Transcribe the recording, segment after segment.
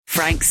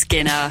Frank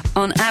Skinner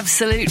on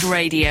Absolute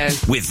Radio.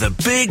 With the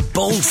big,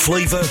 bold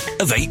flavour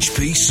of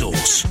HP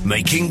sauce,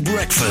 making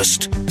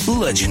breakfast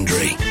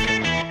legendary.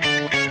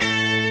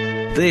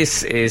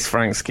 This is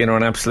Frank Skinner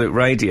on Absolute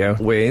Radio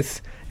with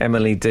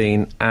Emily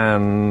Dean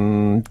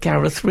and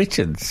Gareth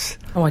Richards.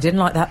 Oh, I didn't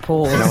like that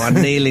pause. No, I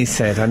nearly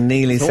said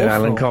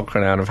Alan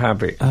Cochrane out of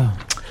habit. Oh.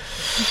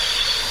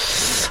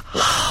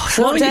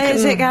 What day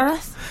is it,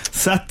 Gareth?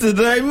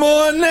 Saturday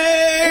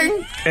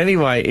morning!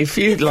 Anyway, if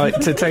you'd like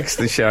to text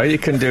the show, you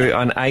can do it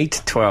on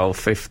 8 12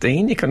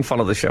 15. You can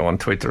follow the show on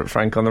Twitter at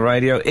Frank on the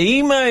Radio.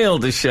 Email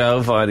the show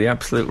via the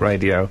Absolute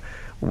Radio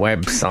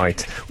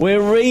website.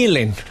 We're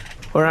reeling.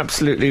 We're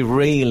absolutely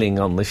reeling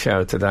on the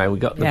show today. We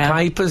got the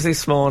papers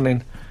this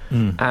morning,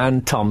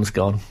 and Tom's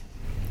gone.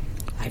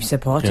 I've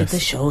supported the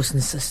show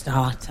since the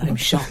start. I'm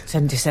shocked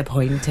and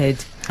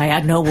disappointed. I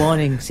had no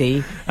warning,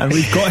 see? And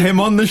we've got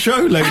him on the show,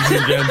 ladies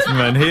and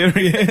gentlemen. Here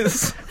he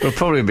is. We'll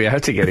probably be able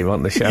to get him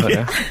on the show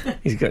now.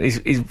 He's got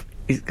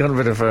a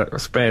bit of a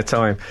spare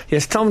time.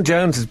 Yes, Tom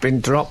Jones has been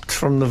dropped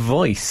from The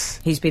Voice.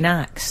 He's been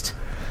axed.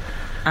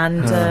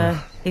 And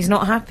he's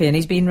not happy, and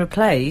he's been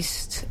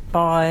replaced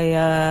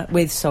by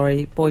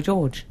Boy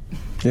George.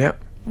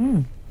 Yep.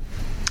 You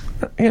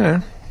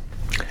know,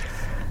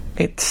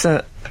 it's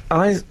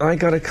I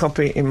got a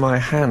copy in my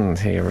hand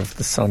here of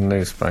the Sun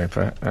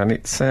newspaper, and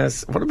it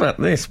says, what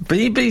about this?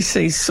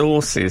 BBC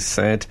sources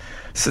said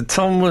Sir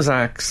Tom was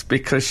axed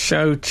because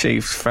show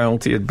chiefs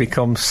felt he had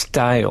become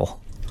stale.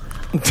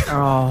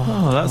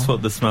 Oh, that's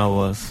what the smell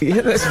was.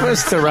 Yeah, they're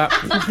supposed to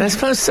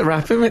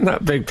wrap him in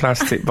that big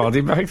plastic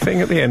body bag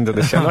thing at the end of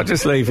the show, not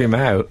just leave him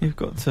out. You've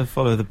got to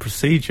follow the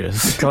procedures.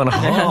 It's gone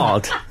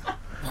hard.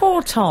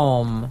 Poor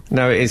Tom.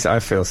 No, it is. I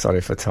feel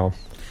sorry for Tom.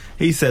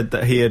 He said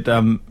that he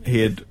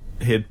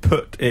had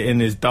put it in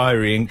his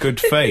diary in good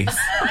faith.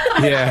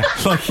 Yeah.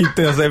 Like he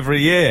does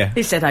every year.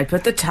 He said, I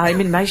put the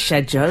time in my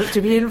schedule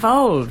to be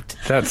involved.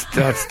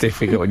 That's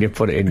difficult when you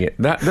put it in your...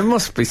 there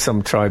must be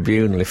some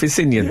tribunal. If it's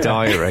in your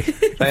diary,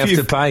 they have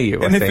to pay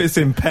you, And if it's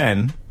in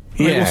pen,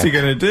 what's he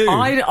going to do?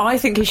 I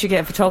think he should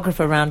get a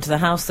photographer round to the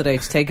house today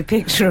to take a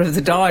picture of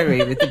the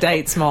diary with the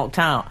dates marked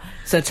out.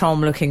 So Tom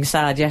looking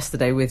sad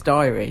yesterday with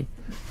diary.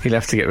 He'll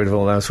have to get rid of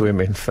all those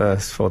women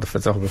first before the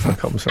photographer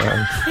comes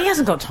around. He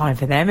hasn't got time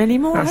for them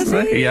anymore, has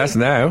he? He has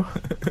now.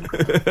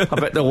 I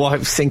bet the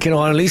wife's thinking,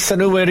 at least I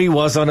know where he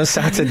was on a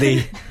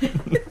Saturday.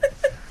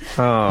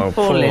 Oh,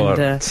 poor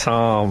Linda.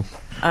 Tom.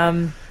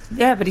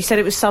 Yeah, but he said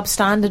it was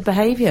substandard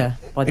behaviour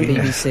by the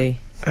BBC.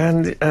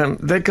 And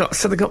they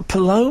got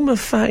Paloma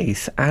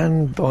Faith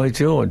and Boy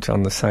George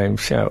on the same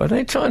show. Are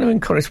they trying to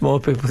encourage more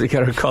people to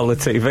get a collar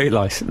TV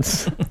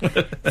licence?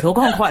 It's all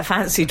gone quite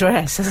fancy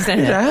dress, hasn't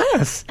it? It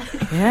has.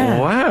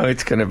 Yeah. Wow,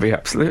 it's going to be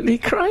absolutely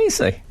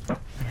crazy.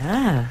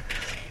 Yeah.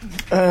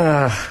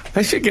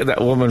 They should get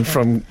that woman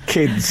from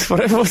Kids.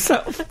 Whatever was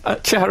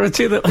that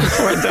charity that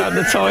went down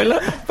the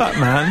toilet?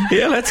 Batman.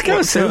 Yeah, let's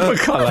go Super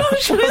Collar. I'm not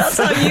sure that's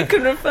how you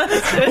can refer to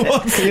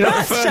it.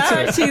 That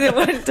charity that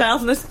went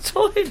down the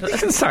toilet. You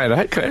can say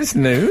that, it's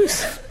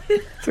news. I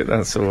think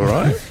that's all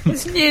right.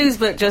 It's news,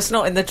 but just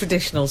not in the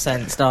traditional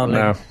sense, darling.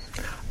 No.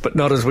 But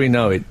not as we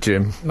know it,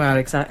 Jim. Well,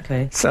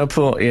 exactly. So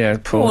poor Tom.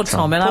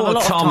 He'll have a lot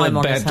of time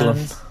on his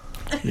hands.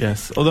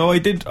 Yes, although I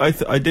did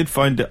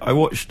find it. I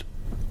watched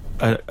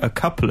a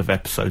couple of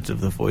episodes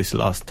of The Voice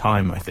last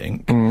time, I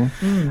think,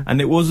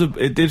 and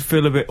it did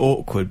feel a bit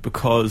awkward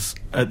because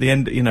at the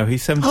end,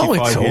 he's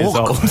 75 years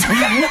old.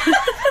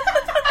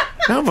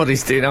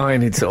 Nobody's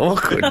denying it's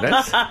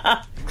awkwardness.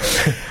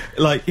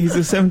 Like, he's a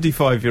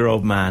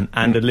 75-year-old man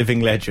and a living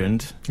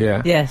legend.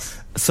 Yeah.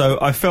 Yes. So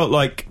I felt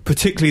like,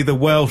 particularly the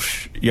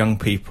Welsh young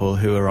people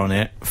who were on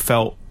it,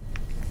 felt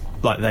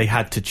like they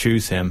had to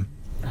choose him.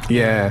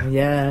 Yeah.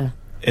 Yeah.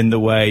 In the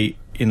way,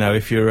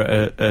 if you're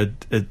at a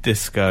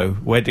disco,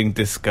 wedding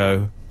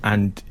disco,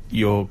 and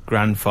your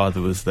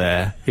grandfather was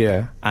there,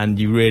 and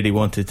you really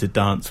wanted to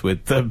dance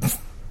with the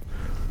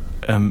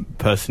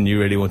person you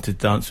really wanted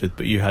to dance with,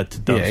 but you had to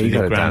dance with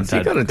your granddad.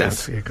 You've got to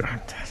dance with your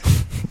granddad.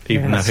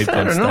 Even though he'd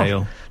gone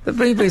stale. The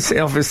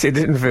BBC obviously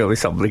didn't feel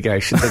this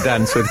obligation to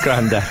dance with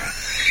Grandad.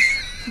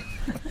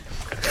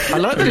 I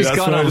like that he's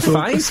gone on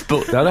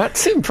Facebook, though.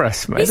 That's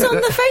impressed me. He's on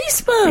the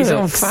Facebook. He's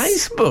on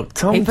Facebook,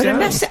 Tom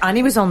Jones. And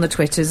he was on the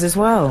Twitters as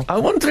well. I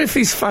wonder if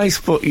his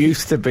Facebook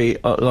used to be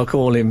like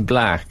all in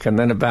black, and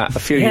then about a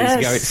few years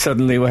ago it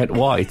suddenly went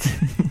white.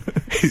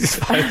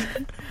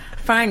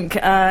 Frank,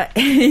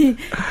 he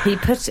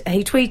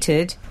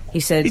tweeted. He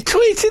said... He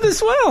tweeted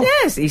as well?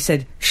 Yes, he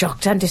said,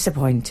 shocked and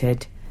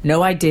disappointed.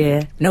 No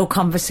idea, no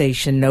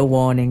conversation, no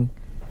warning.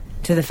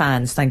 To the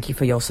fans, thank you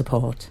for your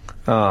support.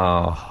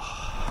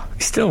 Oh,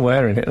 he's still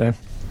wearing it then.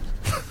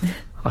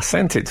 I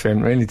sent it to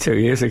him really 2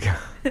 years ago.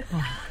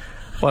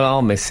 Well,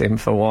 I'll miss him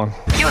for one.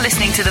 You're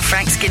listening to the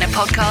Frank Skinner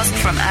podcast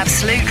from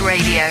Absolute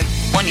Radio.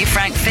 Want your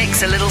Frank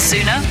fix a little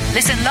sooner?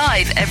 Listen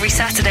live every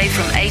Saturday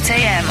from 8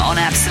 a.m. on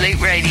Absolute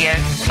Radio.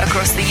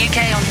 Across the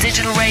UK on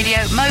digital radio,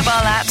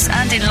 mobile apps,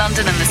 and in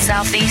London and the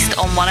South East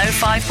on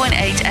 105.8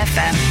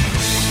 FM.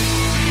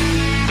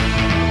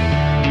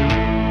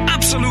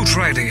 Absolute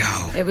Radio.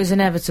 It was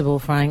inevitable,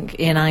 Frank.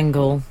 Ian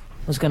Angle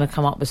was going to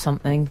come up with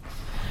something.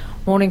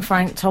 Morning,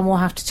 Frank. Tom will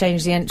have to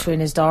change the entry in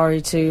his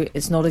diary to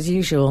 "It's not as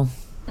usual."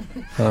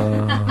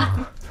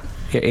 Yeah,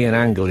 Ian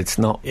Angle, it's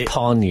not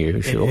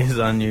unusual. It is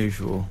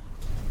unusual.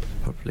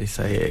 Probably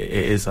say it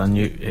is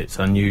it's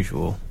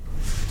unusual.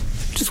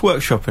 Just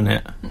workshopping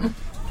it.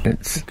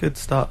 It's a good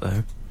start,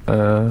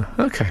 though.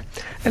 Okay.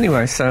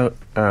 Anyway, so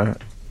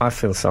I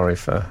feel sorry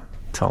for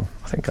Tom.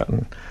 I think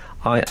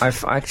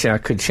I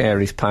could share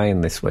his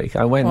pain this week.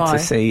 I went to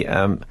see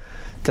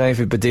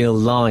David Baddiel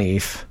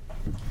live.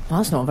 Well,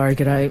 that's not a very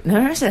good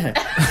opener, is it?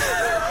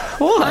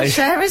 Why? I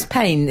share his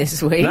pain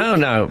this week.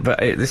 No, but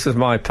this was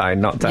my pain,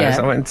 not Dave's.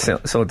 Yeah. I went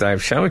and saw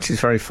Dave's show, which is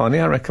very funny.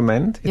 I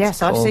recommend.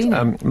 Yes, I've seen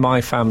it.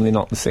 My Family,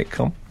 Not the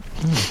Sitcom.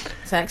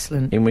 It's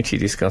excellent. In which he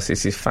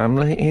discusses his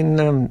family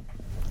in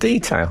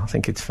detail, I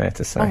think it's fair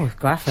to say. Oh,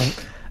 graphic.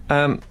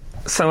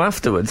 So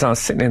afterwards, I was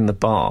sitting in the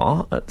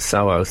bar at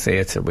Soho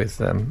Theatre with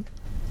David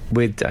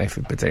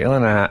Baddiel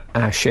and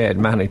our shared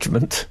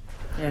management.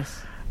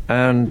 Yes.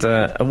 And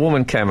a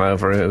woman came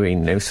over who he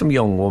knew, some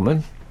young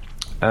woman,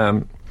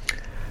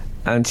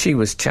 and she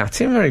was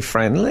chatting, very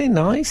friendly,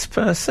 nice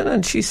person,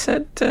 and she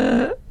said,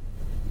 "Are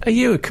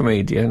you a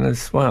comedian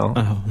as well?"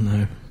 Oh,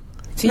 no.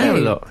 No,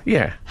 look,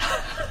 yeah.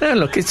 No,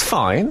 look, it's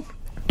fine.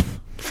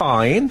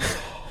 Fine.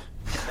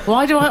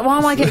 Why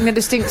am I getting a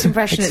distinct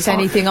impression it's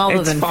anything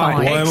other than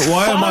fine?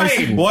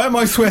 Why am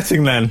I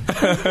sweating then?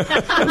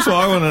 That's what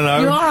I want to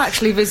know. You are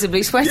actually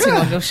visibly sweating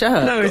on your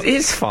shirt. No, it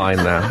is fine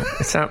now.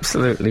 It's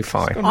absolutely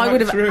fine. I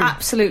would have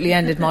absolutely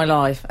ended my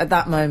life at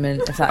that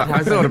moment if that happened.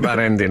 I thought about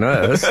ending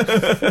hers.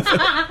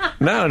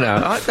 No,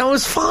 I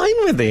was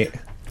fine with it.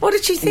 What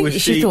did she think?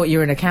 She thought you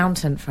were an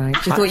accountant, Frank.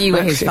 She thought you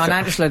were his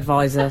financial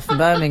advisor from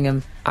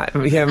Birmingham.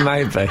 Yeah,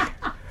 maybe.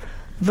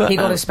 But, he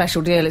got a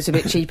special deal. It's a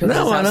bit cheaper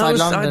because it's outside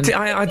London.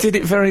 I did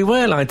it very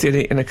well. I did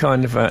it in a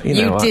kind of a,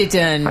 You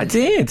didn't. I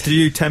did. Did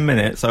you 10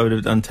 minutes? I would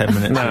have done 10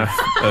 minutes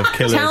of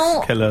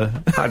killer.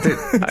 I did.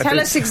 Tell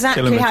us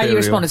exactly how you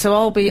responded. So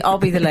I'll be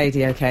the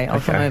lady. Okay,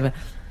 I'll come over.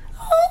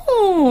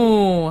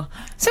 Oh,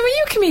 so are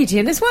you a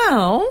comedian as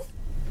well?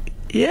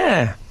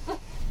 Yeah.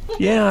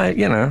 Yeah.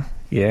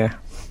 Yeah.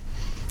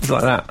 It's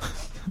like that.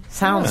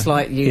 Sounds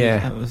like you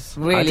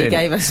really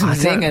gave us some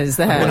zingers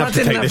there. We'll have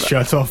to take this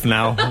shirt off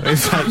now.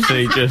 It's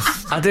actually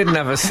just... I didn't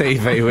have a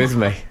CV with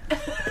me.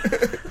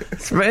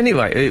 But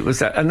anyway, it was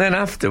that. And then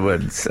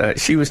afterwards,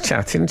 she was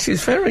chatting.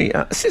 She's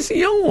she's a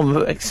young woman,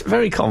 but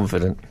very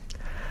confident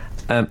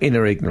in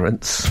her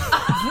ignorance.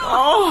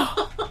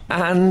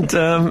 And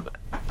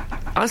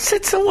I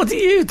said, "So what do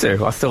you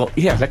do?" I thought,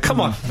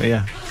 come on.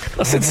 Yeah.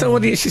 I said, "So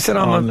what do you..." She said,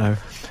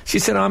 She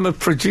said, "I'm a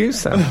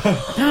producer."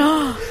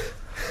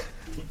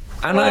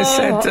 And I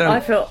said...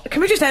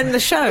 can we just end the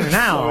show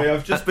now? Sorry,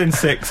 I've just been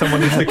sick.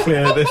 Someone needs to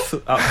clear this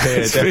up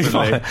here,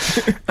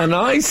 definitely. And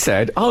I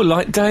said,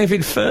 like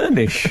David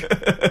Furnish.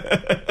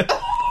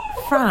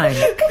 Frank.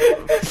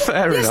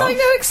 Fair enough. I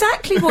know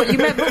exactly what you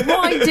meant, but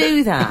why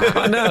do that?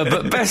 I know,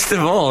 but best of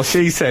all,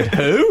 she said,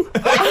 "Who?"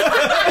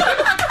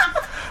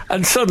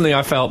 And suddenly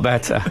I felt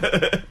better.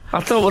 I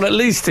thought, well, at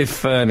least if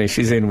Furnish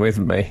is in with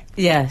me...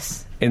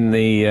 Yes. In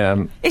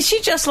the... Is she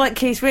just like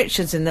Keith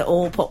Richards in that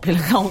all popular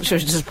culture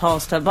has just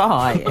passed her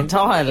by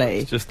entirely?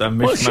 It's just a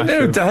mishmash. Well, she knew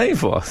who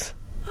Dave was.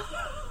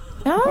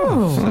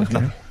 Oh.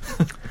 Okay.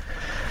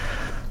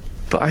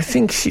 But I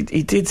think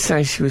he did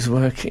say he was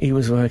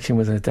working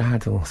with her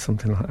dad or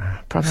something like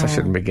that. Perhaps I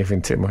shouldn't be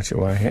giving too much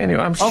away.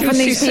 Anyway, I'm sure often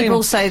these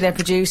people say they're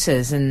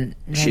producers and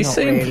she not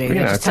seemed,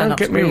 really. Don't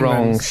get me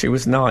wrong, she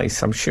was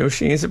nice. I'm sure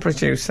she is a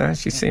producer.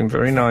 She seemed a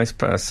very nice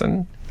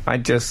person. I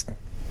just,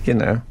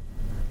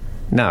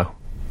 no.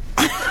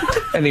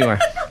 Anyway,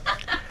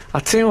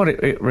 I'll tell you what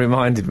it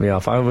reminded me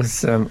of. I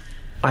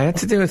had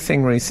to do a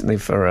thing recently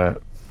for a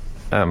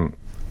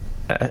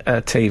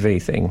TV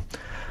thing,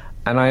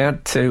 and I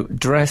had to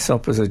dress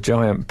up as a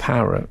giant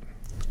parrot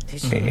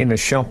in a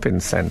shopping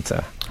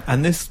centre.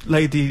 And this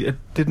lady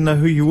didn't know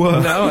who you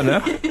were. No, I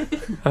know.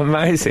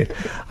 Amazing.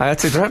 I had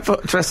to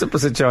dress up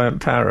as a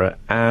giant parrot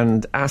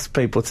and ask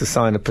people to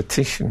sign a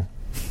petition.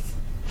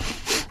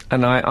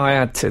 And I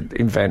had to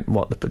invent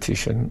what the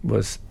petition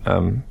was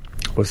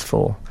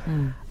for.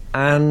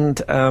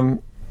 And I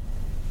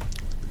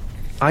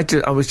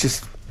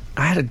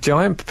had a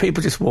giant...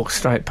 People just walked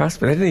straight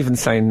past me. They didn't even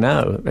say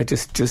no. They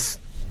just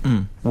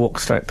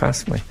walked straight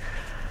past me.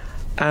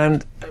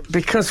 And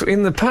because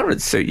in the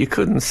parrot suit you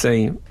couldn't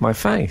see my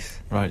face.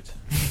 Right.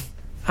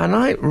 And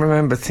I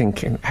remember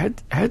thinking,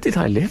 how did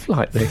I live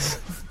like this?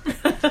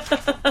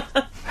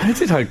 How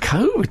did I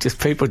cope with just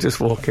people just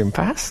walking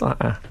past like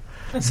that?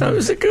 So it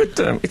was a good...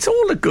 it's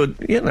all a good...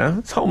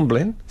 it's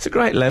humbling. It's a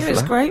great leveller.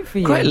 It's great for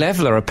you. Great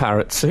leveller, a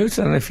parrot suit.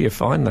 I don't know if you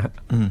find that.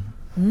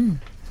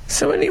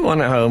 So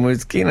anyone at home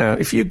who's,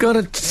 if you've got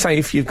a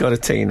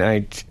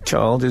teenage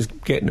child who's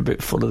getting a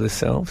bit full of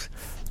themselves,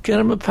 get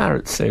them a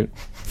parrot suit.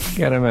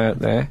 Get them out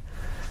there,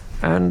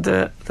 and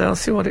they'll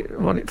see what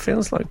it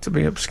feels like to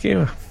be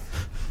obscure.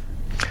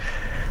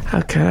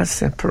 Okay, that's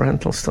the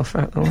parental stuff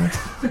out the way.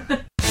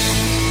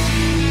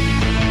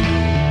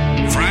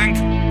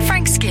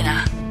 Frank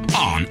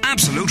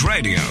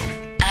Radio.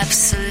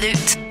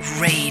 Absolute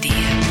Radio.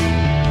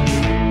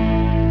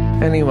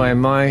 Anyway,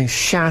 my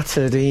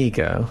shattered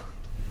ego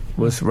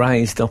was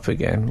raised up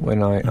again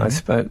when I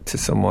spoke to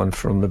someone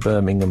from the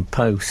Birmingham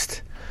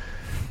Post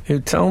who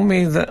told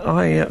me that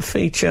I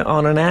feature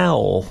on an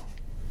owl.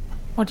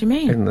 What do you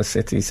mean? In the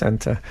city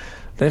centre.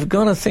 They've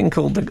got a thing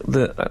called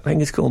I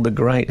think it's called the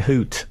Great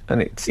Hoot,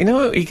 and it's, you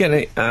know, you get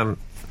it, a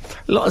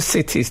lot of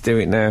cities do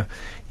it now.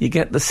 You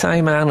get the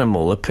same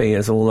animal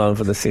appears all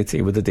over the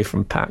city with a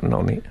different pattern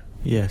on it.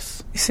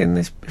 Yes. You seen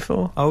this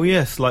before? Oh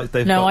yes, like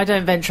they've. No, I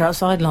don't venture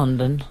outside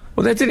London.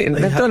 Well, they did it.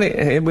 They've done it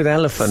here with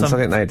elephants. I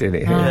think they did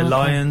it here. Yeah,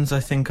 lions. I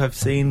think I've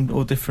seen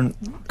all different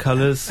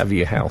colours. Have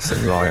you house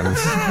in lions?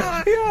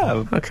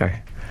 Yeah. Okay.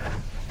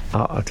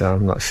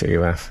 I'm not sure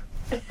you have.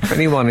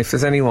 If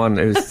there's anyone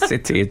whose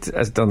city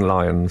has done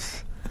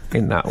lions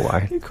in that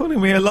way, You're calling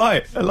me a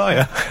liar.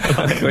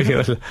 I call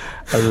you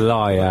a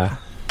liar.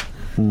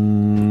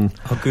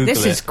 I'll Google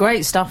This it. is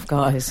great stuff,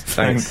 guys.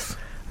 Thanks.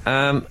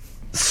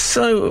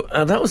 So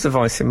that was the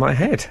voice in my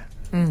head.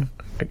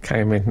 It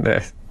came in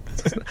there.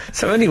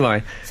 So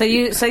anyway, So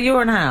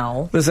you're an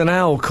owl. there's an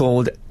owl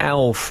called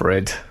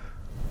Alfred.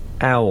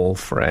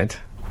 Owlfred.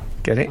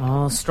 Get it?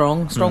 Oh,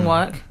 strong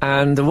work.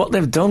 And what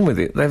they've done with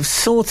it, they've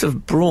sort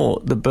of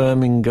brought the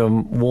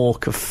Birmingham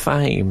Walk of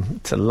Fame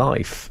to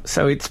life.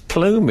 So its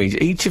plumage,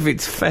 each of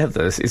its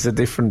feathers is a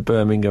different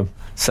Birmingham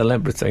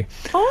celebrity.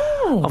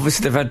 Oh.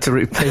 Obviously, they've had to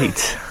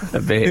repeat a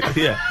bit.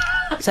 Yeah.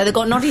 So they've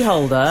got Noddy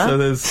Holder. So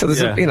there's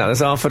there's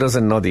half a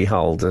dozen Noddy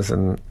Holders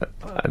and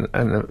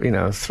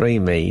 3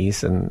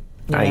 me's and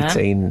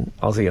 18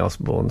 Ozzy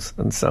Osbournes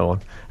and so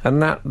on.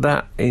 And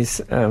that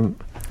is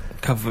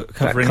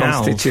covering that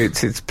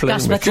constitutes its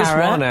plumage. Jasper Just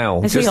Carrot. one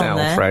owl, Is he just on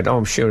there? Alfred. Oh,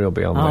 I'm sure he'll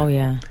be on there. Oh,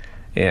 yeah.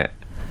 Yeah,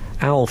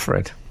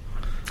 Alfred.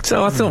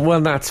 So I thought,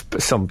 well, that's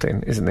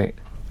something, isn't it?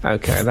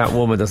 Okay, that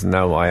woman doesn't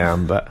know who I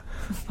am, but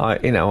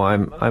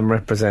I'm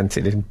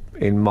represented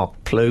in mock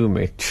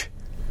plumage.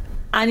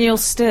 And you're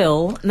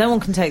still... No one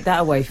can take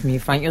that away from you,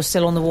 Frank. You're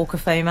still on the Walk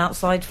of Fame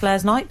outside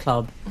Flair's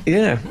nightclub.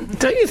 Yeah.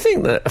 Don't you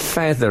think that a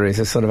feather is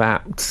a sort of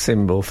apt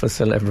symbol for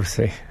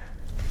celebrity?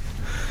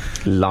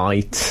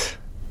 Light.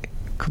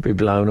 Could be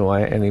blown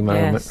away at any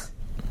moment. Yes.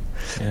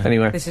 Yeah.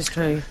 Anyway. This is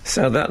true.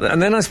 So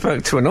and then I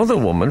spoke to another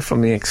woman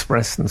from the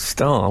Express and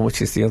Star,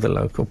 which is the other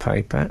local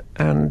paper,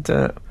 and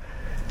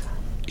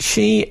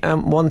she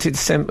wants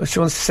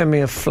to send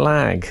me a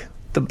flag.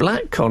 The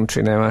Black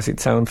Country now has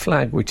its own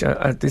flag, which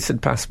this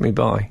had passed me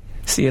by.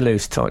 See a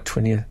loose touch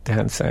when you're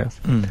down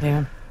south.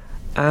 Yeah.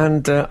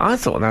 And I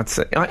thought that's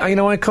it.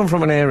 I come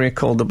from an area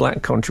called the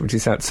Black Country, which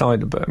is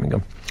outside of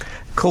Birmingham.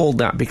 Called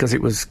that because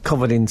it was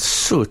covered in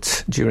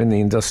soot during the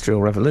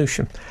Industrial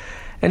Revolution.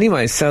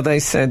 Anyway, so they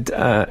said,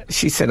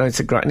 she said, oh, it's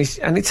a great,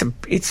 and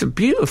it's a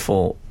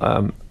beautiful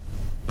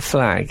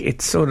flag.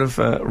 It's sort of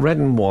red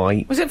and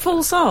white. Was it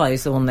full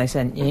size, the one they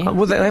sent you?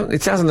 Well,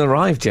 it hasn't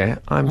arrived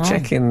yet. I'm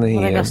checking the.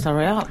 Well, they best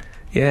hurry up.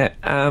 Yeah,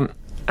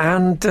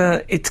 and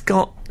it's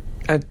got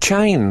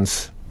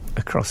chains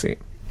across it,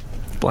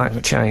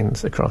 black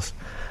chains across.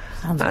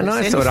 Sounds And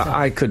I sinister. thought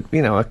I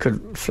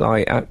could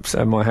fly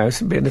outside my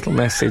house and be a little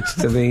message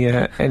to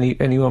the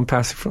anyone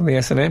passing from the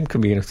S&M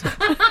community.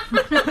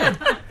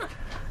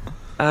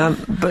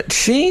 But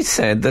she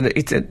said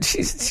that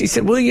she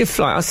said, will you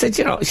fly? I said,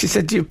 she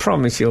said, do you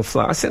promise you'll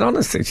fly? I said,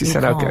 honestly. She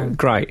said, okay,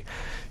 great.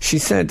 She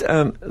said,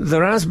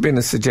 there has been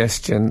a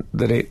suggestion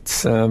that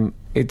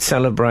it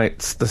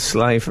celebrates the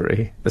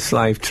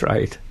slave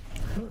trade.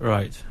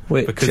 Right.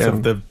 Which, because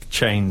of the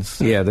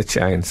chains. Yeah, the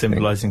chains.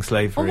 Symbolising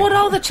slavery. Well, what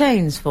are the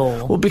chains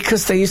for? Well,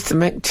 because they used to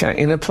make chains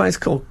in a place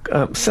called,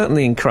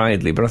 certainly in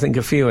Cradley, but I think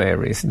a few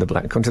areas in the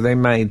Black Country, they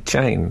made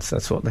chains.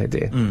 That's what they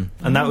did. And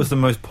that was the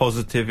most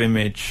positive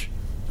image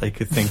they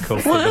could think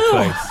of for the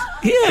place.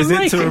 Yeah, Is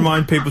it to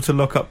remind people to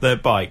lock up their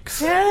bikes?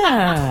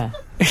 Yeah.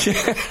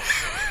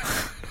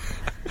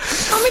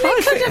 I mean,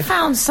 they could have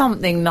found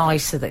something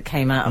nicer that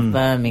came out of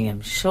Birmingham,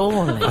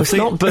 surely. It's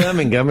not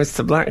Birmingham, it's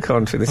the Black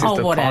Country. This is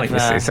the whatever. point, you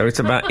see, so it's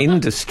about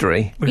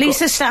industry.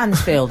 Lisa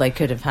Stansfield they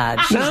could have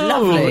had. She's No,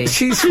 lovely.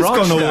 she's She's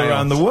gone all Rochdale.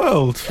 around the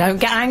world. Don't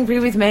get angry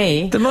with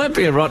me. There might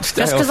be a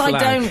Rochdale Just because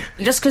flag.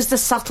 just because the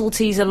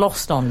subtleties are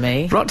lost on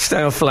me.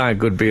 Rochdale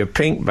flag would be a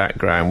pink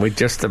background with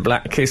just a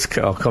black kiss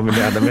car coming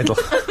down the middle.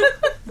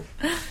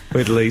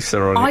 With Lisa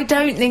on I it.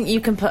 don't think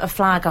you can put a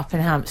flag up in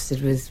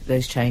Hampstead with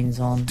those chains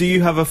on. Do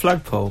you have a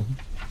flagpole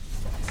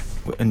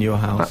in your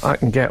house? I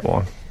can get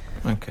one.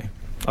 Okay.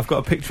 I've got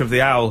a picture of the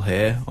owl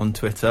here on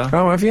Twitter.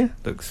 Oh, have you?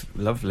 Looks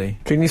lovely.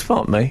 Can you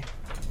spot me?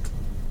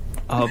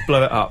 I'll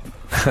blow it up.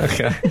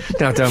 Okay.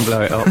 No, don't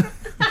blow it up.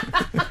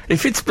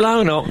 If it's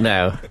blown up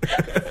now,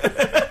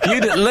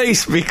 you'd at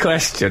least be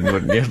questioned,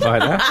 wouldn't you, by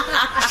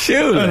that?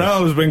 Surely. An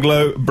owl's been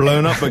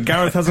blown up, but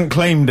Gareth hasn't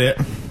claimed it.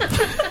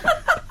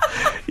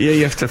 Yeah,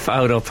 you have to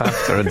phone up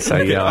after and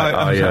say,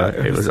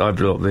 I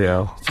blew up the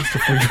owl. Just a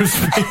figure of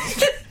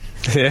speech.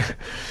 Yeah,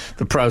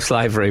 the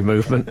pro-slavery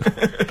movement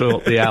blew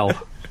up the owl.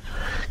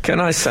 Can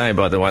I say,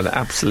 by the way, that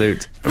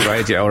Absolute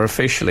Radio are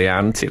officially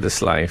anti the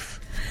slave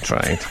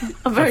trade?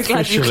 I'm very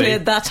glad you Officially.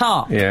 cleared that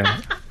up.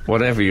 Yeah.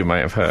 whatever you may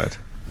have heard.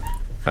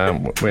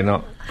 We're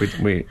not. What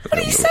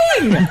are you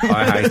saying?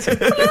 I hate it.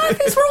 What on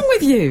earth is wrong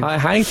with you? I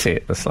hate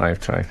it. The slave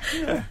trade.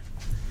 Yeah.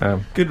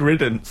 Good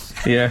riddance.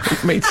 Yeah,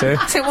 me too.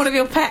 Is it one of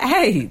your pet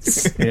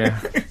hates? Yeah.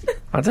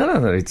 I don't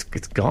know that it's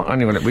gone.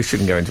 Anyway, we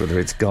shouldn't go into whether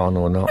it's gone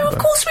or not. No, of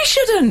course we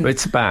shouldn't.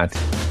 It's bad.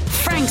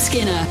 Frank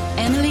Skinner,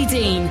 Emily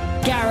Dean,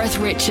 Gareth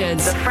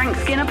Richards. The Frank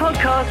Skinner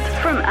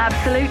Podcast from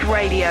Absolute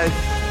Radio.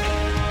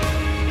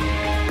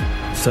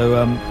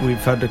 So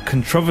we've had a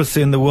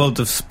controversy in the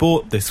world of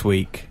sport this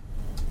week.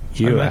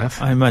 You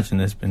have? I imagine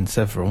there's been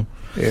several.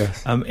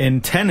 Yes. In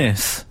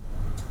tennis.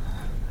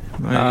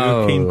 Are you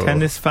a keen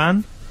tennis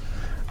fan?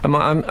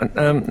 I'm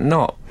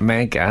not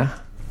mega.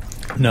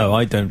 No,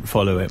 I don't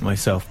follow it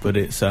myself, but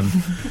it's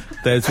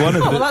there's one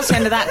of well, that's the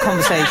end of that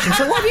conversation.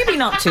 So what have you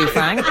been up to,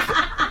 Frank?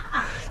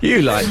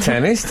 You like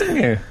tennis, don't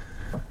you?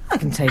 I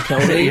can take it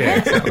or leave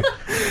it.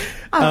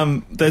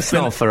 It's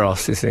not for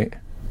us, is it?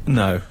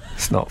 No.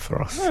 It's not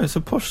for us. No, it's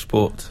a posh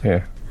sport.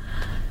 Yeah.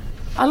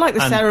 I like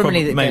the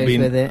ceremony that goes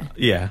with it.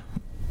 Yeah.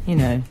 You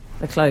know,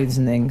 the clothes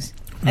and things.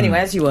 Anyway,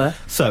 as you were.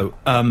 So,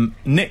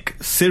 Nick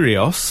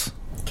Kyrgios.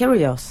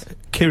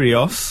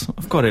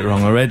 I've got it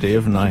wrong already,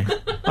 haven't I?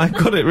 I've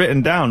got it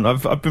written down.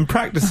 I've been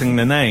practicing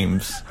the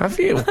names. Have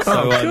you?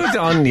 Good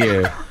on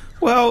you.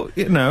 Well,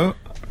 you know.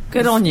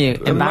 Good on you.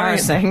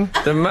 Embarrassing.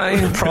 The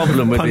main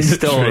problem with this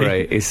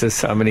story is there's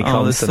so many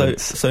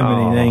consonants. So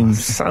many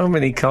names. So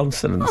many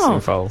consonants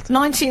involved.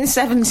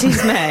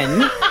 1970s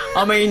men.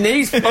 I mean,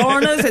 these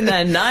foreigners and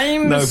their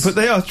names. No, but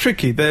they are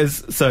tricky.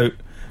 There's,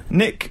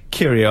 Nick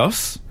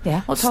Kyrgios.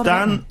 Yeah, what's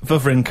Stan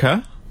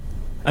Wawrinka.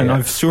 And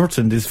I've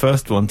shortened his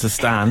first one to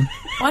Stan.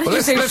 Why did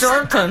you say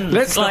shortened?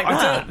 Let's like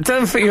that. I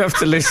don't think you have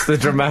to list the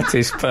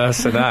dramatis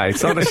personae.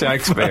 It's not a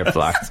Shakespeare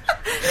play.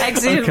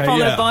 Exit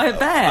followed by a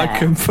bear. I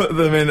can put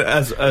them in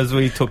as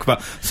we talk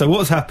about. So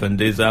what's happened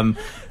is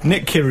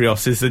Nick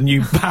Kyrgios is the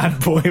new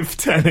bad boy of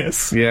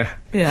tennis. Yeah.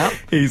 Yeah.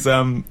 He's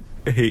Who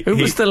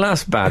was the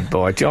last bad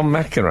boy? John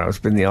McEnroe's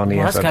been the only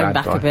ever bad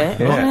boy. Let's go back a bit.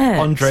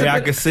 Yeah. Andre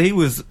Agassi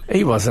was.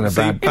 He wasn't a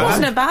bad boy. He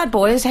wasn't a bad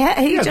boy. His hair,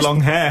 he had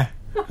long hair.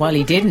 Well,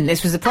 he didn't.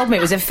 This was the problem.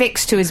 It was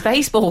affixed to his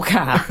baseball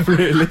cap.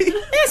 Really?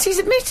 Yes, he's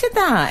admitted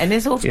that in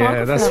his autobiography.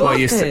 Yeah, that's why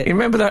you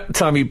remember that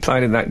time he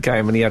played in that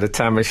game and he had a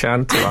tam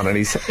o'shanter on and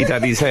he'd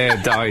had his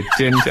hair dyed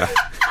ginger.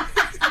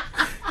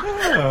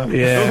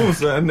 Yeah.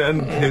 Also, and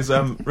his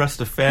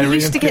Rastafarian he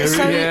used to get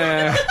period.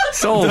 Yeah,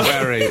 it's all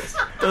very...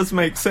 does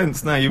make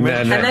sense now you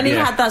mention it. And then he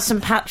had that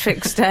St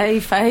Patrick's Day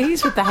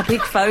phase with that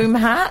big foam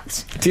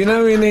hat. Do you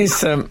know in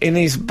his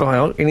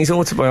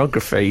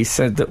autobiography he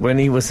said that when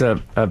he was a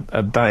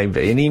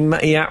baby, and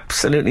he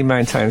absolutely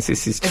maintains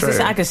this is true. This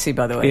is Agassi,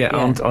 by the way. Yeah,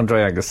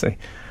 Andre Agassi.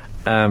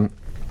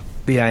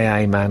 The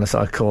AA man, as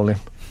I call him.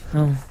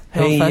 Oh,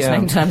 first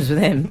name terms with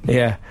him.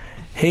 Yeah.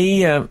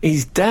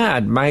 His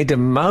dad made a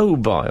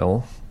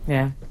mobile.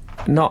 Yeah.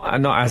 Not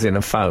as in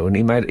a phone.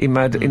 He made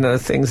the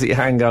things that you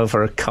hang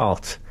over a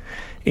cot.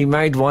 He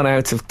made one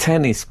out of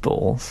tennis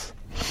balls,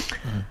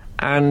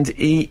 and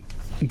he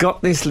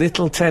got this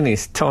little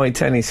toy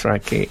tennis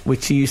racket,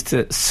 which he used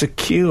to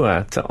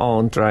secure to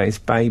Andre's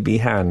baby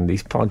hand,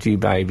 his podgy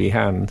baby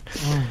hand.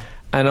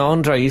 And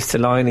Andre used to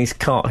lie in his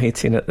cot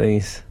hitting at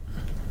these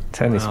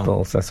tennis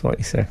balls. That's what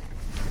he said.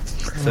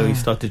 So he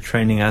started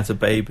training as a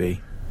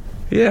baby.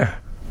 Yeah.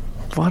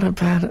 What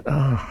about it?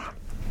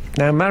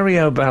 Now,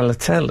 Mario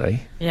Balotelli,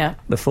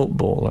 the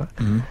footballer,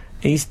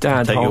 his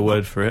dad take your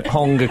word for it.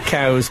 hung a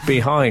cow's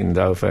behind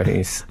over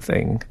his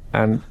thing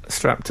and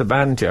strapped a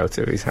banjo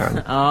to his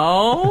hand.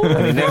 Oh.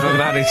 And he never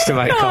managed to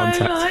make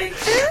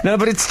contact. No,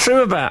 but it's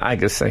true about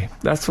Agassi.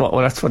 That's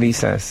what he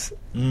says.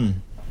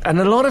 And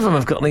a lot of them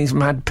have got these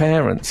mad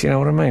parents, you know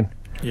what I mean?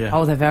 Yeah.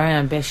 Oh, they're very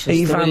ambitious.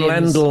 Ivan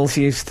Lendl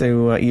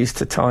used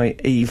to tie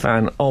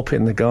Ivan up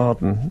in the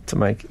garden to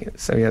make it,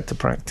 so he had to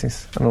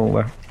practice and all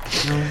that.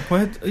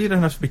 Well, you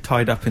don't have to be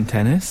tied up in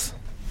tennis.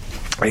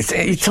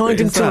 He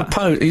tied him to a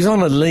post. He was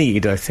on a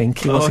lead, I think.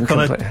 He wasn't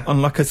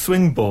on like a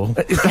swing ball.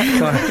 It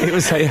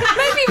was maybe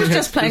he was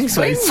just playing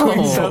swing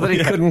ball. So that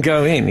he couldn't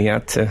go in. He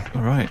had to.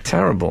 All right.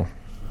 Terrible.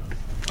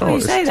 Well,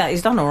 you say that.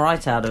 He's done all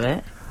right out of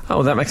it.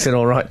 Oh, that makes it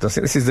all right,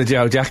 doesn't it? This is the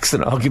Joe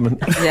Jackson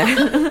argument.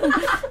 Yeah.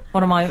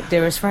 One of my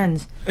dearest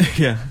friends.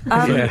 Yeah.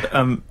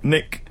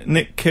 Nick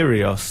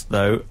Kyrgios,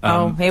 though.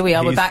 Here we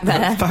are. We're back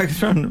there. Back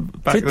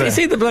there. Is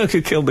he the bloke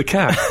who killed the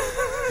cat?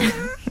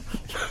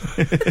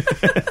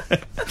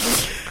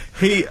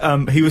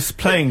 He was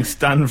playing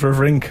Stan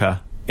Wawrinka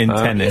in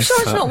tennis. You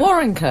sure it's not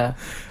Wawrinka?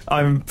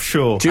 I'm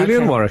sure.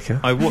 Julian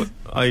Wawrinka.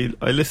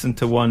 I listened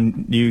to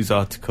one news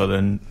article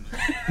and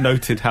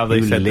noted how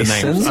they said the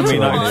names. I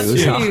mean, one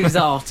news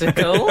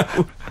article.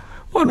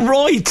 What,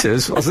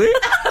 Reuters, was it?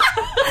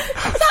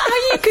 Is that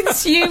how you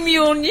consume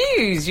your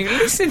news? You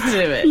listen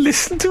to it?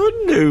 Listen to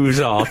a news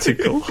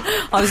article?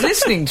 I was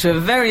listening to a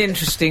very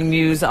interesting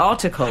news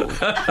article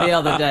the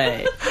other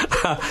day.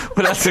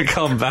 We'll have to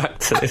come back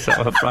to this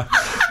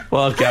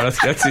while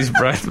Gareth gets his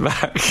breath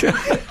back.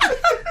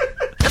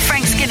 The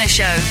Frank Skinner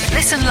Show.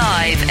 Listen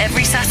live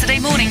every Saturday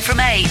morning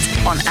from 8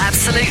 on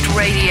Absolute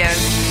Radio.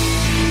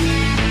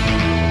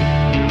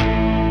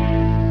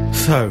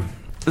 So,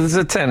 there's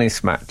a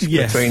tennis match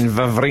between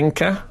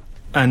Wawrinka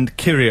and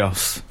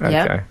Kyrgios. Okay.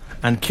 Yep.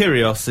 And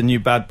Kyrgios, the new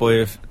bad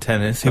boy of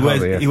tennis, he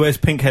wears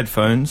pink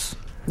headphones.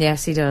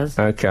 Yes, he does.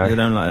 Okay. I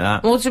don't like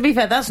that. Well, to be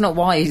fair, that's not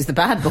why he's the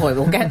bad boy.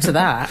 We'll get to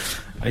that.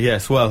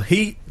 Yes, well,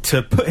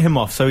 to put him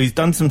off, so he's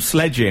done some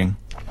sledging.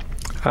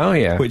 Oh,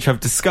 yeah. Which I've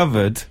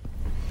discovered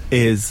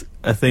is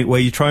a thing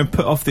where you try and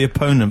put off the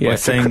opponent by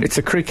saying... it's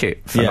a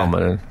cricket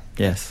phenomenon.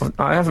 Yeah. Yes.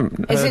 I haven't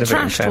heard Is of it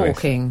trash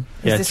talking?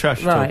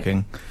 Trash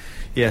talking.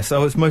 Yes,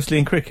 it's mostly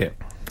in cricket.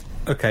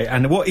 Okay,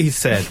 and what he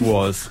said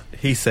was...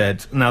 He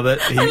said, now that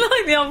he... I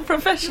like the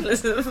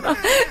unprofessionalism.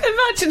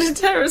 Imagine a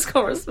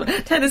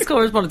tennis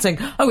correspondent saying,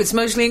 oh, it's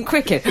mostly in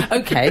cricket.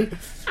 Okay.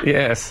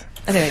 Yes.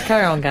 Anyway,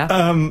 carry on,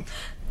 Gav.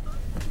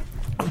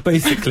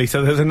 Basically,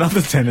 so there's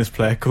another tennis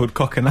player called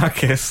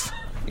Kokkinakis.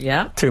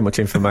 Yeah. Too much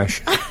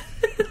information.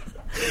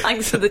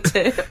 Thanks for the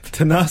tip.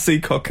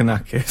 Thanasi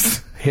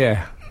Kokkinakis.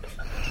 Yeah.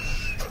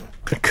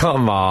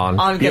 Come on.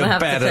 I'm going to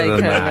have to take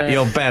than that.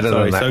 You're better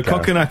than that. So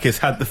Kokkinakis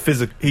had the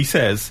physical... He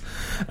says,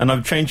 and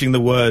I'm changing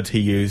the word he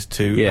used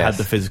to had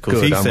the physicals.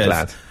 Good, he I'm says,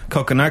 glad.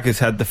 Kokkinakis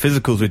had the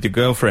physicals with your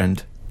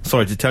girlfriend.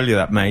 Sorry to tell you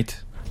that,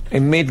 mate.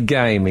 In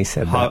mid-game, he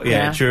said that.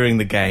 Yeah, during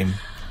the game.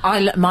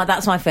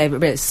 That's my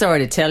favourite bit. Sorry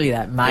to tell you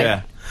that, mate.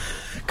 Yeah.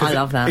 I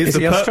love that. Is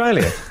he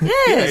Australian?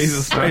 Yes. Yeah, he's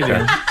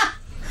Australian.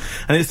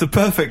 And it's the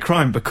perfect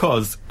crime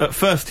because at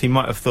first he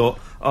might have thought,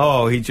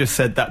 oh, he just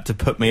said that to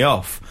put me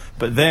off.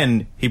 But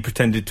then he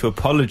pretended to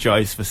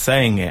apologise for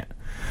saying it.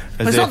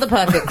 It's not the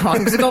perfect crime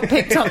because it got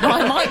picked up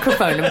by a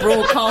microphone and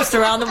broadcast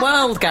around the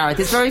world, Gareth.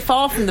 It's very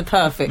far from the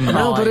perfect crime.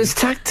 No, but as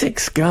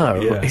tactics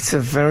go, it's a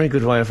very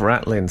good way of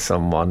rattling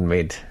someone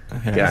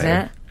mid-game. Is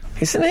it?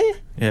 Isn't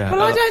it? Yeah.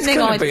 Well, I don't think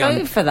I'd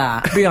vote for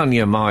that. Be on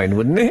your mind,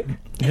 wouldn't it?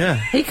 Yeah.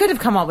 He could have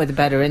come up with a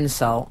better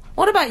insult.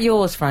 What about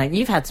yours, Frank?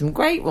 You've had some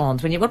great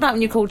ones. What about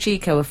when you called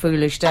Chico a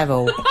foolish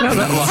devil? No,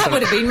 that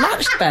would have been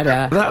much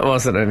better. That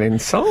wasn't an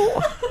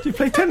insult. Did you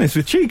play tennis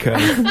with Chico?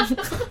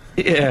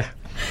 Yeah.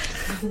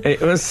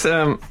 It was...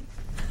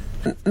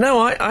 No,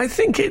 I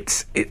think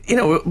it's...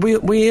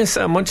 we hear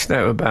so much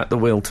now about the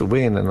will to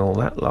win and all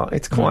that lot.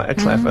 It's quite a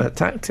clever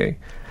tactic.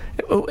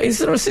 Is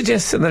there a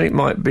suggestion that it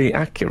might be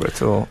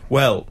accurate, or...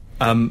 Well,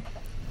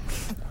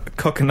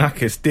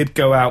 Kokkinakis did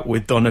go out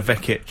with Donna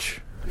Vekic,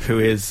 who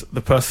is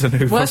the person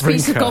who... Worst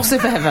piece of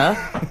gossip ever.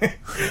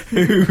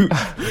 Who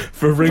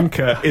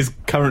Wawrinka is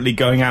currently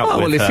going out with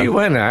well, if her. he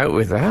went out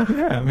with her...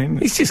 Yeah, I mean...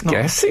 He's just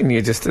guessing,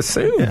 you just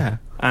assume. Yeah,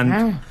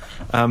 and...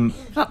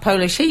 That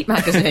Polish Heat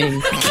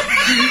magazine.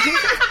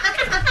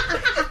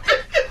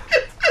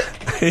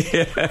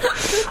 Yeah.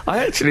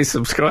 I actually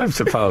subscribe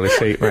to Polish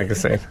Heat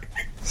magazine.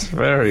 It's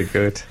very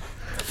good.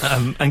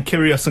 And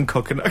Kyrgios and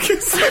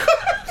Kokkinakis.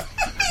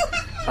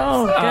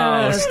 Oh,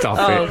 God. Oh,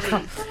 stop it.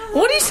 God.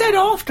 What he said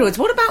afterwards,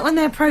 what about when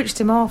they approached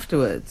him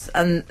afterwards?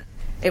 And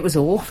it was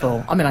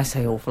awful. I mean, I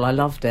say awful, I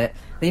loved it.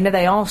 You know,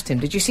 they asked him,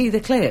 did you see the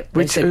clip?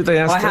 Who they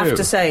asked I have who?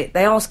 to say,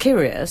 they asked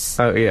Kyrgios.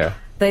 Oh, yeah.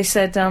 They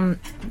said,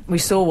 we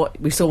saw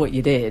what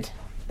you did.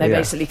 They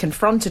basically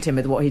confronted him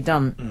with what he'd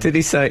done. Did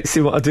he say,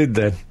 see what I did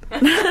then?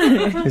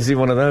 Is he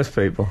one of those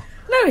people?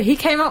 No, he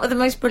came up with the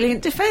most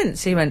brilliant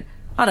defence. He went,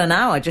 I don't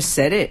know, I just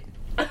said it.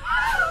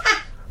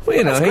 Well,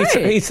 you know,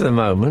 heat of the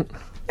moment.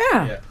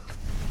 Yeah.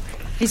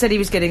 He said he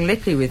was getting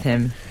lippy with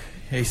him.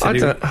 He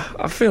said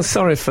I feel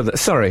sorry for that.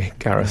 Sorry,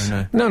 Gareth.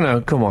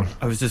 No, come on.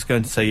 I was just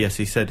going to say, yes,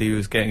 he said he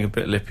was getting a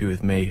bit lippy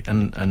with me,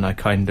 and I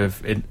kind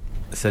of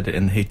said it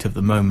in the heat of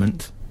the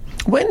moment.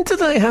 When do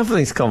they have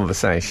these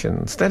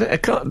conversations?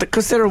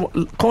 Because they're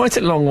quite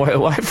a long way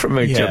away from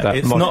each other.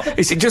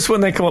 Is it just when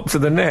they come up to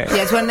the net?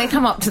 Yeah, it's when they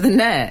come up to the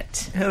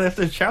net. Yeah, they have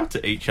to shout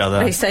at each other.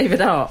 They save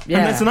it up, yeah.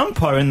 And there's an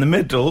umpire in the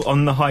middle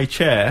on the high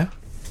chair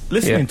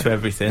listening to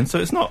everything, so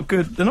it's not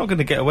good. They're not going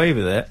to get away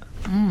with it.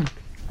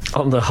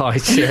 On the high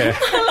chair.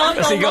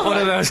 Has he got one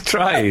of those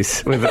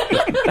trays with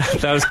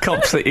those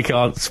cups that you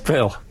can't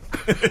spill?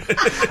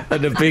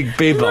 And a big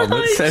bib on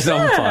that says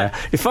umpire.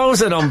 If I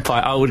was an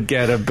umpire, I would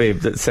get a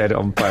bib that said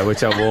umpire,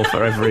 which I wore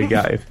for every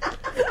game.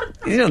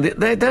 You know,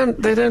 they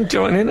don't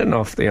join in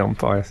enough, the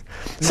umpires.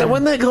 So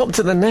when they go up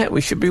to the net,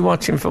 we should be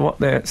watching for what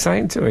they're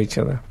saying to each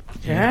other.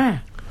 Yeah,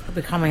 they'll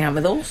be coming out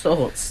with all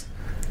sorts.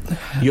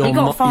 Your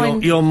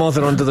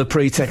mother, under the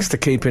pretext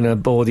of keeping a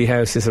bawdy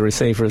house, is a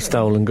receiver of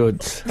stolen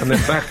goods, and then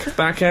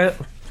back out,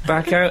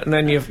 and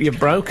then you've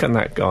broken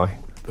that guy.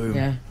 Boom.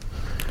 Yeah.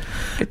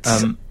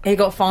 He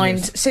got fined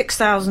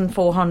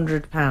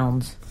 £6,400.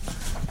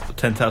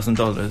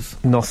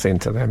 $10,000. Nothing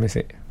to them, is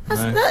it?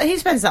 He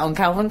spends that on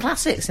Calvin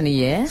Classics in a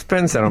year.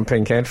 Spends that on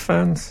pink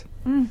headphones.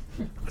 I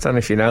don't know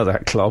if you know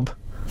that club.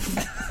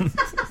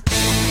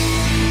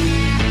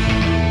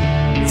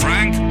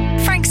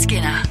 Frank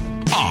Skinner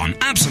on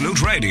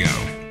Absolute Radio.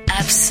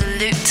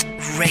 Absolute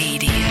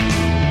Radio.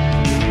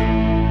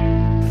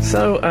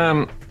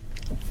 So,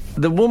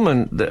 the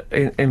woman that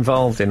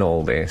involved in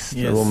all this,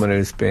 the woman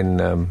who's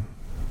been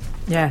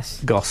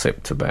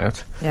gossiped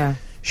about,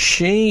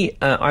 she,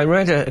 I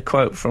read a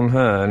quote from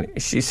her,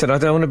 and she said, I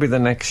don't want to be the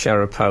next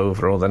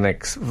Sharapova or the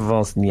next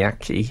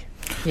Wozniacki.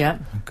 Yeah.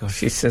 Oh, gosh.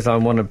 She says, I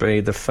want to be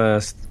the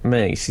first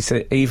me. She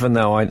said, even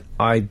though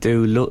I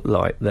do look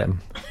like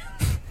them.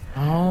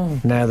 Oh.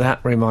 Now,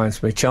 that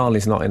reminds me,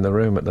 Charlie's not in the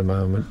room at the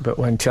moment, but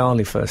when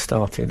Charlie first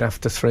started,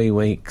 after 3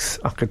 weeks,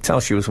 I could tell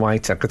she was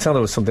waiting. I could tell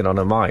there was something on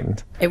her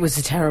mind. It was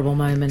a terrible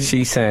moment.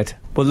 She said,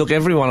 well, look,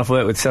 everyone I've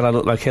worked with said I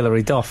look like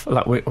Hilary Duff.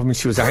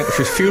 She was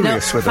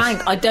furious with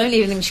Frank, us. I don't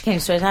even think she came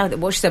straight out with it.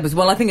 What she said was,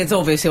 well, I think it's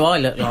obvious who I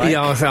look like.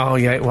 Yeah, I thought,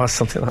 it was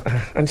something like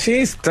that. And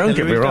don't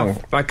get me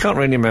wrong, I can't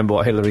really remember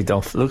what Hilary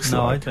Duff looks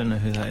like. No, I don't know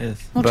who that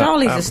is. Well,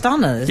 Charlie's a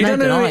stunner. There's you no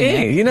don't know who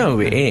denying it is. You know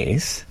who it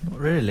is. Not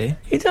really.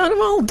 You don't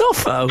know old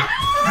Duffo?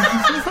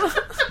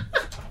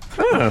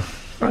 Oh,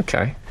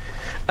 okay.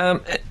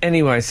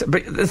 Anyways,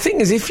 but the thing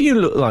is, if you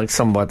look like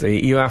somebody,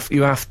 you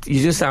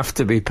just have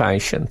to be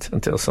patient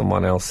until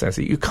someone else says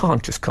it. You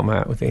can't just come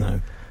out with it. No.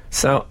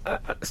 So,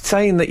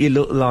 saying that you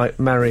look like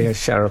Maria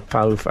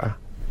Sharapova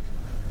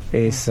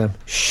is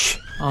shh.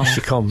 Oh,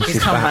 she comes.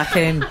 She's come back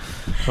in.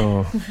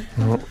 Oh,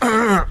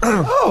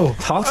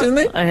 hot, isn't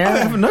it? I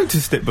haven't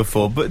noticed it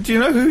before, but do you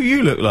know who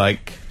you look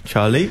like,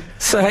 Charlie?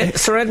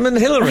 Sir Edmund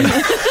Hillary.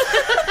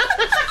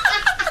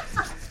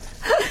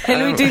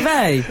 Hilary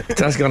Duvet.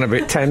 That's gone a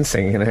bit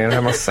tensing in here, I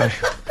must say.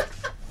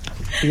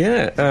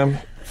 Yeah,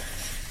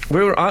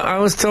 I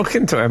was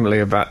talking to Emily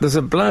about. There's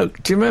a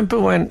bloke. Do you remember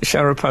when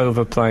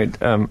Sharapova played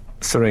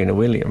Serena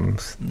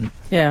Williams?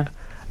 Yeah.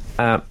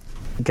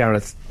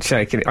 Gareth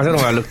shaking it. I don't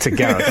know why I looked to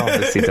Gareth,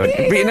 obviously, don't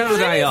you? But you know who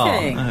they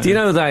are. Do you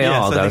know who they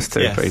are, those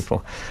two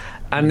people?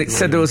 And it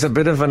said there was a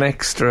bit of an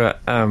extra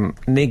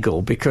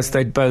niggle because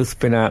they'd both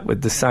been out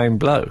with the same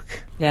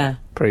bloke. Yeah.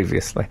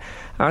 Previously.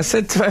 I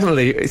said to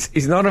Emily,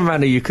 he's not a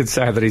man who you could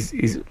say that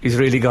he's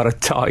really got a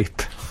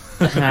type.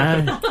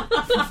 No.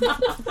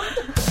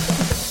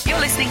 You're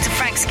listening to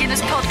Frank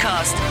Skinner's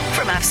podcast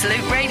from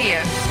Absolute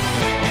Radio.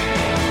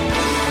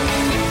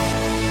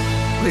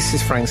 This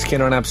is Frank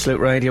Skinner on Absolute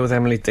Radio with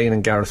Emily Dean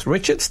and Gareth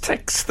Richards.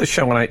 Text the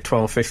show on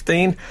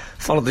 81215.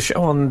 Follow the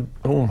show on...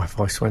 Oh, my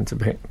voice went a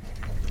bit.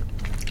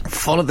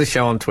 Follow the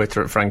show on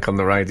Twitter at Frank on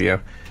the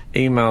Radio.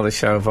 Email the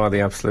show via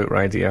the Absolute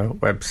Radio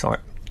website.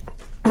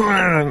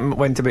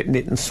 Went a bit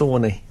knit and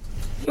sawney.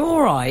 You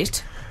all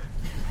right?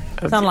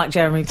 Sound like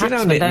Jeremy Paxman, do you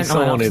know Knit and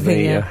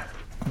Sawney? I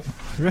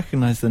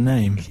recognise the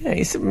name. Yeah,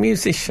 he's a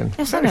musician.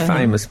 Yes, very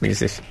famous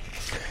musician.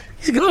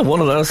 He's got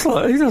one of those.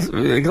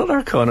 He's got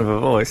that kind of a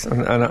voice,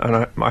 and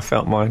I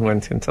felt mine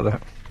went into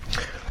that.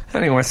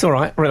 Anyway, it's all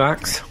right.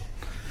 Relax.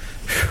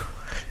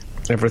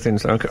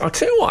 Everything's okay. I'll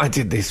tell you what I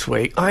did this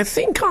week. I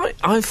think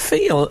I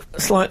feel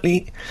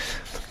slightly...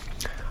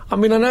 I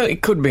mean, I know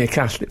it could be a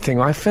Catholic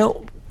thing. I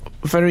felt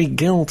very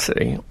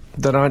guilty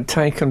that I'd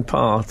taken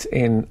part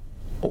in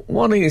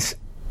what is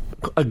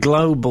a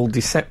global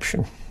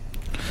deception.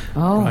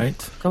 Oh,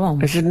 right. Go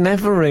on. It had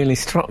never really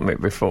struck me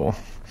before.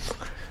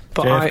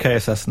 But JFK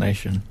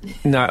assassination.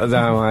 No,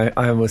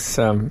 I was...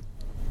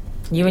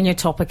 You and your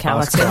topicality. I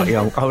was quite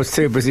young. I was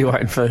too busy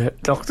waiting for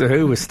Doctor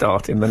Who was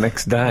starting the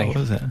next day. What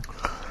was it?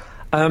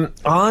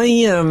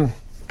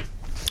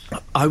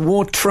 I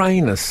wore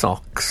trainer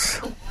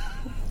socks.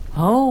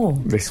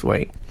 Oh. This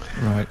week.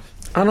 Right.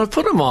 And I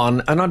put them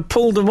on, and I'd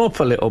pulled them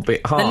up a little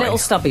bit high. The little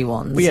stubby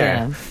ones,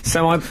 yeah.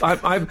 So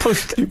I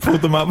pushed... You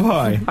pulled them up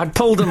high? I'd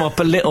pulled them up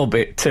a little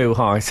bit too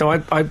high, so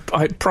I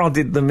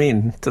prodded them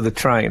in to the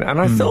train, and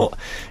I thought,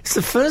 it's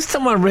the first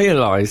time I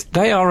realised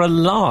they are a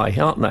lie,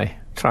 aren't they,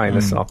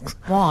 trainer socks?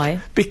 Why?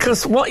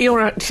 Because what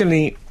you're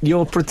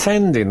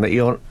pretending that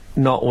you're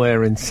not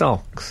wearing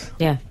socks.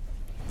 Yeah.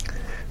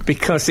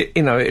 Because it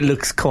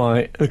looks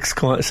quite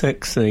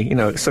sexy.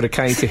 It's sort of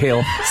Katie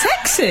Hill.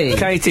 Sexy?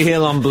 Katie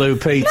Hill on Blue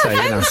Peter. No,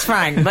 thanks,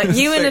 Frank, but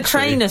you in a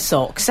trainer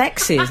sock,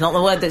 sexy is not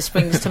the word that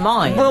springs to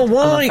mind. Well,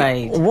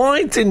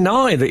 why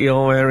deny that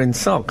you're wearing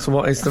socks?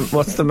 What's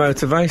the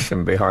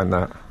motivation behind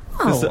that?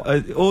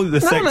 All the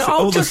sex.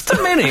 No, just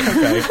a minute.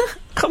 Okay.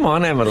 Come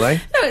on, Emily.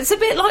 No, it's a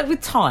bit like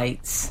with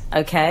tights,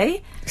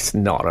 okay? It's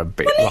not a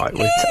bit like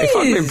with... If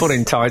I'd been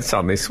putting tights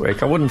on this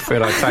week, I wouldn't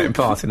feel I'd taken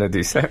part in a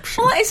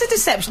deception. Well, it's a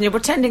deception. You're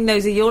pretending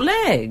those are your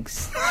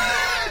legs.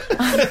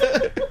 And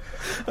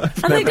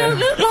they don't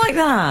look like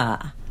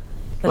that.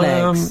 The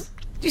legs.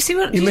 Do you see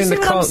what I'm saying? You mean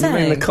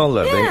the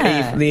colour,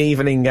 yeah. the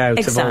evening out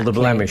exactly. of all the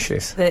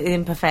blemishes, the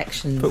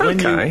imperfections.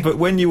 But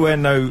when you wear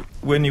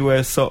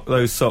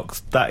those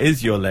socks, that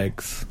is your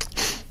legs.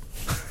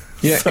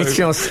 Yeah, so it's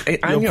you're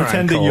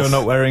pretending ankles. You're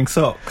not wearing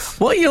socks.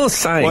 What you're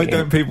saying? Why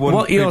don't people?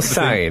 What you're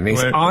saying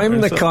is,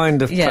 I'm the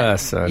kind of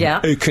person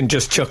who can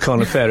just chuck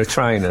on a pair of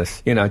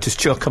trainers. Just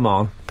chuck them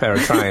on, pair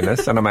of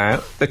trainers, and I'm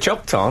out. They're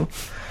chucked on.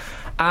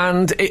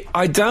 And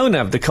I don't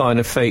have the kind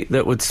of feet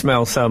that would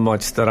smell so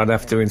much that I'd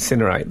have to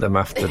incinerate them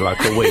after like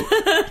a week.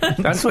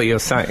 That's what you're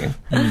saying.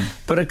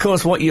 But of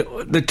course,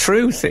 the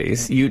truth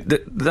is,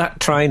 that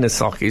trainer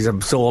sock is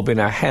absorbing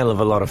a hell of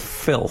a lot of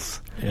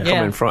filth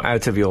coming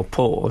out of your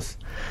pores,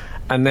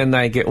 and then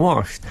they get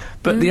washed.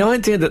 But the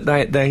idea that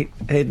they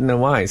hidden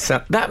away,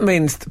 so that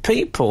means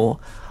people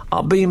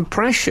are being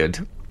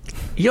pressured,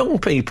 young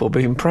people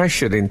being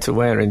pressured into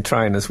wearing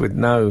trainers with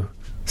no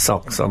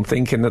socks on,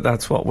 thinking that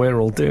that's what we're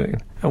all doing,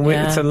 and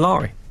it's a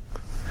lie.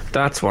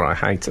 That's what I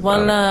hate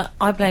about it. Well,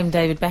 I blame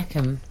David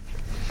Beckham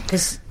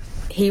because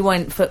he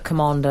went foot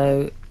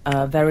commando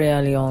very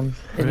early on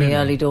in the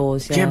early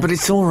doors. Yeah, but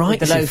it's all right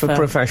for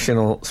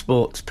professional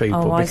sports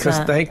people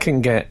because they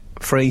can get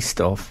free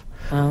stuff.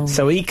 Oh.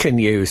 So he can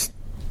use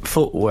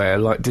footwear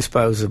like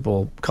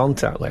disposable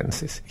contact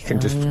lenses. He can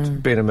just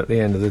bin them at the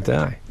end of the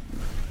day.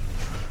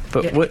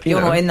 But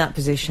you're not in that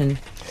position.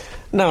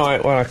 No,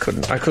 I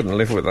couldn't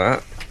live with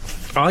that.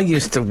 I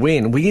used to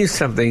win. We used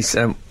to have these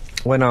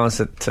when I was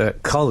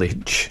at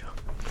college.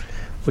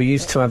 We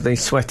used to have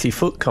these sweaty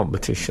foot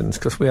competitions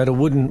because we had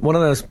one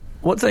of those.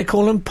 What do they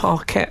call them?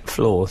 Parquet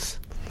floors.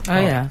 Oh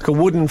yeah, like a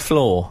wooden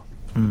floor.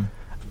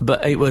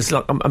 But it was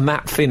like a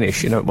matte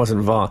finish. It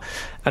wasn't VAR.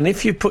 And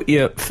if you put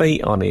your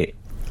feet on it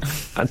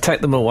and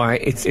take them away,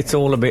 it's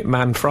all a bit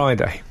Man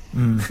Friday.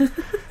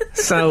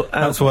 So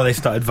that's why they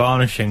started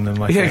varnishing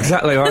them. I think.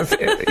 Exactly.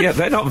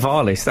 They're not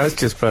varnished. That's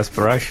just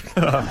perspiration.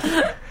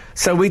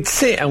 So we'd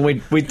sit and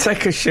we'd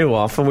take a shoe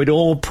off and we'd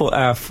all put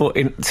our foot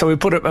in. So we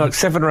put about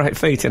 7 or 8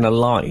 feet in a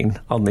line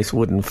on this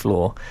wooden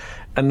floor,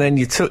 and then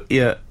you took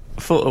your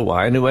foot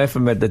away, and whoever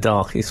made the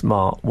darkest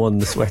mark won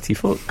the sweaty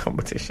foot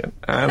competition.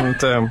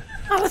 And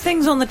how were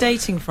things on the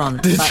dating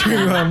front? Did you?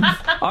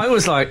 I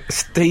was like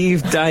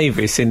Steve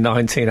Davis in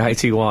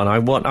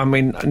 1981. I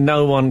mean,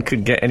 no one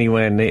could get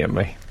anywhere near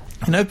me.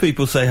 I know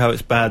people say how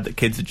it's bad that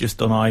kids are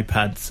just on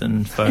iPads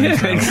and phones.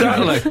 Yeah,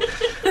 exactly.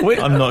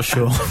 I'm not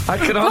sure. I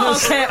could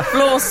Parquet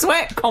floor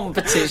sweat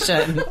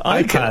competition.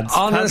 iPads.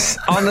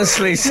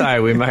 Honestly say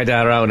we made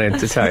our own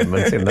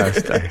entertainment in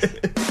those days.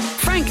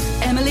 Frank,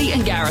 Emily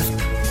and Gareth.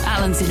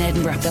 Alan's in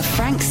Edinburgh. The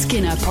Frank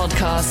Skinner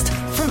Podcast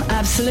from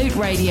Absolute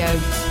Radio.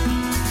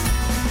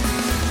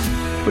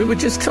 We were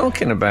just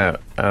talking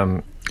about...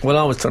 well,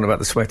 I was talking about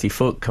the sweaty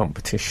foot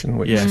competition,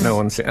 which no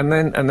one's... And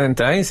then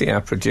Daisy, our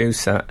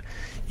producer...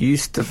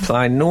 used to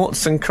play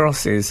noughts and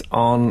crosses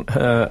on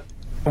her.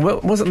 Well,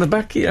 wasn't the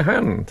back of your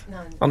hand?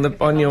 No,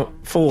 on your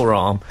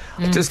forearm,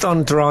 just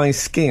on dry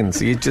skin.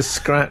 So you just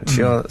scratch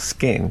your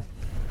skin.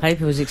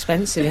 Paper was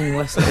expensive in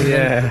West London.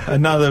 Yeah.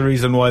 Another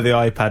reason why the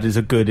iPad is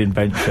a good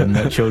invention,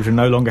 that children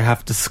no longer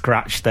have to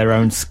scratch their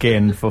own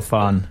skin for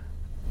fun.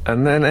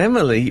 And then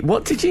Emily,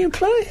 what did you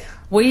play?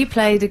 We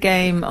played a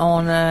game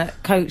on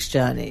coach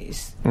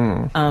journeys.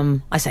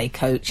 I say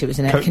coach, it was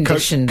an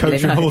air-conditioned...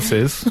 Coach and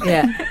horses?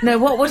 Yeah. No,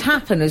 what would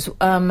happen is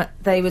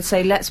they would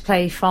say, let's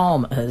play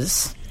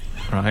farmers.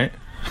 Right.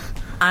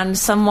 And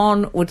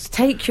someone would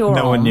take your arm...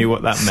 No one knew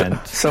what that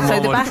meant.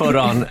 Someone would put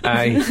on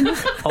a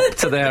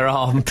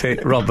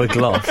up-to-their-armpit rubber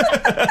glove.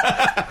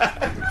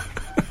 I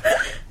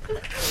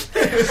don't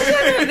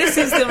know if this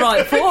is the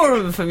right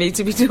forum for me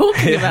to be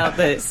talking about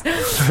this.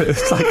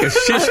 It's like a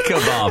shish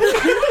kebab.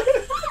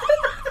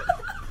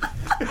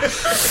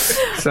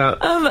 So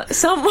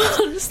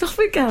someone, stop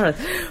it, Gareth,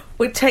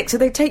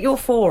 they'd take your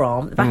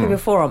forearm, the back of your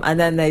forearm, and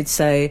then they'd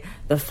say,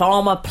 the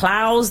farmer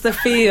ploughs the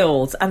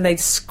fields, and they'd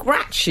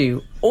scratch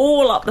you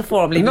all up the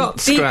forearm.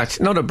 Not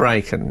a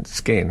break in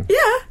skin.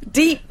 Yeah,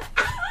 deep,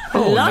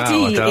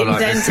 bloody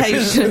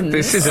indentations.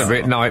 This is a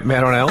bit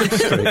Nightmare on Elm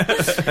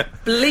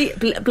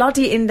Street.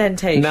 Bloody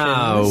indentations.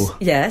 No.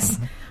 Yes.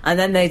 And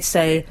then they'd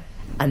say,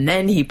 and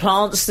then he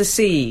plants the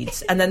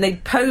seeds, and then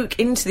they'd poke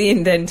into the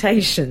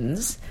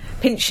indentations,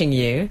 pinching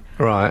you.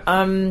 Right.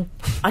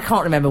 I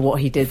can't remember what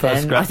he did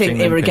then. I think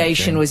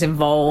irrigation was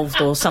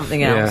involved or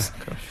something else.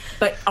 Yeah.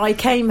 But I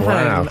came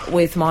home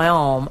with my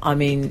arm. I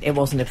mean, it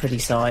wasn't a pretty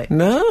sight.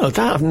 No,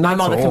 that's my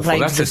mother awful.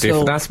 complained to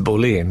school. That's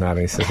bullying, that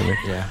is, isn't it?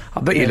 Yeah.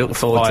 I bet you look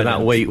forward to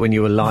that week when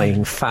you were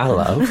lying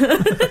fallow.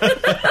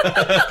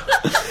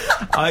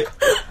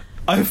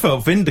 I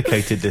felt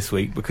vindicated this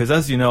week because,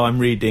 as you know, I'm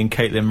reading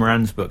Caitlin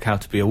Moran's book, How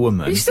to Be a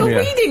Woman. You're still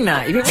reading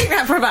that? You've been reading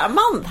that for about a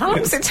month. How long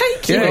does it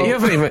take you?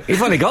 Yeah,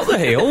 you've only got the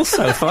heel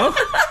so far.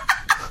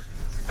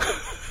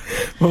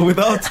 Well, with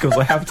articles,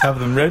 I have to have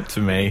them read to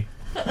me.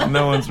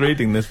 No one's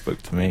reading this book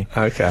to me.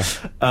 Okay.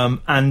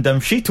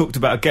 And she talked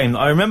about a game that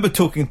I remember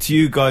talking to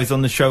you guys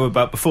on the show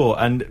about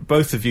before, and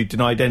both of you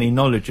denied any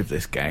knowledge of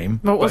this game.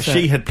 But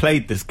she had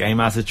played this game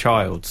as a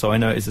child, so I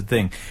know it's a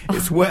thing.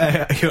 It's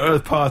where you're at a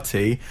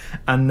party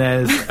and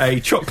there's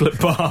a chocolate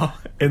bar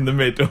in the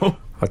middle.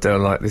 I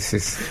don't like this.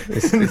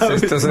 This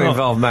doesn't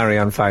involve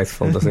Marianne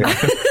Faithfull, does it?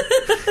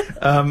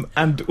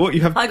 And what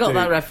you have to I got do,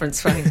 that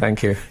reference, Frank.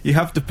 Thank you. You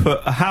have to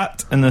put a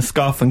hat and a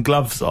scarf and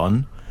gloves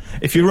on.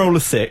 If you roll a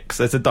 6,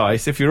 there's a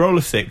dice. If you roll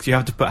a 6, you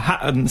have to put a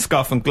hat and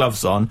scarf and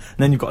gloves on, and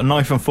then you've got a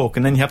knife and fork,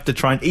 and then you have to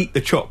try and eat the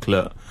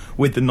chocolate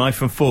with the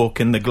knife and fork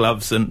and the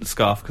gloves and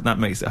scarf, because that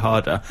makes it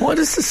harder. Why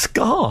does the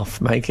scarf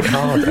make it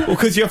harder? Well,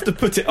 because you have to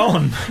put it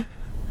on.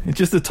 It's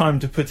just the time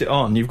to put it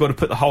on. You've got to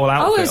put the whole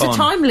outfit on. Oh, there's a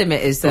time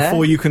limit, is there?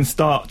 Before you can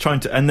start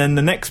trying to... And then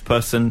the next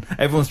person,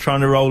 everyone's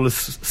trying to roll a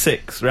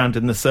 6 round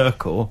in the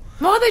circle.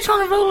 Why are they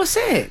trying to roll a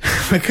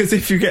 6? Because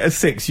if you get a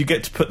 6, you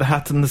get to put the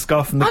hat and the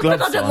scarf and the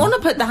gloves on. But I don't want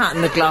to put the hat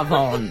and the glove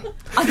on.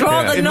 I'd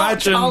rather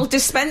not. I'll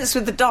dispense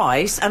with the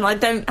dice and I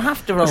don't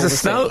have to roll the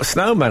 6. There's a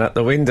snowman at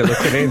the window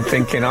looking in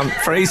thinking, I'm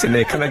freezing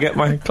here, can I get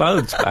my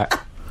clothes back?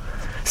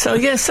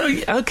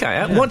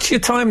 Okay. What's your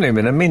time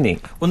limit? A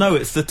minute? Well, no,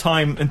 it's the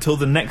time until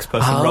the next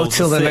person rolls. Oh,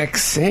 till the six.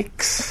 next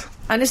 6.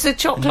 And it's a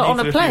chocolate on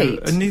a plate.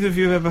 And neither of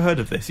you have ever heard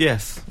of this?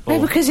 Yes. No,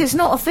 because it's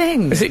not a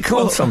thing. Is it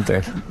called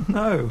something?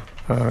 No.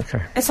 Oh,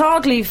 okay. It's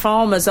hardly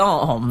Farmer's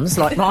Arms,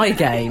 like my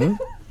game.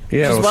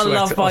 Yeah, which is well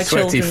loved by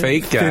sweaty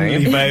children. feet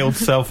Thinly game. veiled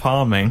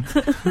self-harming.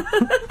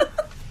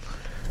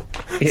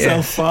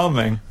 Yeah.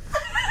 Self-farming.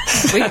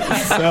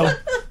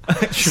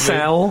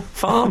 Cell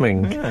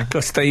farming.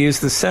 Because they use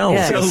the cells,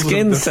 Yeah. the Cells of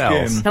skin the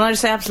cells. skin. Can I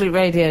just say Absolute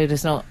Radio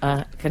does not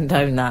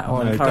condone that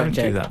or No, don't encourage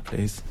do it? that,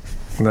 please.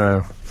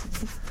 No.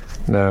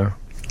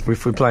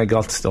 If we play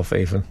goth stuff,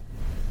 even.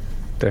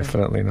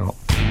 Definitely not.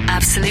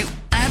 Absolute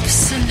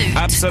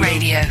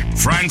Radio.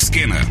 Frank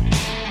Skinner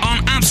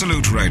on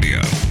Absolute Radio.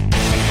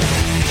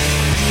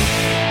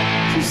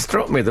 It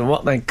struck me that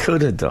what they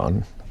could have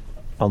done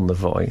on The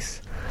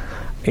Voice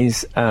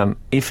is,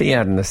 if he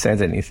hadn't have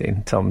said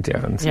anything, Tom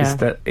Jones, is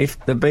that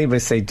if the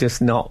BBC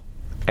just not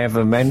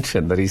ever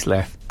mentioned that he's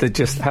left, they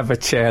just have a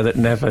chair that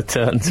never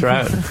turns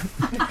round.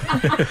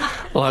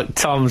 Like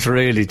Tom's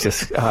really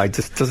just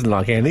doesn't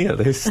like any of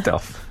this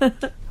stuff.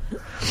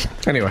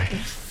 Anyway.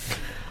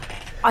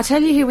 I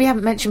tell you who we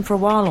haven't mentioned for a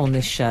while on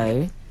this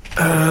show.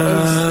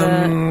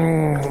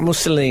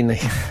 Mussolini.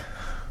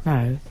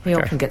 No, he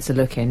often gets a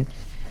look in.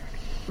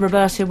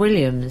 Roberta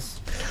Williams.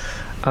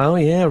 Oh,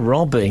 yeah,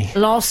 Robbie.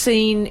 Last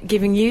seen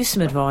giving you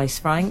some advice,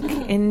 Frank,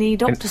 in the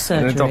doctor's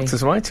surgery. In the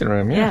doctor's waiting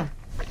room, yeah.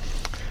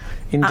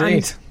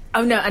 Indeed.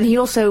 And he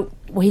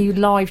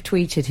live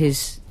tweeted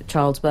his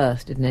child's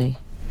birth, didn't he?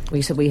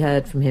 We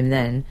heard from him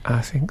then.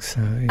 I think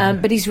so, yeah.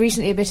 But he's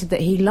recently admitted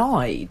that he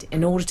lied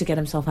in order to get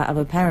himself out of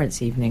a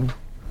parents' evening.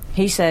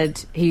 He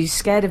said he's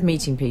scared of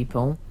meeting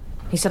people.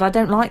 He said, I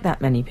don't like that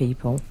many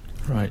people.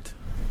 Right.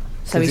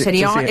 So Does he said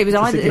it was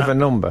either give a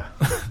number.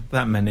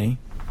 That many.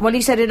 Well,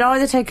 he said he'd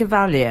either take a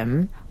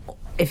Valium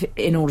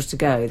in order to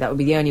go. That would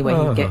be the only way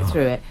he'd get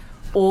through it.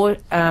 Or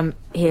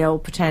he'll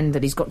pretend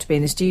that he's got to be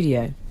in the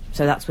studio.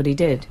 So that's what he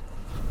did.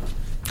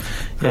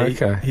 Yeah,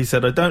 Okay. He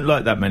said, I don't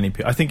like that many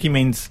people. I think he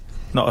means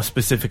not a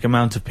specific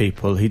amount of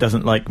people. He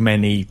doesn't like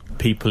many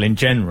people in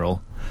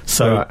general.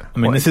 So, Right. I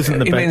mean, this isn't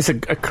the He best.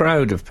 means a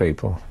crowd of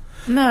people.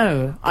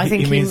 No, I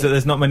think he means that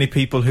there's not many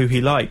people who he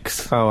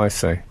likes. Oh, I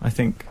see. I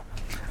think.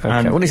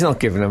 Okay. Well, he's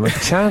not giving them a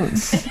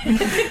chance.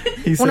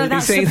 He Well, no, said,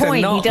 that's He's the either point.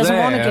 He not doesn't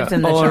want to there give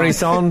them the or chance.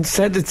 he's on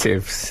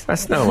sedatives.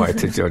 That's no way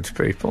to judge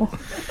people.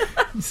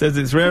 he says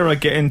it's rare I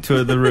get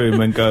into the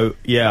room and go,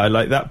 yeah, I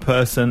like that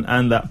person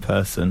and that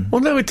person. Well,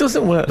 no, it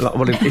doesn't work like...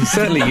 Well, he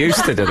certainly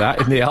used to do that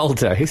in the old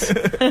days.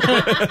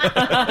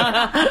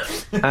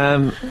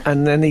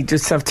 And then he'd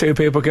just have two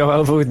people go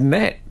over with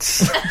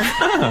nets.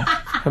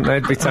 And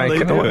they'd be They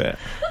taken do away. it.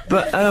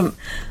 But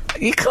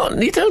you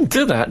don't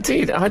do that, do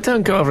you? I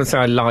don't go over and say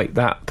I like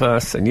that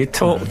person. You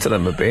talk to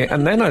them a bit,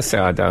 and then I say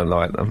I don't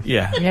like them.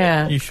 Yeah.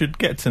 Yeah. You should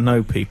get to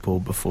know people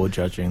before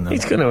judging them.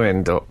 He's going to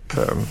end up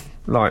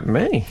like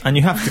me. And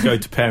you have to go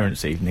to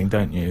parents' evening,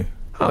 don't you?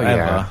 Oh, Whatever.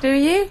 yeah. Do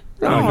you?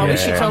 Oh, I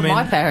wish you yeah. told I mean-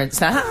 my parents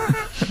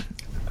that.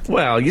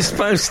 Well, you're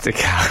supposed to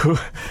go.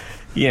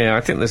 Yeah,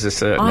 I think there's a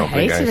certain I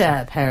obligation. hated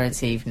our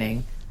parents'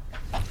 evening.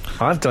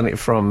 I've done it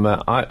from...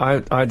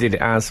 I did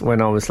it as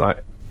when I was,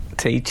 like,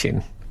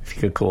 teaching, if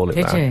you could call it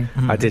Did that. you?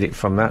 I did it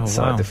from that Oh,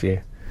 side wow. of view.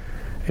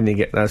 And you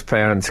get those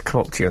parents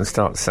come up to you and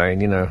start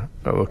saying, you know,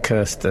 oh,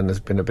 Kirsten has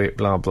been a bit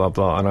blah, blah,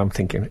 blah. And I'm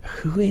thinking,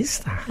 who is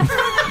that?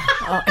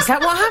 Oh, is that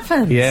what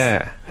happened?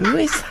 Yeah. Who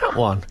is that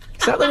one?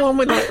 Is that the one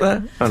with, like,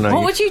 the... Oh, no.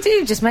 What would you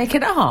do? Just make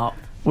it up?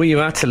 Well, you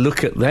had to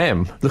look at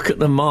them, look at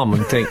the mum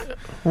and think,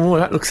 oh,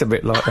 that looks a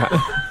bit like that.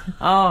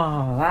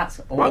 Oh, that's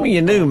awful. Well, I mean,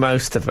 you knew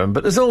most of them,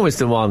 but there's always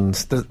the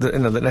ones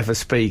that never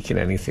speak in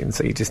anything,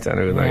 so you just don't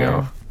know who they Yeah.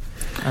 are.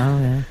 Oh,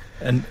 yeah.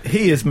 And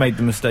he has made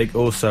the mistake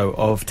also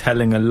of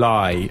telling a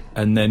lie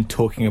and then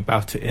talking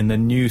about it in the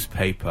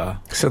newspaper.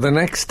 So the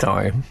next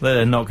time,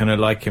 They're not going to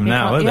like him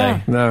now, are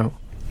can't- they? no.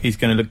 He's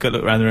going to look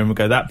around the room and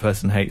go, that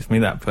person hates me,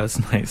 that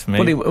person hates me.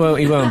 Well,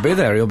 he won't be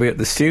there. He'll be at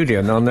the studio,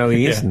 and I'll know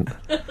he Yeah. isn't.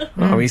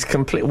 Oh, he's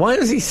complete. Why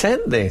has he said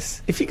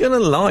this? If you're going to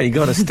lie, you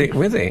got to stick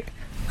with it.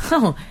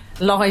 Oh,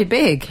 lie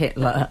big,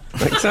 Hitler.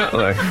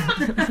 Exactly.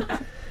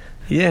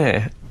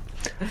 Yeah.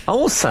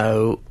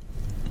 Also,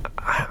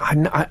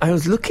 I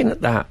was looking at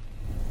that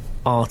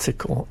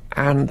article,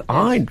 and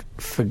I'd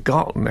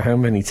forgotten how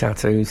many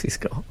tattoos he's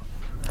got.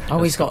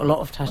 Oh, he's got a lot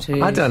of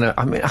tattoos. I don't know.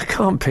 I mean, I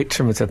can't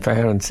picture him at a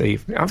parents'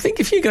 evening. I think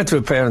if you go to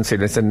a parents'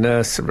 evening, it's a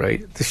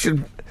nursery.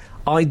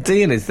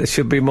 Ideally, there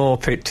should be more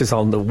pictures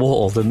on the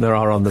wall than there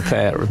are on the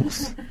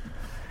parents.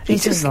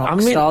 He's just- a rock I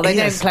mean, star. They he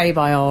don't is- play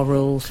by our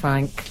rules,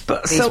 Frank.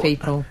 But These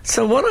people.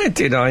 So what I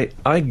did, I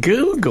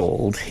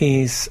googled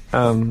his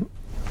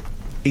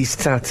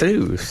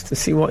tattoos to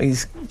see what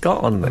he's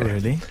got on there,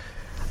 Really?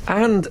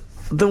 and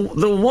the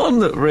one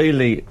that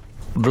really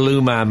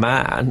blew my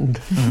mind.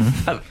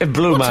 It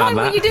blew What my time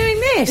mind. were you doing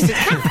this? Did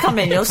Kath come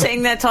in? You're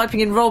sitting there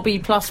typing in Robbie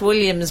plus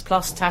Williams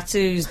plus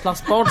tattoos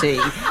plus body.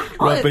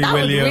 Robbie that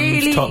would Williams,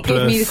 really topless,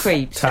 give me the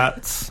creeps.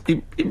 tats.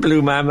 It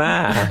blew my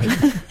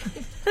mind.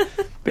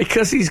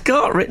 Because he's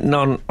got written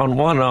on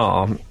one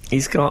arm,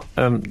 He's got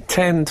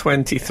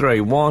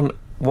 1023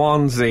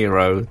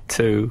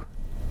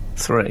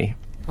 1023.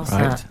 What's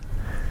Right. that?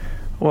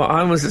 Well,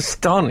 I was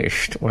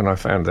astonished when I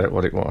found out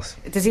what it was.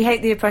 Does he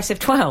hate the oppressive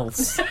 12s?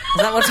 Is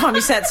that what time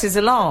he sets his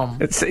alarm?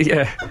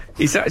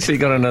 He's actually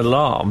got an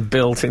alarm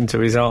built into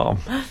his arm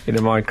in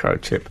a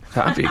microchip.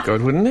 That'd be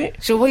good, wouldn't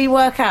it? Shall we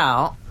work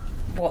out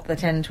what the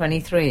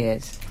 1023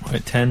 is?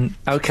 Right, 10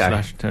 Okay.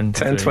 slash 10.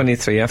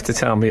 1023. You have to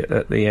tell me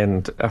at the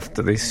end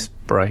after this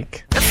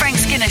break. The Frank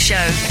Skinner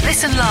Show.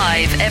 Listen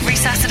live every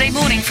Saturday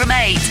morning from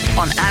 8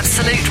 on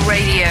Absolute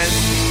Radio.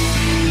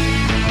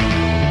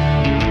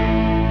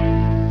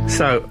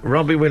 So,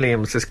 Robbie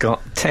Williams has got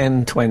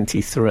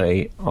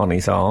 1023 on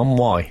his arm.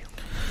 Why?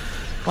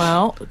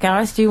 Well,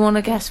 Gareth, do you want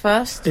to guess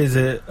first? Is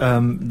it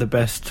the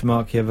best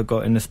mark you ever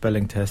got in a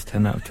spelling test?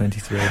 10 out of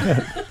 23.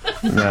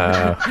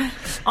 No.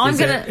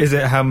 Is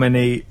it how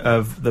many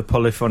of the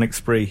polyphonic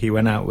spree he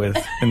went out with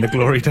in the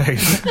glory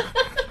days?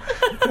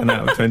 10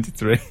 out of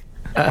 23.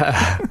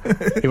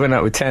 He went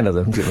out with 10 of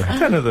them, didn't he?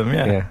 10 of them,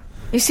 yeah.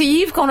 You see,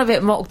 you've gone a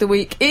bit mock the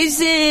week. Is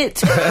it?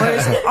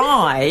 Whereas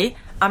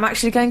I'm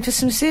actually going for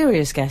some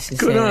serious guesses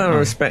Good, here. I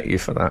respect you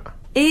for that.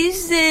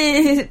 Is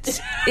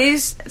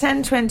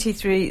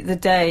 1023 the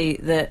day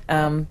that,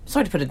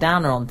 sorry to put a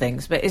downer on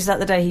things, but is that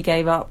the day he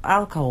gave up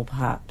alcohol,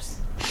 perhaps?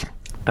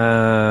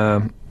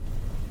 No.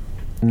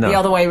 The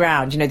other way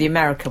round, the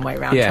American way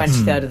round, Yes.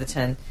 23rd of the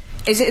 10th.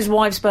 Is it his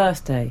wife's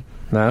birthday?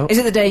 No. Is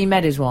it the day he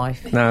met his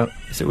wife? No.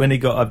 Is it when he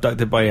got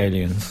abducted by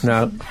aliens?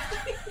 No.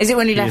 Is it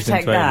when he left Fused Take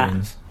into That?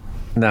 aliens?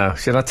 No.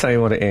 Should I tell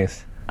you what it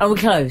is? Are we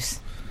close?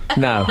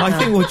 No. I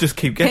think we'll just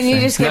keep guessing. Can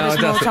you just give No,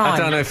 us more I time?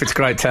 don't know if it's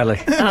great telly.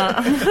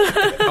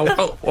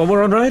 Well,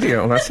 we're on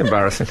radio. That's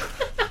embarrassing.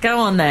 Go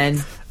on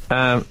then.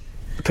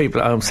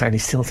 People at home saying he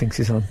still thinks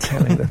he's on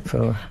telly.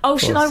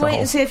 Should I wait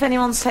and see if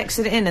anyone's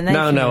texted it in? And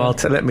No,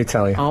 let me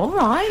tell you. All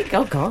right.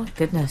 Oh, God,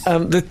 goodness.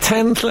 The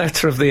 10th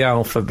letter of the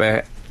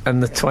alphabet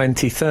and the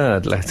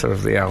 23rd letter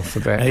of the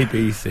alphabet. A,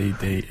 B, C,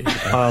 D, E,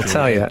 F, I'll G,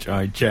 tell you. H,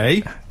 I,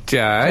 J.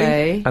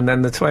 J. And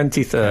then the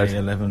 23rd.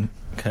 K11.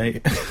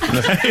 K.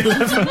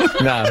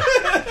 No.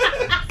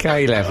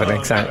 K11,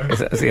 exactly.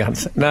 That's the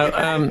answer.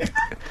 No,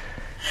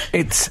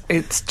 it's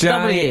J,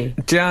 W.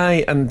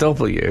 J and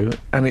W,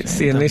 and it's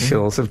the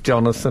initials of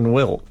Jonathan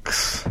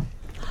Wilkes.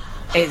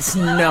 It's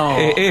not.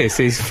 It is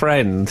his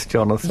friend,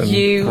 Jonathan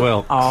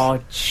Wilkes. are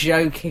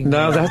joking.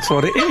 No, that's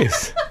what it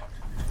is.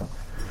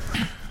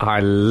 I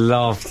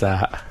love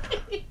that.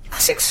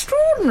 That's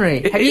extraordinary.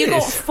 It Have you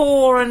got is.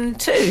 4 and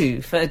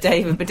 2 for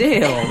David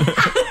Baddiel?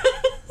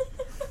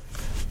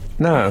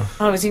 No,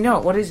 Oh, is he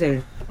not? What is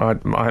he? I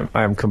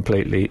am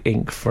completely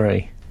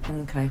ink-free.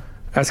 Okay.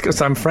 That's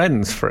because I'm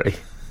friends-free.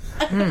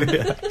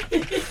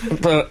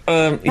 But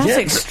That's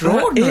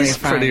extraordinary, That is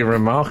Frank. pretty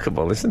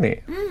remarkable, isn't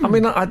it? I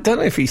mean, I don't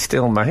know if he's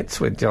still mates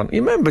with John.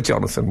 You remember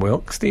Jonathan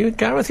Wilkes? Do you,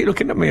 Gareth? You're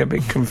looking at me a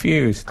bit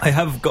confused. I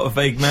have got a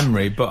vague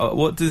memory, but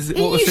what was He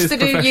his used to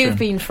do profession? You've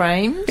Been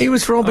Framed. He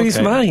was Robbie's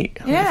Okay. mate.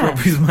 Yeah.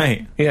 Robbie's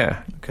mate.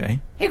 Yeah. Okay.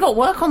 He got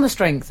work on the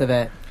strength of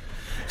it.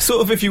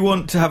 Sort of if you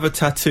want to have a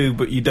tattoo,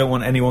 but you don't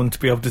want anyone to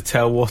be able to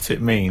tell what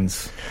it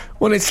means.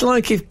 Well, it's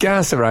like if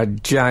Gaza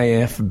had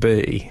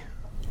JFB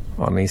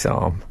on his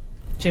arm.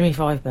 Jimmy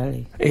Five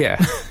Belly.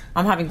 Yeah.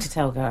 I'm having to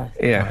tell Gareth.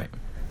 Yeah. Right.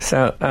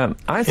 So, I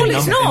think... Well,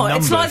 it's in not.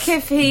 It's numbers. like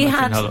if he Imagine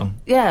had... how long.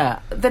 Yeah.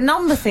 The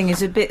number thing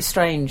is a bit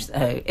strange,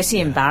 though. Is he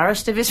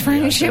embarrassed of his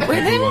friendship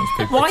with he him? wants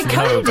people Why to know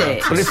code about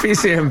it? Well,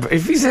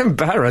 if he's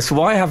embarrassed,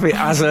 why have it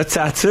as a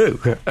tattoo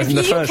in If the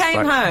you first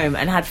came place? home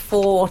and had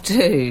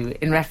 4-2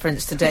 in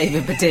reference to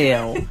David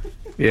Baddiel,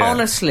 Yeah.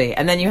 honestly,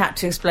 and then you had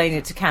to explain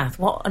it to Kath,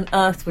 what on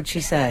earth would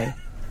she say?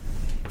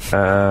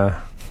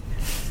 I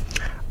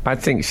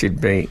think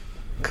she'd be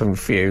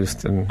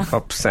confused and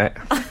upset.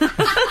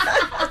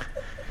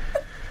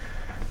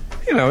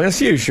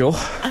 As usual.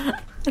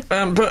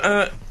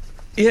 But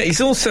he's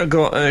also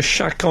got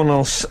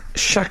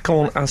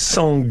chacun a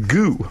son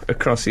goût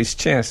across his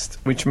chest,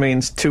 which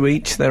means to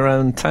each their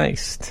own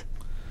taste.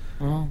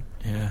 Oh.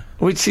 Yeah.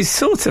 Which is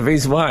sort of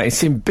his way.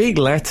 It's in big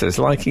letters,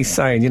 like he's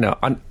saying,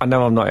 I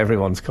know I'm not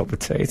everyone's cup of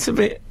tea. It's a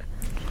bit...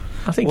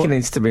 I think he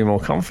needs to be more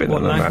confident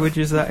What than language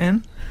is that in?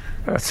 that.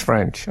 That's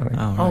French, I think.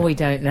 Oh, Oh, we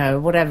don't know.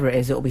 Whatever it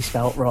is, it'll be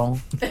spelt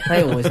wrong.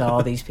 They always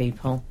are, these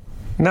people.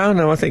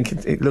 No, I think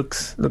it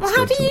looks Well, good.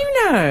 how do you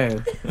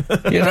know?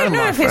 You I don't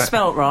know my if it's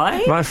spelt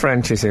right. My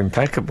French is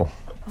impeccable.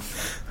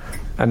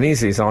 And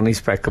his is on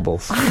his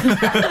peckables.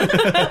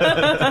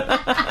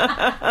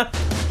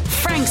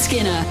 Frank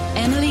Skinner,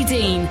 Emily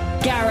Dean,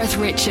 Gareth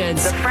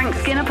Richards. The Frank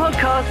Skinner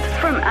Podcast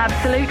from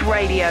Absolute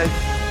Radio.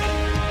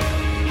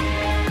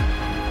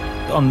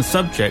 On the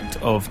subject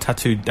of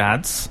tattooed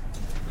dads,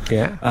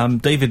 Yeah.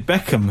 David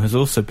Beckham has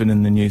also been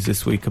in the news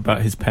this week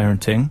about his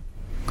parenting.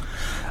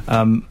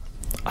 Harper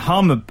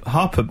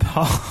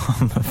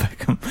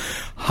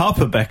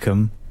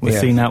Beckham was Yeah.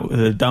 seen out with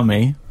a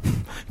dummy.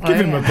 Give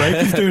him a break,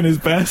 he's doing his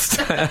best.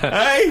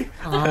 Hey!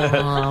 Hey!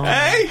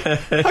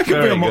 I could be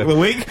Very on Mock good. the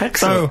Week.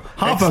 Excellent. So,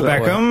 Harper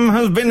Excellent Beckham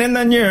has been in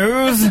the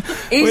news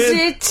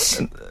Is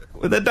it...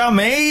 with a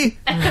dummy.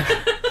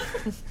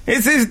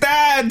 It's his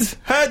dad!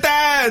 Her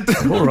dad!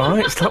 All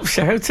right, stop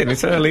shouting.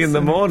 It's early in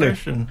the morning.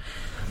 Impression.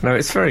 No,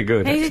 it's very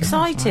good. He's actually.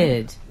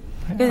 excited.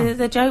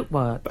 The joke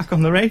worked. Back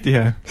on the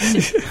radio.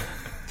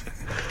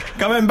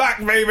 Coming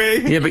back,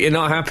 baby! Yeah, but you're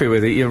not happy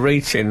with it. You're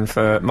reaching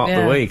for Mock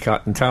the Week. I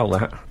can tell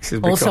that. This is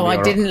Also, becoming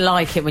I didn't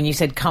like it when you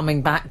said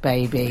 "coming back,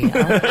 baby."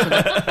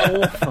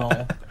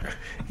 Awful.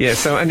 Yeah.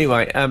 So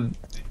anyway,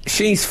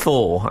 she's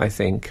 4, I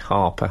think.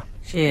 Harper.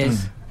 She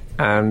is.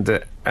 And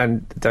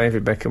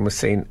David Beckham was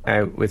seen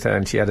out with her,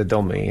 and she had a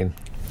dummy in.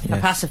 A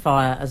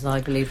pacifier, as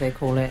I believe they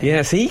call it.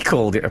 Yes, he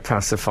called it a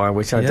pacifier,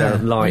 which I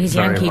don't like He's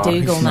very Yankee much.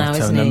 Dougal He's now, not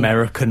isn't an he?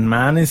 American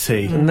man, is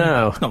he?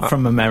 No, Not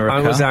from America.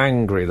 I was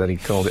angry that he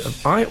called it.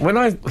 When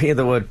I hear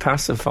the word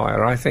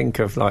pacifier, I think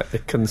of like the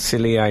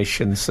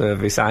Conciliation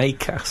Service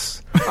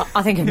ACAS.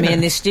 I think of me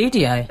in this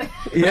studio.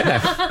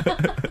 Yeah,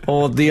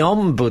 or the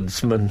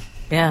Ombudsman.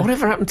 Yeah.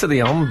 Whatever happened to the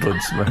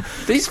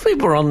Ombudsman? These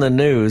people were on the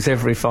news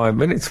every 5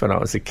 minutes when I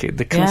was a kid.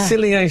 The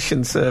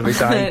Conciliation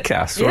Service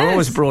ACAS were Yes.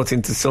 always brought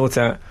in to sort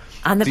out.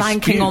 And the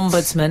banking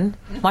disputes. ombudsman.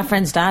 My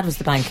friend's dad was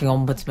the banking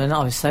ombudsman.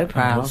 I was so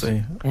proud. Was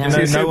he? Yeah. Is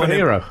he a No one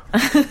in-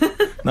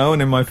 superhero? No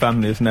one in my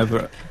family has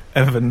never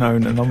ever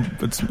known an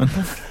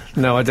ombudsman.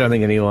 No, I don't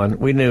think anyone.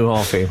 We knew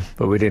of him,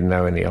 but we didn't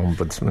know any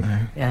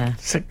ombudsman. Yeah.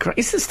 So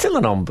is there still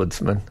an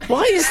ombudsman?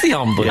 Why is the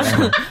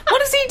ombudsman? What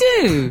does he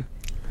do?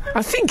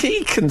 I think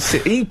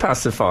he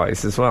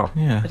pacifies as well.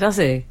 Yeah. Does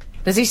he?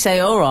 Does he say,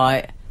 all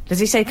right? Does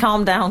he say,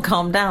 calm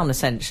down,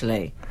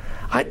 essentially?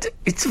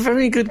 It's a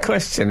very good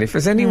question. If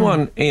there's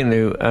anyone in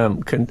who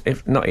can,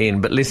 if not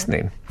in, but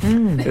listening,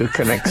 who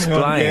can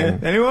explain,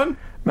 Anyone?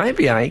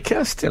 maybe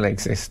ACAS still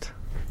exist.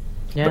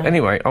 Yeah. But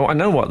anyway, I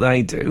know what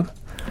they do.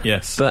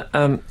 Yes. But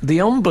the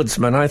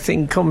ombudsman, I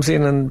think, comes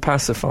in and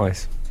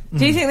pacifies.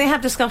 Do you think they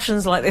have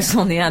discussions like this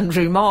on the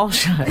Andrew Marr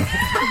show?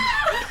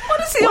 What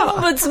does the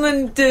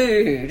ombudsman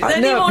do? Does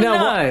anyone know?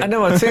 I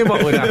know. I'll tell you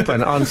what would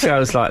happen on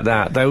shows like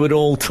that. They would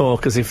all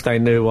talk as if they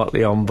knew what the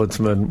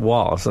ombudsman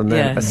was, and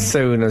then as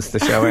soon as the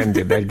show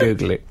ended, they'd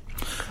Google it.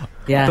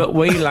 Yeah. But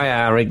we lay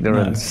our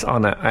ignorance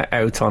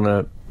out on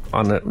a.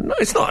 No,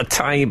 it's not a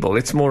table.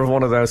 It's more of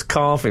one of those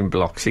carving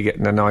blocks you get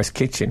in a nice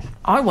kitchen.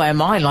 I wear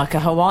mine like a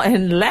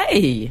Hawaiian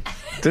lei.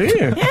 Do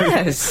you?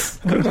 Yes.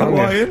 Good on you.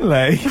 Hawaiian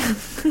lei.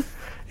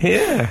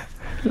 Yeah,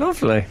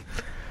 lovely.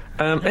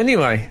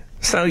 Anyway,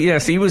 so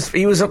yes, he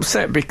was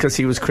upset because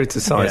he was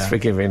criticised for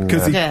giving.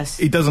 Because Yes.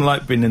 he doesn't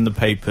like being in the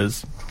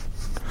papers.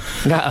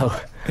 No,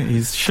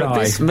 He's shy. but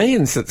this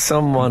means that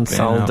someone Been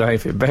sold out.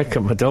 David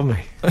Beckham a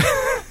dummy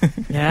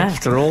Yeah.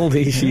 after all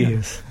these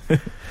years.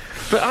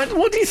 But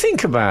what do you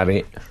think about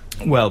it?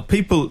 Well,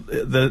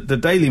 the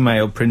Daily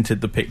Mail printed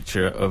the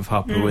picture of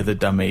Harper with a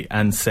dummy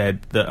and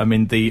said that, I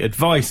mean, the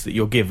advice that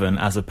you're given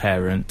as a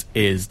parent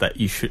is that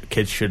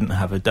kids shouldn't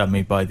have a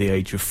dummy by the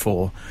age of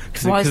 4.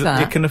 Why is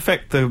that? It can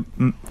affect the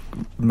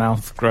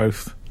mouth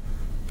growth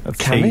of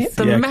Can teeth. it?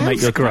 The it mouth can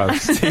make your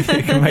growth?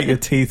 it can make your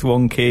teeth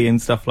wonky and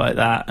stuff like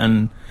that.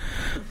 And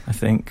I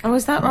think Oh,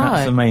 is that that's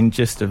right? the main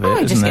gist of it, Oh,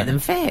 isn't just it? get them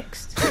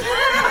fixed.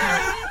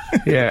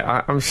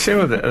 Yeah, I'm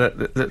sure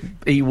that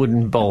he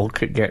wouldn't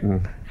balk at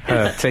getting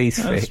her teeth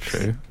That's fixed.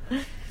 true.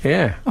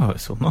 Yeah. Oh,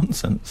 it's all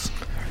nonsense.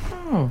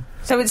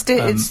 So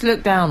it's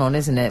looked down on,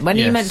 isn't it? When are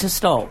you yes. meant to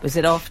stop? Is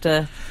it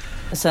after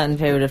a certain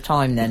period of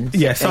time then?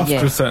 Yes, after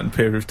Yeah. a certain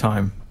period of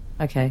time.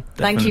 Okay.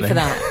 Thank you for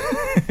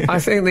Definitely. that. I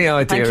think the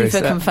idea Thank you is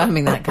for that,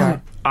 confirming that,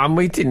 Gareth. and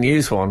we didn't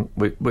use one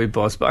with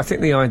Boz, but I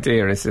think the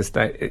idea is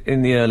that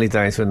in the early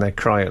days when they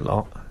cry a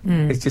lot,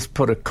 it's just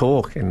put a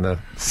cork in the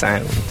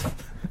sound.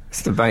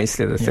 It's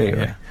basically the theory.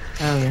 Yeah.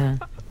 Oh, yeah.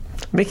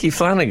 Mickey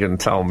Flanagan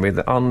told me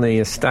that on the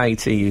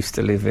estate he used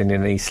to live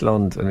in East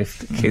London, if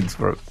the kids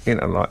were,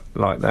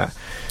 like that,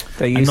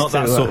 they used And not to...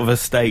 that sort of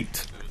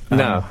estate.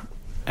 no,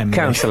 Emily.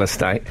 council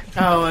estate.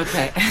 Oh,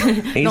 okay.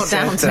 He Not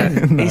said,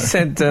 Downton. He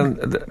said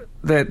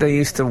they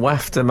used to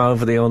waft them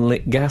over the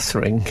unlit gas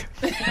ring.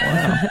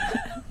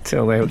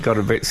 Till they got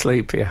a bit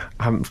sleepier.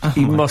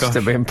 He my must gosh.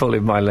 have been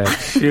pulling my leg,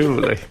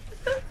 surely.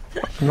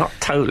 I'm not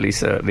totally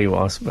certain he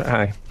was, but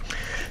hey.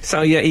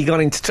 So yeah, he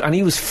got into... and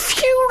he was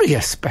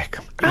furious,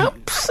 Beckham.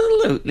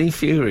 Absolutely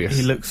furious.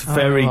 He looks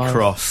very Oh.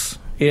 cross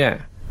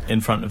Yeah.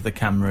 in front of the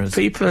cameras.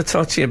 People are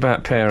touchy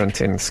about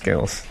parenting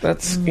skills.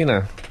 That's,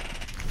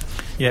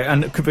 Yeah,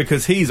 and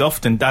because he's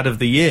often Dad of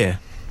the Year.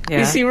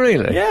 Yeah. Is he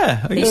really?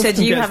 Yeah, He said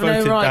often you gets have no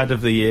voted right Dad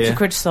of the Year. to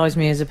criticise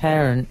me as a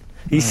parent.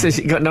 He says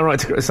you got no right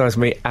to criticise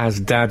me as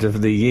Dad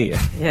of the Year.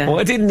 Yeah.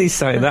 Why didn't he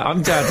say that?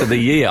 I'm Dad of the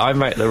Year. I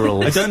make the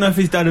rules. I don't know if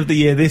he's Dad of the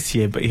Year this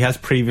year, but he has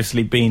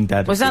previously been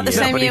Dad Was of that the the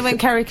Year. same but year if when it-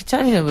 Kerry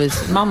Katona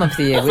was Mum of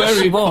the Year, which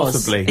Very she was?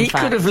 possibly. in He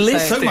fact. could have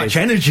listed- So much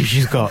energy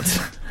she's got.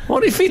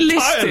 What if he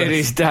listed Tireless.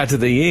 his Dad of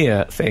the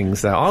Year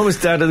things, though? I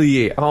was Dad of the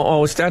Year. I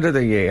was Dad of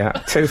the Year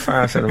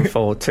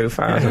 2004,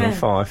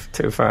 2005,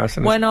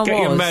 2000. When I Get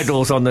your was.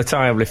 medals on the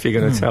table if you're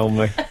going to tell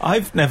me.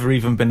 I've never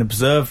even been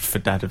observed for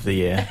Dad of the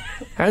Year.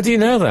 How do you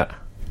know that?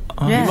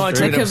 Yeah, might have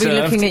they been could be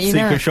observed. looking at you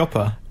Secret now.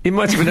 shopper. He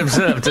might have been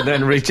observed and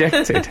then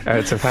rejected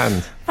out of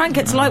hand. Frank,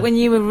 it's like when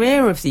you were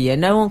Rear of the Year.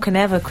 No one can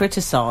ever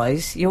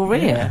criticise your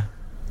rear.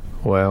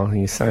 Well,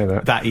 you say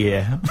that. That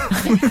year.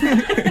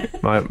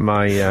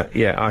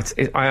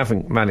 I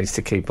haven't managed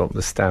to keep up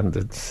the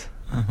standards.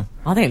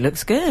 I think it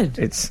looks good.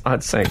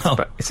 I'd say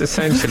it's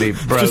essentially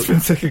Just broken. been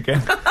sick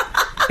again.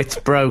 It's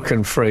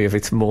broken free of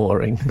its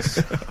moorings.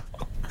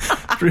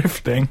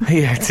 Drifting.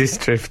 Yeah, it is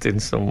drifting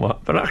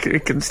somewhat, but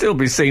it can still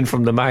be seen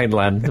from the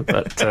mainland.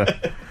 But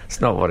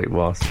it's not what it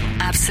was.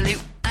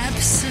 Absolute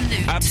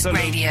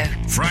Radio.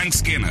 Frank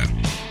Skinner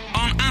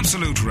on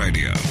Absolute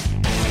Radio.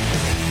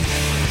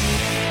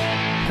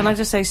 Can I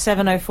just say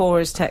 704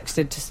 has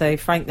texted to say,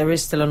 Frank, there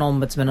is still an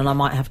ombudsman and I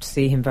might have to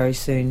see him very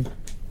soon.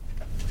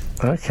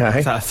 Okay.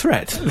 Is that a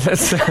threat?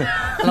 That's,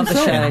 Love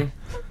the show.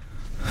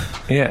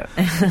 yeah,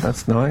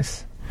 that's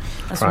nice.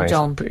 That's Praise. from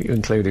John. But you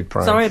included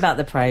praise. Sorry about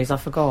the praise, I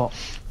forgot.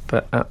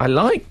 But I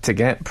like to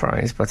get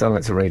praise, but I don't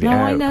like to read it No,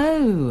 out. I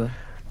know.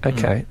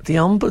 Okay. The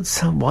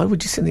ombudsman. Why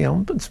would you say the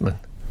ombudsman?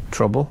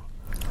 Trouble?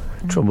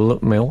 Trouble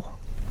at mill?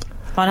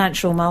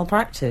 Financial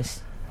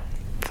malpractice.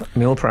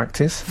 Mill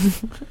practice?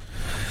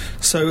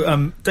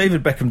 So,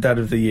 David Beckham, Dad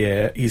of the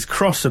Year, he's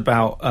cross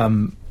about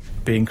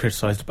being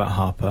criticised about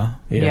Harper.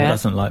 Yeah. He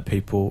doesn't like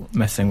people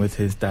messing with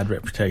his dad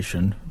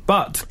reputation.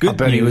 But good I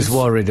bet news. he was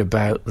worried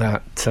about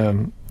that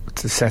to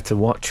set a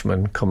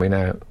watchman coming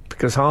out.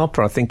 Because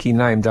Harper, I think he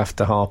named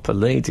after Harper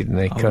Lee, didn't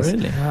he? Oh,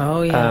 really?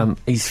 Oh, yeah.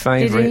 His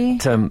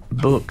favourite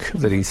book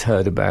that he's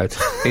heard about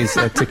is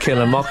To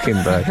Kill a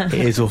Mockingbird.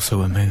 It is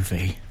also a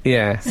movie.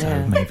 Yeah.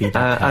 So maybe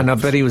that and I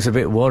helps. bet he was a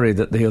bit worried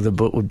that the other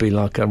book would be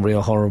like a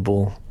real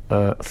horrible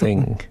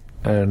thing.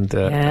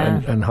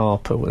 And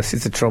Harper, well, this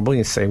is the trouble,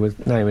 you see,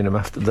 with naming him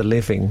after the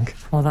living.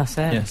 Well, that's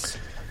it. Yes.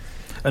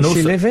 And Is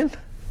also, she living?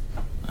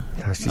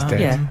 No, she's dead.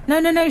 Yeah.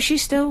 No,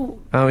 she's still...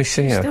 Oh, is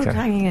she? Still Okay.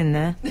 hanging in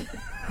there.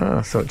 Oh,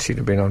 I thought she'd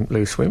have been on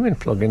Loose Women,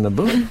 plugging the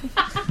book.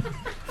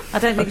 I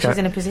don't think Okay. she's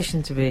in a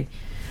position to be.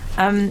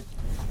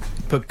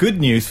 but good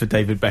news for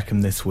David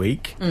Beckham this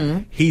week.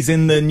 He's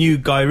in the new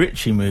Guy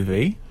Ritchie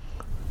movie.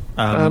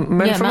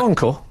 Men Yeah, from Matt-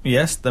 Uncle.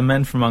 Yes, The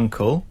Men from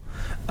Uncle.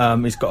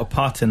 He's got a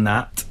part in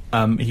that.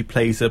 He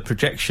plays a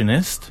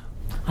projectionist.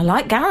 I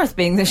like Gareth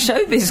being the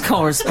showbiz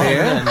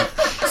correspondent.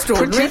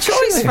 Extraordinary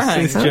choice,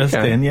 Frank. He's just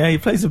Okay. in. Yeah, he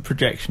plays a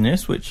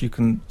projectionist, which you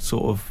can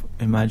sort of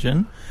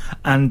imagine.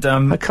 And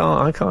I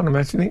can't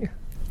imagine it.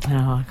 Oh, I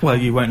can't. well,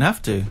 you won't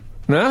have to.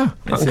 No,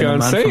 I It's can in go The and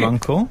Man see from it.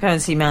 Uncle. Go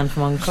and see Man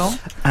from Uncle.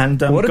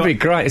 And What would Guy- be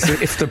great is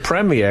if the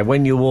premiere,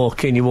 when you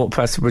walk in, you walk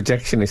past the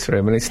projectionist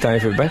room and it's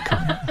David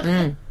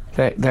Beckham.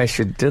 They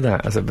should do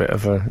that as a bit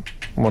of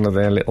one of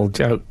their little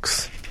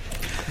jokes.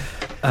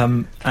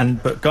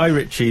 But Guy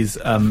Ritchie's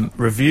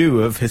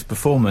review of his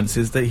performance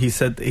is that he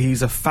said that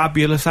he's a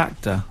fabulous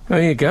actor.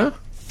 There you go.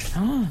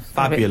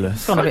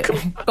 Fabulous. Gone a bit.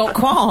 Got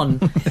Kwan.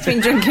 It's been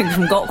drinking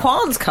from Got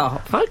Kwan's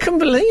cup. I can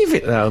believe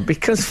it though,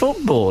 because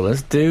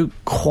footballers do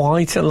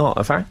quite a lot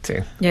of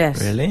acting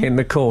Yes. Really? in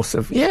the course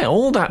of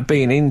all that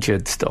being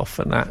injured stuff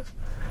and that.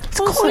 It's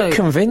Also, quite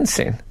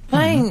convincing.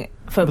 Playing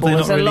But football they're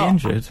is not a really lot.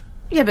 injured.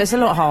 Yeah, but it's a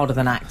lot harder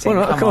than acting.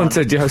 Well, Come according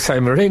on. to Jose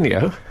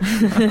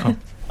Mourinho.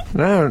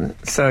 No,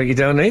 so you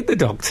don't need the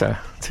doctor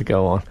to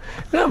go on.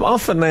 No,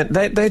 often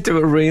they do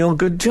a real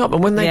good job,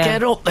 and when they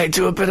get up, they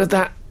do a bit of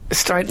that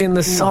straight in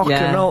the sock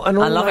Yeah. and all. And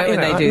all I love that, it when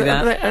they do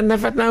that. And they've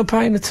had no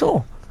pain at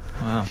all.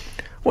 Wow.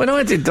 When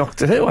I did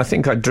Doctor Who, I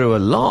think I drew a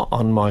lot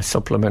on my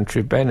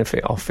supplementary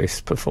benefit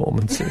office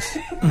performances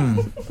in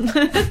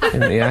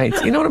the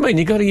 80s. You know what I mean?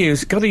 You got to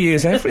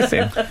use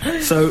everything.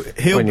 So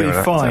he'll When be you're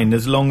an fine actor.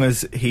 as long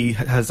as he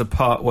has a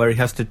part where he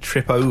has to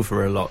trip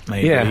over a lot,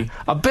 maybe. Yeah,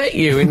 I bet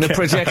you in the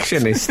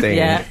projectionist thing,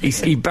 Yeah.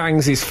 he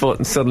bangs his foot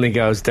and suddenly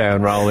goes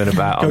down, rolling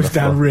about. on Goes the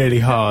down floor. really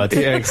hard.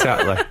 Yeah,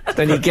 exactly.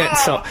 Then he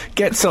gets up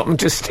and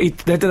just they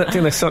do that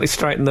thing. They slightly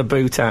straighten the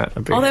boot out a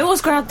bit. Oh, they always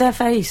grab their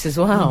face as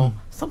well.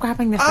 Stop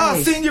grabbing their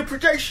face. Senior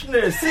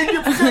projectionist!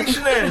 Senior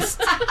projectionist!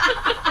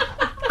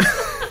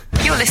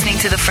 You're listening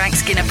to the Frank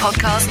Skinner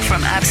podcast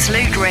from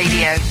Absolute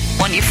Radio.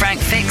 Want your Frank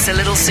fix a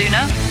little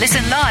sooner?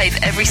 Listen live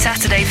every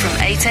Saturday from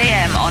 8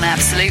 a.m. on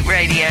Absolute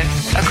Radio.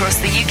 Across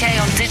the UK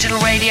on digital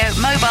radio,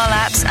 mobile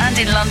apps, and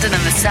in London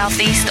and the South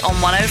East on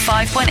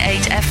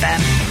 105.8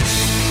 FM.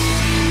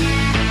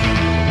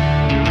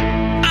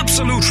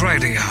 Absolute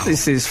Radio.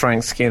 This is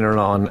Frank Skinner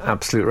on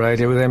Absolute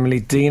Radio with Emily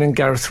Dean and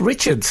Gareth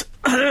Richards.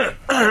 Text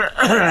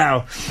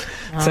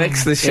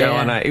the show dear.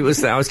 on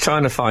it. I was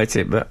trying to fight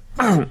it, but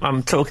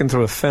I'm talking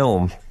through a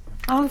film.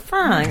 Oh,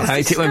 Frank. I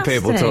hate it when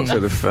people talk through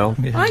the film.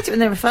 I hate it when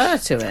they refer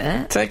to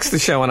it. Text the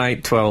show on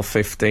 8 12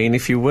 15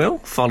 if you will.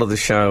 Follow the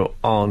show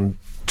on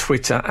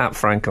Twitter at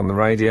Frank on the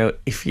Radio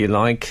if you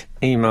like.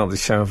 Email the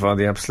show via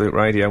the Absolute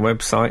Radio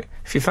website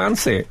if you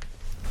fancy it.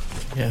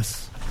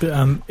 Yes.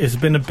 It's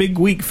been a big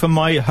week for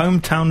my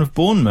hometown of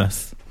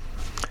Bournemouth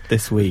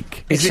this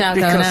week. Is it shout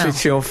going because out.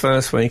 it's your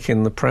first week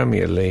in the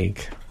Premier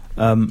League?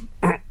 No,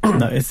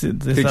 is Did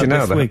that you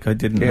know this that? week? I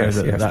didn't Yes,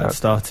 know that yes, that that-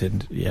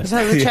 started yet. Is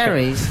that the Yeah.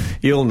 cherries?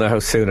 You'll know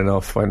soon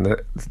enough when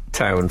the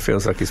town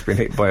feels like it's been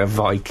hit by a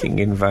Viking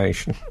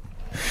invasion.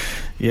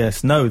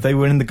 Yes, no, they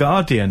were in The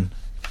Guardian.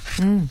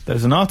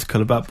 There's an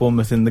article about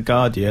Bournemouth in The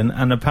Guardian,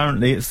 and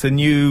apparently it's the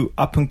new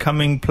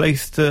up-and-coming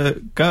place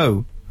to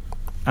go.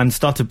 and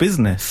start a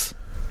business.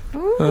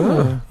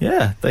 Ooh.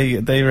 Yeah,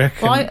 they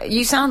reckon. Well,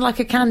 you sound like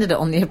a candidate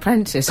on The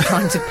Apprentice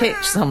trying to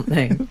pitch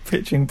something.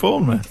 Pitching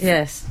Bournemouth.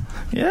 Yes.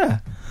 Yeah.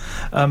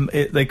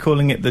 They're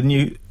calling it the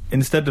new,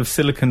 instead of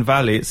Silicon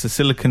Valley, it's a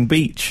Silicon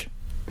Beach.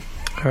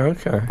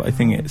 Okay. But I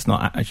think it's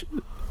not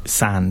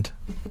sand,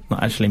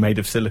 not actually made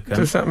of silicon.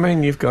 Does that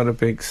mean you've got a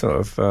big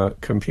sort of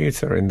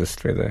computer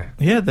industry there?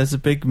 Yeah, there's a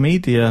big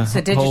media. It's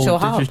a digital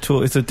hub.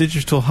 It's a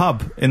digital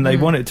hub, and they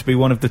want it to be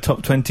one of the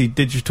top 20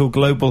 digital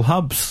global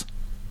hubs.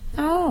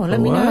 Oh, let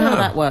me know how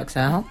that works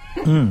out.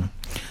 That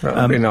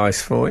would be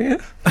nice for you.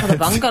 Well, the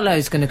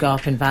bungalow's going to go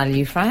up in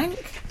value,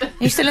 Frank. Are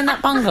you still in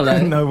that bungalow?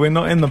 No, we're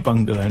not in the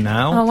bungalow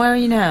now. Oh, where are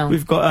you now?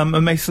 We've got a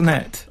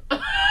maisonette.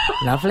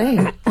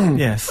 Lovely.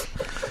 Yes.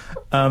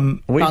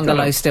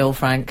 Bungalow still,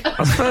 Frank.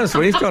 I suppose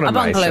we've got a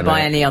bungalow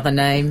by any other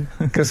name.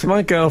 Because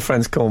my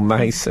girlfriend's called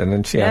Mason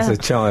and she has a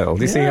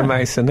child. Is he a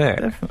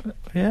maisonette? Definitely.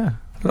 Yeah.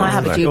 I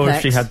have a duplex. Or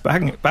if she had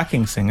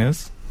backing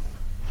singers,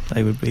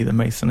 they would be the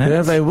maisonettes.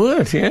 Yeah, they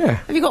would, yeah.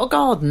 Have you got a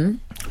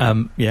garden?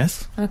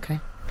 Yes. Okay.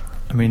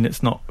 I mean,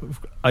 it's not...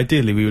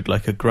 Ideally, we would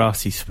like a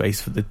grassy space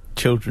for the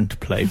children to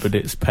play, but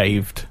it's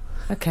paved.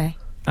 Okay.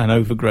 And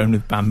overgrown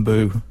with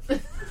bamboo.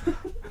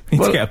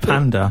 Need to get a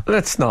panda.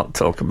 Let's not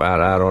talk about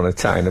our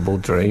unattainable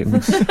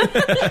dreams.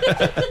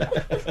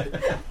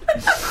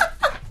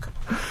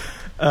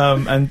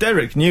 And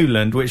Derek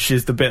Newland, which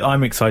is the bit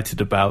I'm excited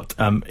about.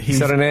 Is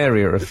that an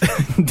area of...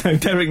 No,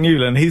 Derek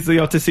Newland. He's the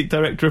artistic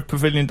director of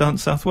Pavilion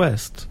Dance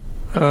Southwest.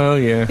 Oh,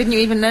 yeah. Didn't you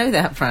even know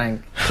that,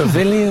 Frank?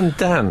 Pavilion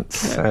Dance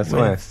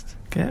Southwest.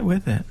 Get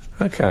with it.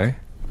 Okay.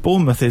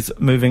 Bournemouth is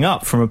moving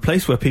up from a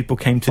place where people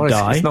came to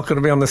die. It's not going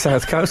to be on the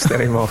south coast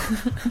anymore.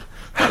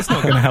 That's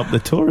not going to help the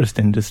tourist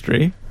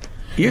industry.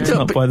 It's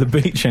not by the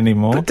beach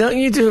anymore. But don't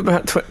you do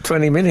about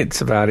 20 minutes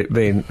about it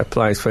being a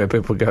place where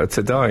people go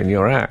to die in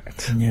your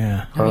act?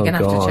 Yeah. You're going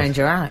to have to change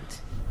your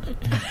act.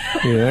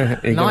 Yeah.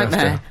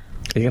 Nightmare.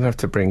 You're going to have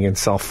to bring in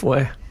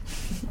software.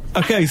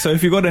 Okay, so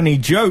if you've got any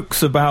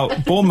jokes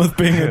about Bournemouth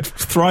being a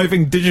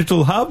thriving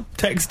digital hub,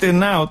 text in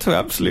now to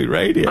Absolute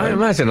Radio. I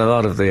imagine a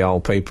lot of the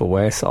old people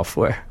wear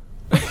software.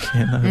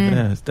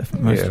 Yeah, it's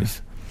definitely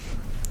mostly.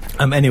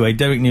 Anyway,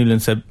 Derek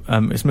Newland said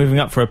it's moving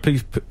up for a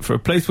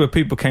place where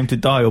people came to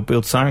die or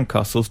build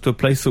sandcastles to a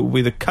place that will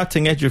be the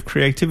cutting edge of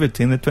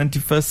creativity in the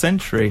 21st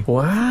century.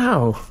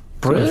 Wow,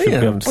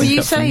 brilliant! Well,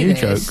 you say this,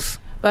 jokes.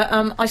 But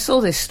I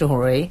saw this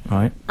story,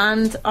 right?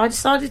 And I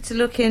decided to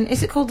look in.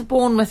 Is it called the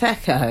Bournemouth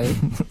Echo?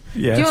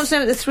 Yes. Do you want to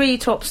know what the 3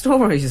 top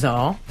stories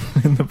are?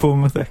 In the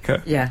Bournemouth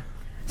Echo. Yeah.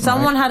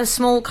 Someone had a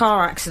small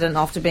car accident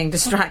after being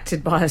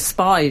distracted by a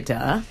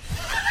spider.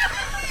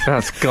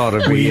 That's got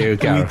to be you,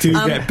 Gareth. We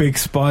do get big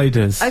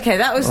spiders. Okay,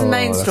 that was the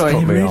main story.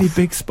 Really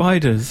big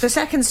spiders. The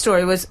second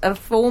story was a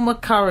former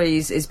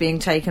Curry's is being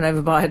taken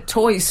over by a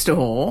toy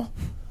store.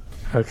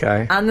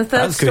 Okay. And the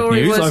third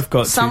story was I've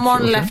got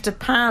someone left a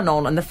pan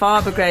on and the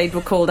fire brigade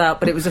were called out,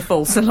 but it was a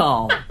false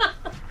alarm.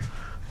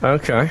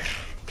 Okay.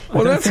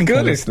 Well, that's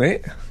good, isn't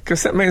it?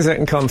 Because that means they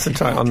can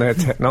concentrate on their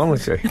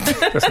technology.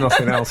 Because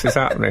nothing else is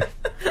happening.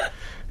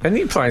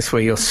 Any place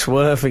where you're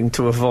swerving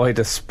to avoid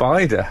a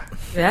spider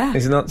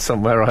is not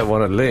somewhere I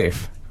want to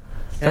live.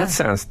 Yeah. That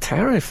sounds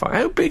terrifying.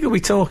 How big are we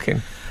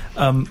talking?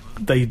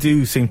 They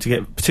do seem to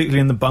get,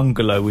 particularly in the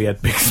bungalow, we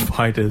had big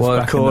spiders. Well,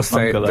 back of course,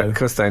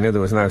 because they knew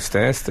there was no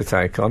stairs to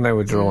take on. They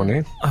were drawn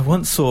in. I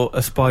once saw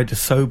a spider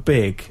so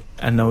big,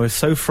 and I was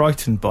so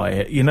frightened by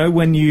it. You know,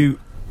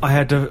 I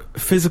had a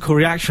physical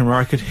reaction where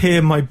I could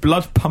hear my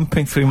blood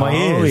pumping through my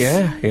ears.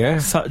 Oh, yeah.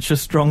 Such a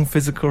strong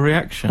physical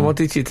reaction. What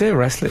did you do?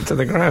 Wrestle it to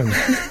the ground?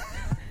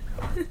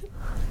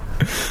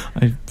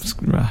 I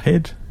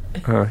hid.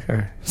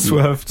 Okay.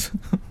 Swerved.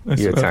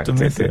 You attacked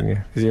it, didn't you?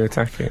 Did you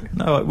attack it?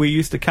 No, we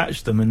used to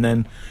catch them and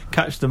then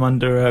catch them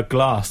under a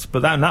glass.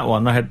 But that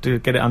one, I had to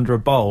get it under a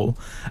bowl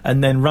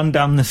and then run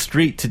down the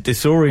street to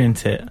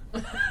disorient it.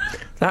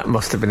 That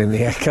must have been in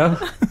the Echo.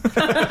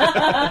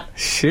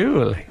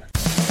 Surely.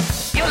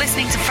 You're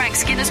listening to Frank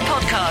Skinner's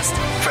podcast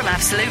from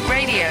Absolute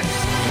Radio.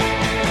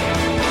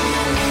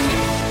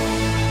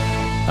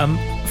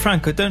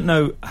 Frank, I don't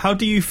know, how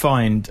do you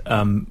find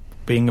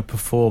being a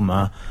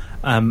performer,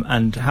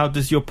 and how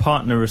does your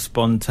partner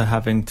respond to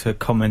having to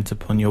comment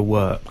upon your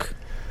work?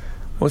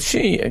 Well,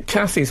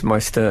 Kathy's my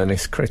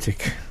sternest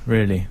critic.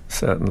 Really?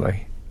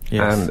 Certainly.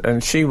 Yes.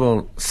 And she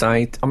will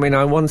say... I mean,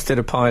 I once did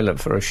a pilot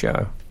for a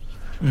show.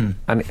 And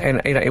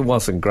it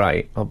wasn't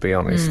great, I'll be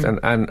honest.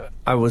 And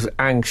I was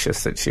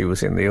anxious that she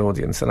was in the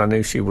audience, and I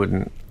knew she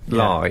wouldn't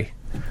lie.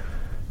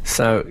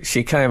 So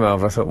she came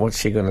over, I thought, what's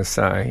she going to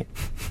say?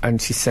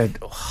 And she said,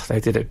 they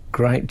did a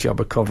great job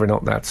of covering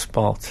up that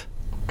spot.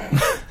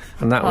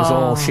 And that was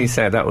all she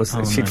said. That was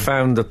she'd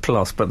found the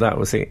plus, but that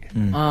was it.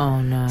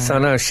 Oh, no. So,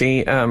 no,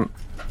 she...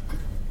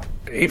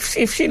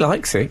 If she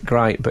likes it,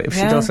 great, but if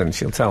she doesn't,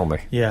 she'll tell me.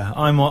 Yeah,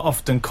 I'm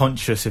often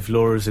conscious if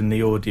Laura's in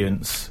the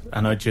audience,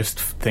 and I just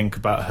think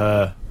about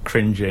her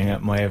cringing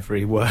at my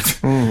every word.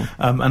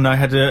 And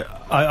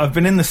I've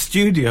been in the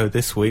studio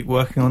this week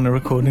working on a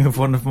recording of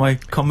one of my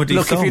comedy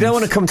songs. Look, if you don't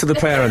want to come to the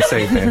parents'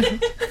 evening,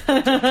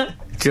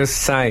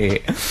 Just say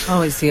it.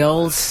 Oh, it's the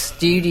old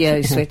studio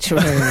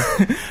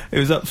switcheroo.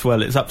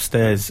 It's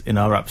upstairs in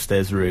our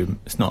upstairs room.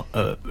 It's not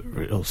a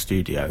real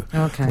studio.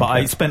 Okay. But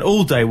I spent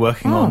all day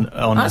working on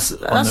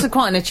That's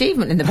quite an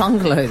achievement in the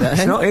bungalow, though.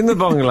 It's not in the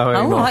bungalow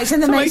anymore. Oh, it's in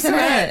the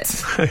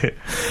Masonette.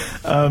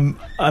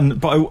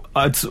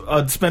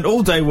 I'd spent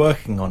all day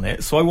working on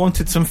it, so I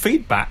wanted some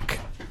feedback.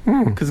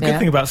 Because the good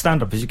thing about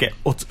stand-up is you get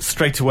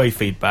straight away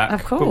feedback.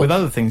 Of course. But with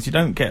other things, you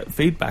don't get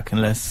feedback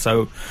unless...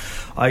 So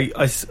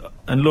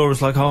and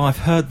Laura's like, oh, I've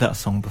heard that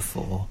song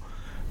before.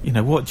 You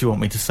know, what do you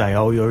want me to say?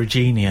 Oh, you're a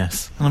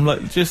genius. And I'm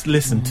like, just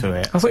listen to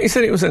it. I thought you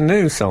said it was a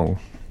new song.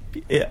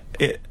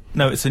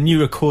 No, it's a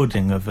new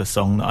recording of a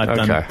song that I'd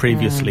done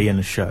previously in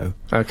a show.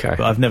 Okay.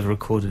 But I've never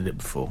recorded it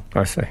before.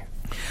 I see.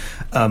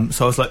 So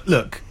I was like,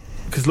 look...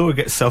 Because Laura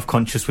gets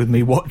self-conscious with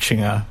me watching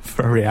her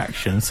for a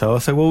reaction, so I'll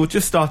say, well, we'll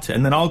just start it,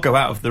 and then I'll go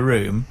out of the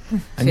room,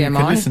 and you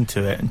can listen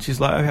to it. And she's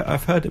like,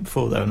 I've heard it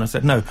before, though. And I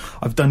said, no,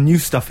 I've done new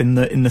stuff in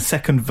the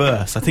second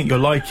verse. I think you'll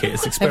like it.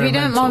 It's experimental. If you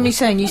don't mind me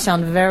saying, you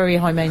sound very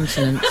high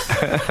maintenance.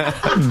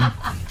 And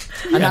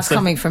that's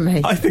coming from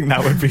me. I think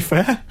that would be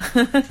fair.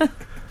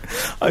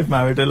 I've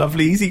married a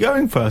lovely,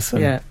 easygoing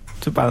person. Yeah.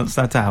 To balance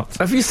that out.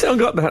 Have you still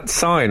got that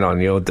sign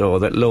on your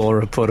door that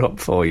Laura put up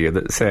for you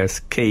that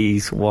says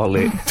keys,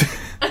 wallet...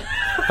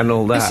 and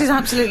all that. This is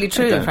absolutely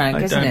true, Frank,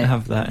 isn't it? I don't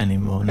have that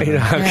anymore. No.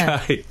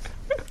 Okay.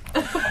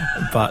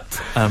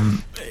 But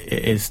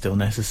it is still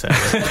necessary.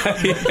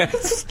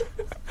 Yes.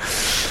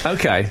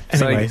 Okay.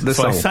 Anyway,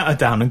 so I sat her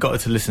down and got her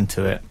to listen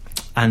to it,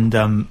 and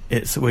I'm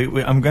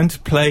going to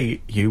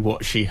play you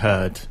what she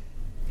heard.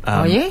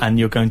 Are you? And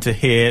you're going to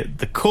hear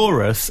the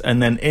chorus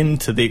and then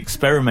into the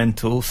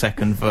experimental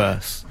second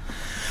verse.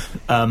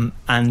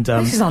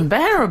 This is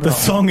unbearable. The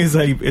song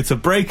it's a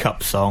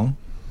breakup song.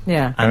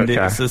 Yeah. And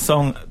it's a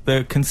song,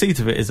 the conceit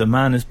of it is a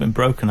man has been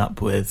broken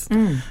up with,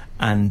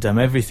 and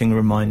everything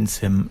reminds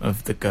him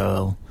of the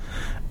girl,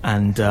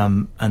 and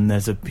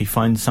he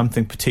finds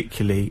something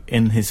particularly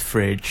in his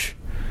fridge.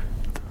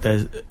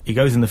 He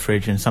goes in the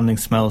fridge and something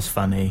smells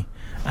funny,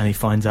 and he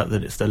finds out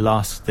that it's the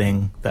last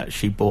thing that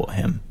she bought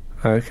him.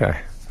 Okay.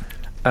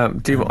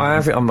 I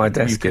have it on my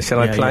desk.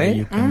 Shall I play it?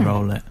 You can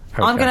roll it.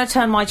 Okay. I'm going to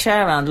turn my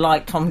chair around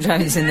like Tom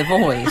Jones in The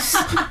Voice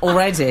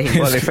already.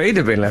 Well, if he'd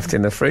have been left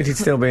in the fridge, he'd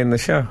still be in the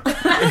show.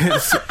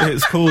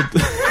 It's called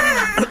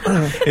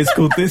it's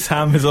called This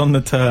Ham Is on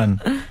the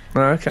Turn.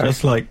 Okay.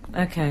 Just like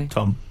Oh.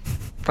 Tom.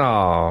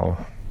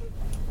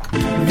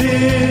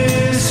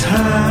 This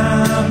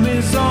ham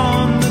is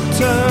on the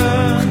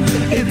turn.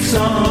 It's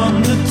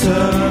on the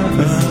turn.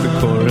 This is the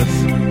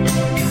chorus.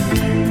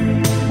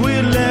 We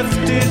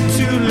left it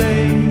too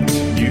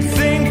late. You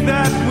think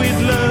that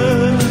we'd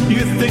learn.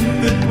 You think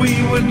that we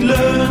would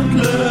learn.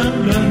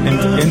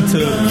 Into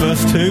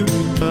verse 2.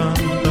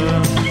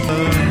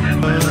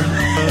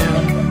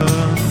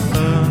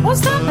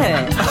 What's that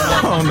bit?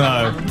 Oh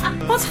no.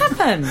 What's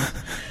happened?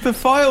 The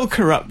file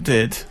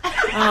corrupted.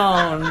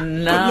 Oh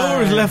no. But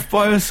Laura's left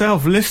by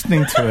herself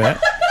listening to it.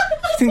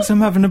 She thinks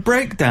I'm having a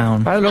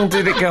breakdown. How long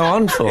did it go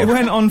on for? It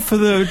went on for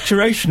the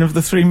duration of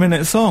the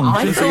 3-minute song.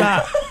 I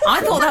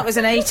thought that was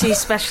an 80s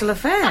special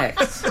effect.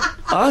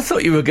 I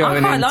thought you were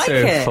going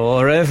into it.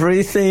 For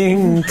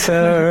everything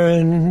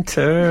turned.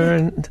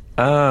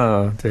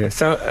 Oh dear.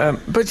 So,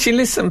 but she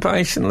listened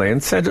patiently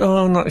and said,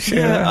 "Oh, I'm not sure.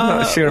 Yeah, I'm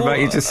not sure about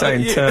you just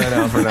saying turn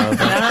over and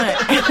over."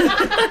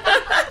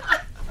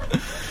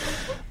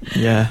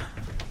 Yeah.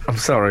 I'm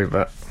sorry,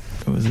 but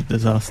it was a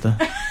disaster.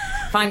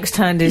 Frank's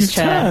turned his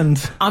chair.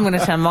 I'm going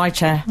to turn my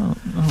chair.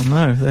 Oh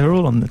no, they're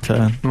all on the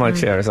turn. My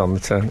chair is on the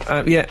turn.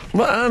 Yeah.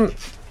 Well,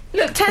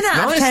 look, 10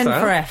 out of 10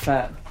 for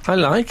effort. I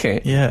like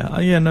it.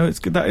 Yeah. No, it's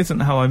good. That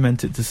isn't how I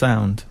meant it to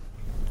sound.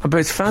 But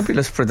it's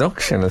fabulous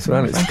production as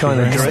well. It's kind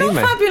of dreamy. It's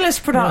not fabulous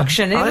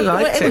production. I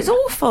liked it. It was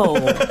awful.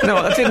 No,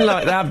 I didn't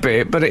like that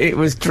bit, but it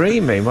was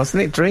dreamy,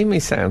 wasn't it?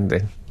 Dreamy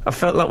sounding. I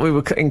felt like we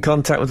were in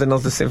contact with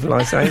another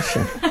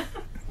civilization.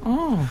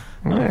 Oh.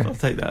 Yeah. I'll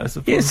take that as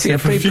a yes,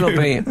 people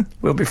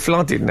will be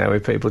flooded now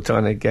with people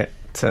trying to get...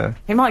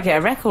 He might get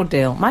a record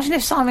deal. Imagine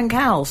if Simon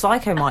Cowell,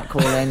 Psycho, might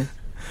call in.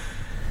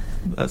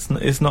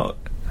 It's not...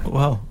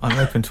 Well, I'm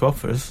open to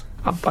offers.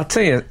 I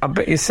tell you, I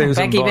bet you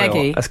Susan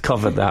Boyle has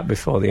covered that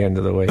before the end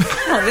of the week.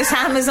 Oh, this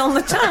hammer's on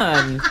the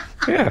turn.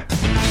 Yeah.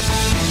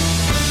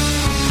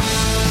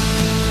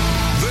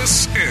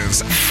 This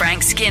is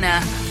Frank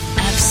Skinner,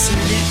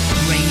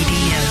 Absolute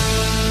Radio.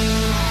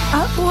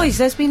 Boys,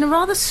 there's been a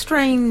rather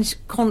strange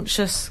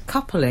conscious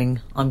coupling,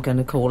 I'm going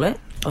to call it,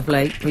 of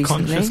late,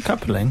 recently. Conscious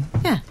coupling?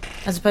 Yeah,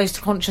 as opposed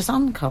to conscious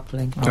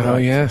uncoupling. Oh,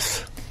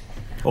 yes.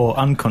 Or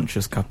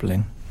unconscious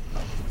coupling.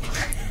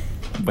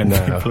 When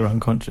people are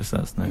unconscious,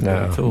 that's no good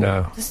at all.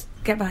 No. Just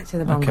get back to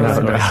the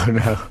bungalow.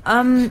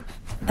 No.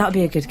 That would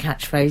be a good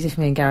catchphrase if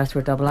me and Gareth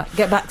were a double act.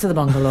 Get back to the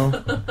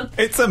bungalow.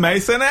 It's a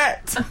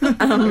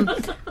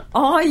Masonette!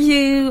 Are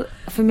you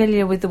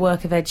familiar with the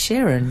work of Ed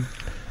Sheeran?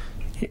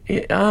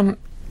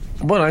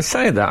 Well, I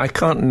say that. I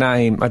don't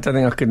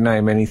think I could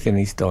name anything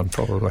he's done,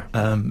 probably.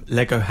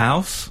 Lego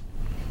House?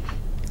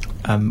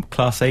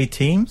 Class A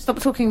teams. Stop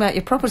talking about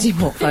your property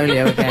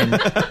portfolio again. I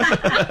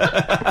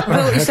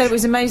thought you said it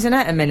was a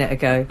maisonette a minute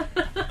ago.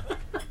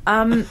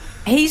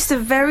 He's the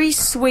very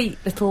sweet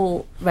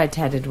little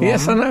red-headed one.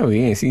 Yes, I know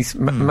he is. He's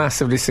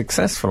massively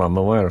successful, I'm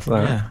aware of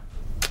that.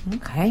 Yeah.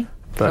 Okay.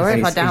 But Sorry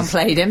if I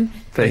downplayed him.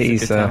 But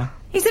he's a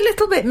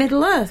little bit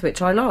Middle-earth,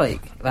 which I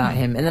like about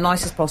him, in the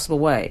nicest possible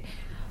way.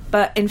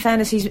 But in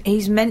fairness,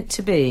 he's meant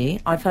to be,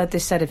 I've heard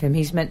this said of him,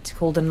 he's meant to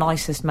call the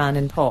nicest man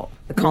in pop,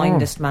 the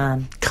kindest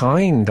man.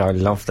 Kind, I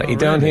love that. You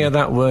don't hear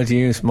that word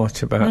used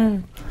much about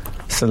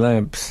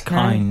celebs.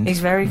 Kind. No, he's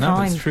very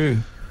kind. That's true.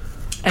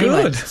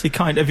 Anyway. Good. Is he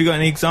kind? Have you got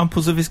any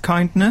examples of his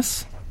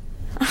kindness?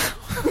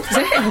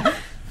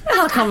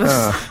 Like I'm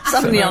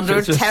suddenly under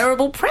a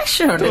terrible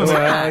pressure.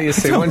 Well, you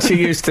see, once you're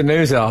used to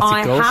news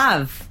articles... I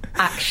have,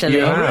 actually.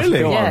 You have? Really?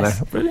 Go on Yes.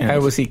 then. Brilliant. How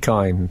was he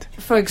kind?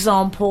 For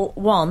example,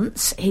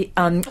 once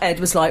Ed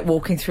was like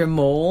walking through a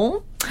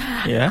mall,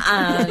 Yeah.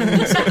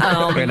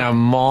 and In a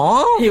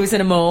mall? he was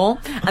in a mall,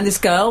 and this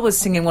girl was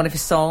singing one of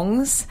his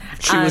songs.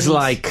 She was and-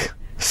 like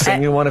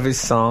singing one of his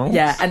songs?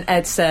 Yeah, and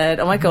Ed said,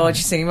 "Oh my God,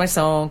 she's singing my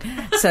song."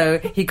 So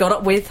he got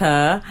up with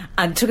her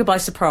and took her by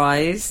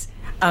surprise.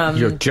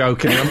 You're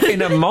joking. I'm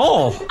in a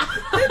mall.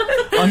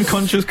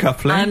 Unconscious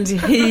coupling. And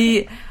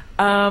he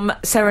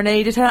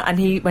serenaded her, and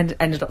he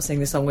ended up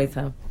singing the song with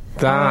her.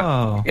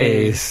 That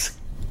is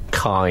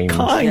kind.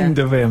 kind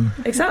of him.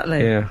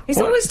 Exactly. Yeah. He's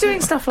Well, always doing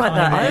stuff like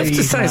that. I have Ed.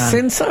 to say, man.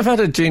 since I've had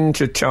a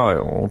ginger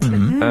child,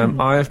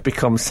 I have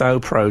become so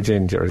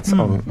pro-ginger. It's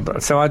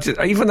on. So I just,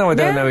 even though I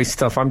don't know his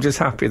stuff, I'm just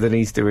happy that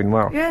he's doing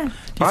well. Yeah.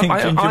 Do you think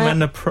I- ginger I-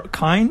 men are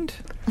kind?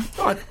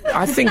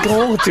 I think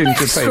all ginger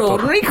people.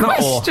 Extraordinary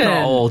question.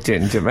 Not all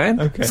ginger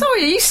men. Okay.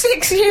 Sorry, are you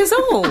 6 years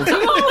old?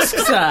 Who asked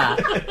that?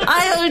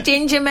 Are all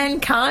ginger men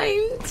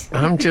kind?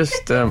 I'm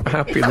just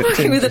happy I'm that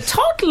working with a gingers-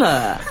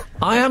 toddler.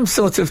 I am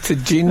sort of to I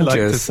like to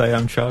gingers. say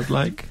I'm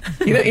childlike.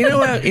 You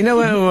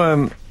know how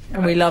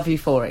And we love you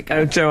for it,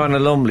 how guys. Joanna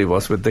Lumley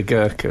was with the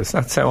Gurkhas.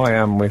 That's how I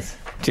am with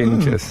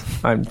gingers.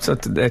 I'm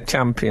sort of their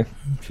champion.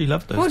 She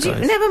loved those Well,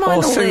 guys. never Or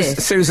mind all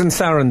this. Susan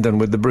Sarandon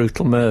with the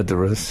brutal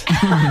murderers.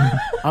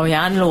 Oh,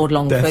 yeah, and Lord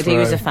Longford. Death He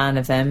was Row. a fan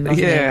of them. wasn't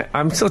Yeah,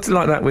 I'm sort of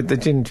like that with the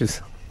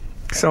gingers.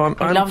 So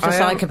He loved a I am-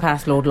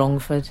 psychopath, Lord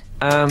Longford.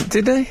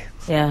 Did he?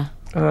 Yeah.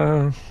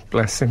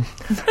 Bless him.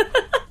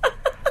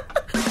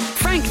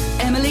 Frank,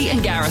 Emily,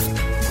 and Gareth.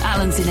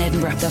 Alan's in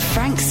Edinburgh. The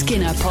Frank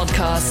Skinner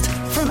Podcast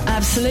from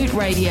Absolute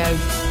Radio.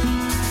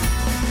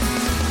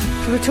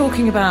 We were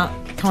talking about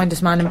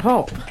kindest man in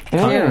pop,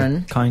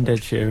 Sheeran. Kind Ed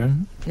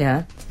Sheeran.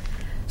 Yeah.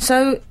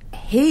 So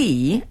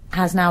he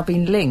has now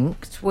been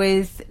linked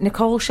with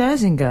Nicole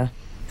Scherzinger.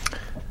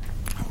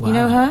 You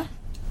know her?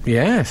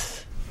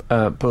 Yes.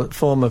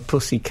 Former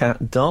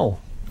Pussycat Doll.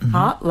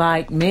 Hot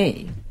like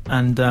me.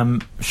 And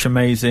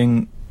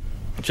Shamazing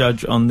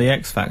judge on the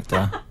X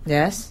Factor.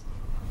 Yes.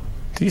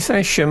 Did you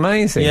say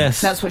shamazing? Yes.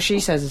 That's what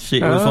she says.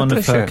 It was one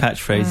of her does she?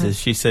 catchphrases.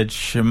 She said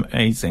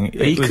 "shamazing."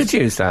 You could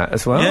use that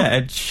as well.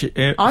 Yeah,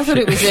 I thought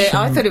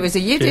it was a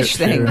Yiddish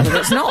thing, Sheeran. but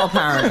it's not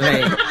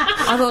apparently.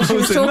 I thought she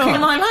was it talking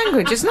not? my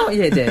language. It's not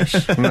Yiddish.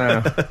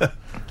 No.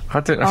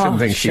 I shouldn't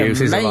think she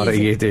uses a lot of shamazing.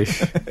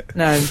 Yiddish,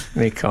 No.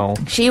 Nicole.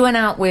 She went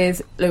out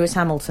with Lewis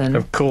Hamilton,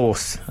 Of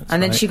course.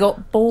 and then she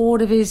got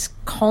bored of his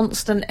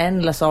constant,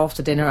 endless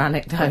after-dinner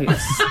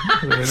anecdotes.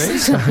 Really?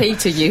 So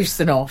Peter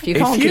Ustinov, you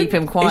can't you- keep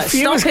him quiet. if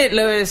you- Stop it,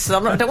 Lewis.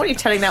 I don't want you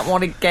telling that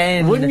one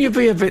again. Wouldn't you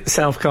be a bit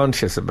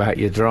self-conscious about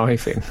your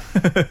driving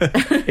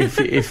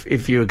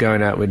if you were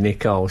going out with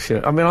Nicole?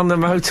 I mean, on the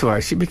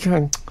motorway, she'd be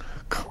going,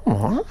 "Come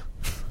on, what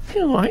are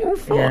you waiting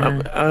for?"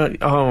 Yeah.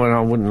 Oh, and I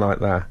wouldn't like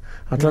that.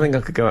 I don't think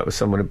I could go out with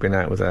someone who'd been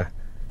out with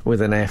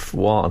an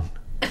F1.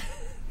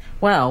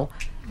 Well,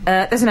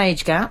 there's an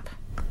age gap.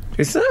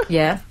 Is there?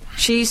 Yeah.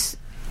 She's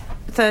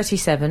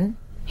 37.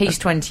 He's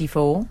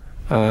 24.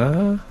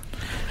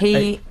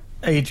 He...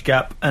 Age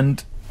gap,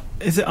 and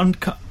is it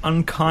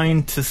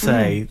unkind to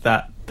say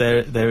that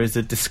there is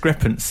a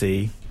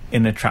discrepancy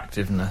in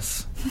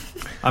attractiveness?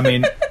 I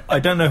mean, I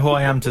don't know who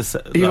I am to say.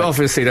 You like,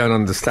 obviously don't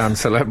understand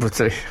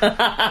celebrity.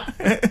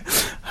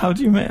 how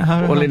do you mean?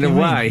 Well, in do a you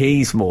mean? way,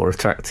 he's more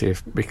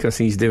attractive because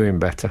he's doing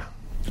better.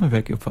 I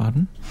beg your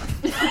pardon.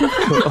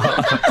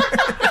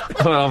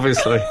 Well,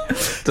 obviously,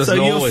 doesn't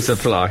you're always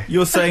apply.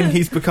 You're saying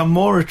he's become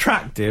more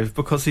attractive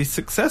because he's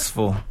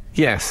successful.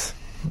 Yes,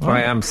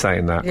 I am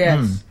saying that.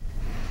 Yes.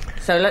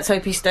 So let's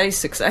hope he stays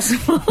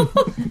successful.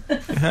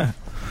 Yeah.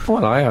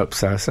 Well, I hope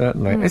so,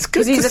 certainly. It's good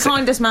Because he's to the see-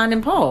 kindest man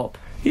in pop.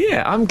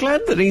 Yeah, I'm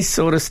glad that he's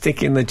sort of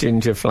sticking the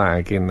ginger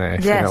flag in there,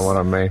 if you know what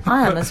I mean.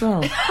 I am as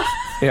well.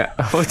 Yeah.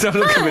 Oh, don't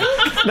look at me.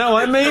 No,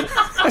 I mean,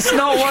 that's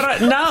not what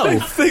I... No.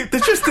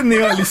 They're just in the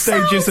early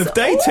stages of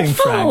dating,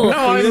 Frank. awful. No,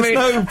 I There's mean,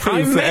 no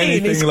proof that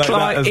anything like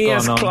that has he gone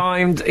has on.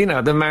 climbed,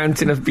 the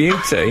mountain of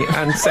beauty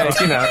and said,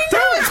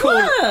 Don't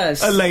call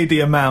Worse. a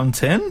lady a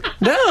mountain.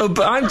 no,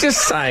 but I'm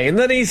just saying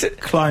that he's...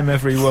 Climb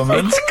every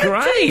woman. It's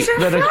great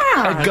that a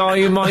flag.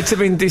 guy who might have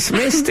been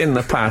dismissed in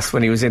the past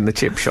when he was in the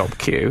chip shop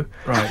queue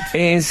Right.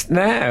 is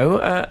now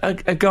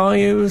a guy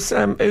who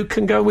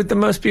can go with the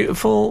most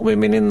beautiful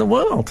women in the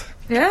world.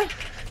 Yeah?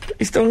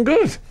 He's done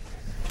good.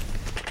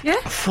 Yeah.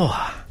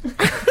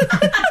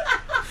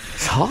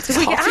 It's hot. Did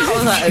we get out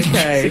of that Is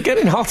okay? it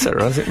getting hotter,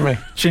 or is it me?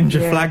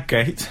 Ginger Yeah.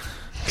 Flaggate.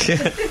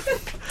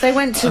 They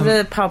went to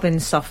the pub in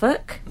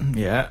Suffolk.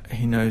 Yeah,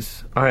 he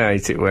knows. I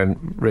hate it when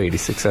really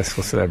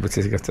successful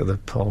celebrities go to the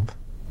pub.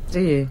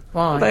 Do you?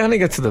 Why? They only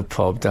go to the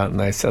pub, don't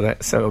they? So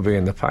it'll be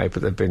in the paper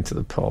they've been to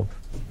the pub.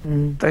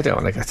 They don't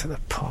want to go to the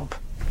pub.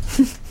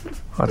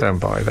 I don't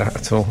buy that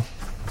at all.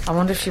 I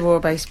wonder if she wore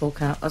a baseball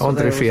cap. That's I what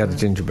wonder they if he had a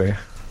always ginger beer.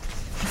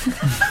 say.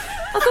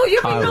 I thought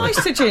you'd be I would.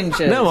 nice to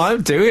Ginger. No,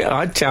 I'd do it.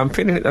 I'd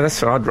champion it.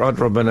 That's right. I'd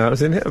rub my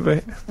nose in it a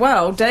bit.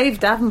 Well,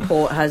 Dave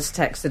Davenport has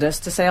texted us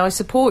to say, I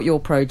support your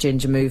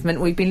pro-ginger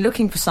movement. We've been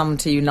looking for someone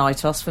to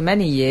unite us for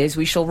many years.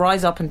 We shall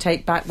rise up and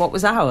take back what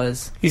was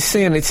ours. You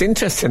see, and it's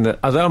interesting that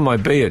although my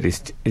beard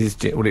is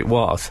what it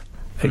was,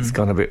 it's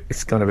gone a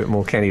bit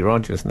more Kenny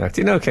Rogers now.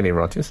 Do you know Kenny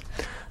Rogers?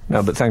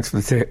 No, but thanks for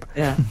the tip.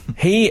 Yeah.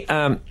 He,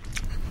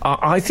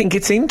 I think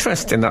it's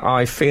interesting that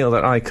I feel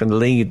that I can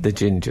lead the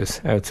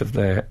gingers out of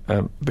there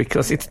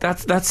because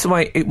that's the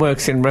way it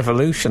works in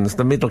revolutions.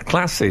 The middle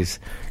classes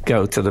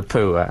go to the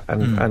poor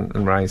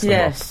and raise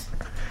them up.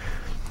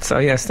 So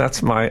yes,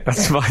 that's my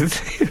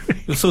theory.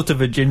 You're sort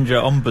of a ginger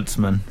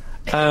ombudsman.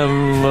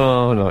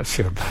 Oh, not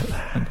sure about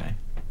that. Okay.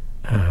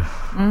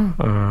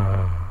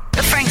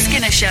 The Frank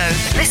Skinner Show.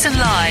 Listen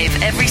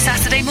live every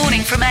Saturday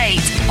morning from 8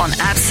 on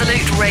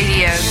Absolute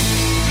Radio.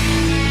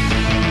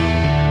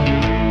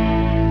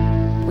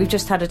 We've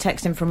just had a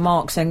text in from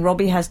Mark saying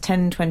Robbie has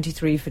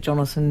 10.23 for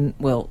Jonathan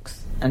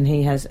Wilkes and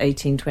he has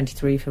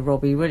 18.23 for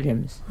Robbie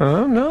Williams.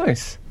 Oh,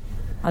 nice.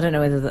 I don't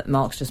know whether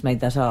Mark's just made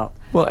that up.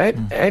 Well,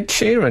 Ed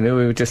Sheeran, who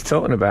we were just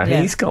talking about,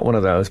 Yeah. he's got one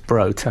of those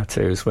bro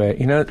tattoos where,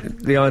 you know,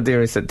 the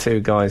idea is that two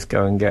guys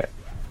go and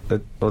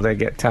they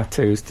get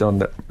tattoos done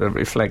that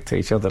reflect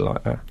each other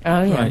like that.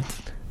 Oh, yeah. Right.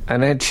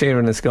 And Ed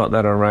Sheeran has got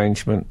that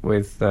arrangement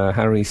with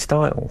Harry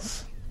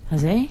Styles.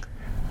 Has he?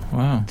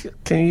 Wow.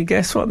 Can you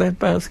guess what they've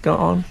both got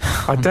on?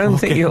 I don't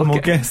think you'll more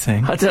get.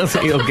 guessing. I don't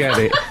think you'll get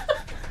it.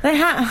 They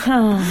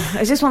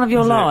is this one of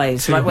your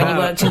lies? too Like when you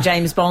hard? worked in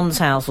James Bond's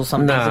house or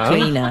something as a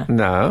cleaner?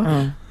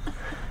 No.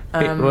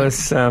 It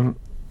was.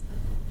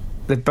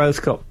 They've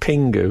both got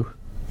Pingu.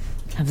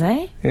 Have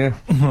they? Yeah,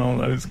 Oh,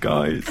 those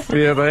guys.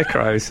 yeah, they're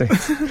crazy.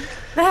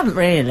 They haven't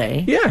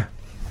really. Yeah,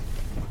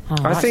 Oh,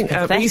 I that's think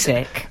he's-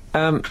 pathetic.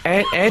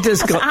 Ed has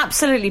That's got.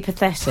 absolutely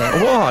pathetic.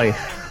 Why?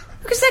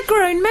 Because they're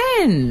grown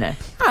men.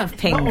 I have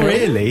Pingu. Not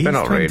really. They're He's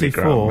not really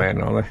 24. grown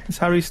men, are they? Is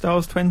Harry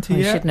Styles 20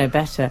 You yet? should know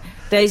better.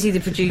 Daisy, the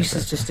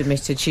producer's just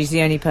admitted she's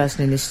the only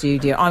person in the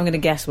studio. I'm going to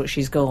guess what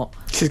she's got.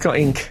 She's got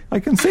ink. I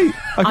can see.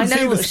 I I can know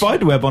see what the she-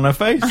 spider web on her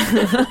face.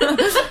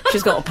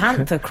 She's got a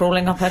panther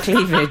crawling up her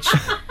cleavage.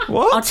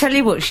 What? I'll tell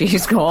you what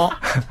she's got.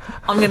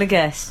 I'm going to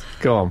guess.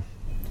 Go on.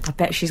 I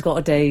bet she's got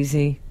a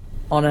daisy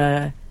on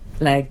her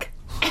leg.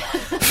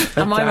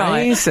 Am I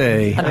right?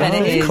 Daisy. I bet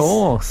it is. Of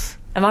course.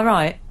 Am I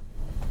right?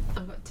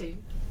 I've got two.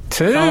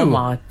 Two. Oh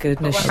my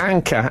goodness.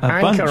 Anchor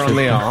bunch on of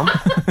the arm.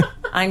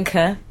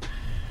 Anchor.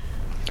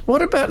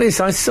 What about this?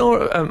 I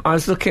saw. I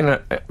was looking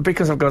at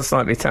because I've got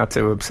slightly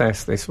tattoo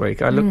obsessed this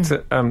week. I looked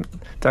at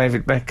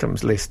David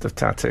Beckham's list of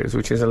tattoos,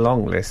 which is a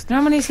long list.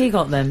 How many's he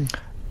got then?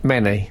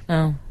 Many.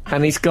 Oh.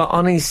 And he's got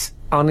on his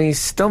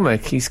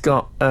stomach. He's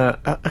got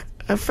a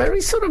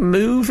very sort of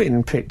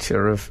moving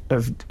picture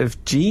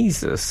of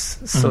Jesus,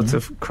 sort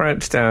of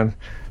crouched down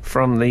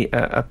from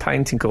a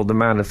painting called The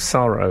Man of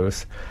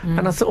Sorrows.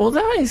 And I thought, well,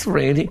 that is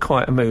really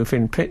quite a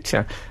moving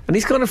picture. And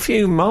he's got a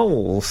few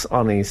moles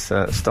on his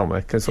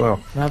stomach as well.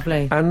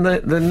 Lovely. And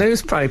the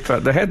newspaper,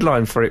 the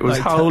headline for it was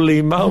Like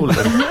 "Holy Moly."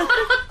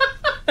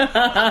 God.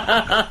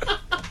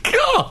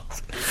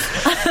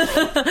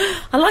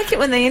 I like it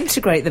when they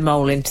integrate the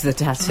mole into the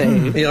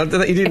tattoo. Yeah,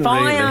 he didn't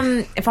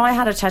really. If I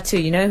had a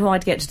tattoo, you know who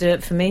I'd get to do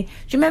it for me? Do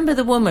you remember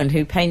the woman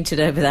who painted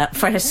over that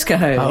fresco?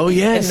 Oh,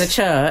 yes. In the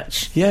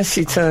church? Yes,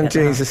 she turned get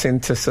that. Jesus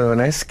into an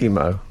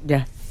Eskimo.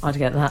 Yeah, I'd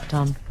get that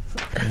done.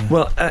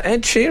 Well,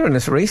 Ed Sheeran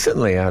has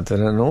recently had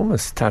an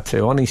enormous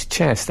tattoo on his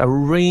chest, a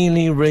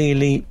really,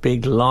 really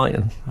big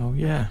lion. Oh,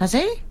 yeah. Has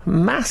he?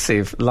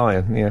 Massive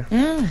lion, yeah.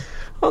 Yeah.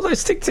 Oh, they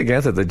stick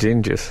together, the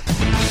gingers.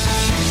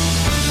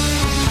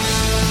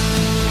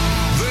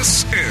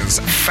 This is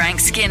Frank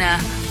Skinner,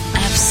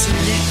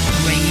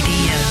 Absolute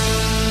Radio.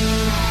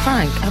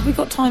 Frank, have we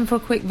got time for a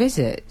quick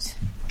visit?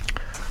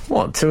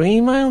 What, to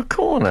Email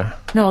Corner?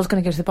 No, I was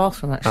going to go to the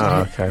bathroom, actually.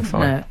 Oh, okay,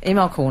 fine. No,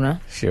 email corner.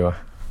 Sure.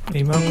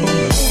 Email corner.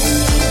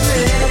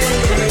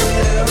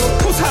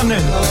 What's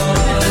happening?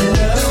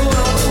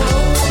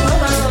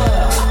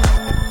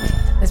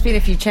 There's been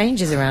a few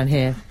changes around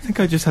here. I think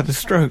I just had a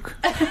stroke.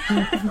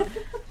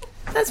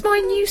 That's my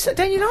new...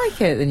 Don't you like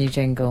it, the new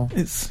jingle?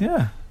 It's,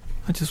 yeah.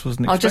 I just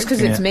wasn't Oh, expecting just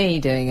because it's it. me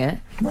doing it.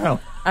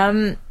 Well,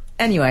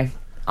 Anyway,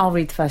 I'll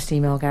read the first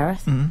email,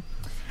 Gareth.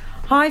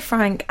 Hi,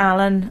 Frank,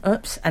 Alan,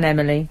 and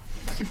Emily.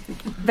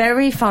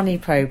 Very funny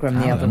programme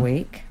the other Alan.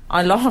 week.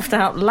 I laughed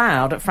out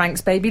loud at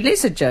Frank's baby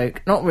lizard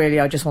joke. Not really,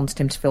 I just wanted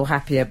him to feel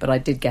happier, but I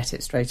did get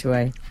it straight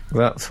away.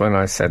 That's when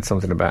I said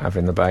something about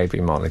having the baby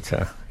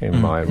monitor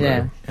in my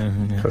room.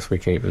 Because we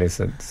keep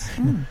lizards.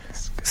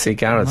 See,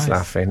 Garrett's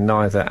laughing.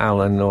 Neither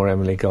Alan nor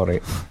Emily got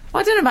it.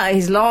 I don't know about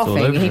his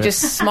laughing. He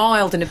just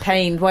smiled in a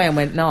pained way and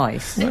went,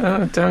 nice.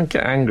 Well, don't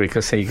get angry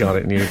because he got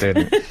it and you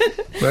didn't.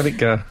 Let it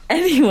go.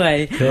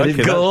 Anyway. Let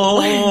it go.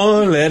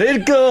 Let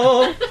it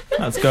go.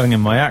 That's going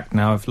in my act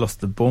now. I've lost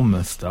the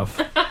Bournemouth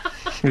stuff.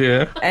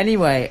 Yeah.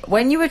 Anyway,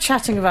 when you were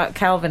chatting about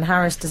Calvin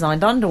Harris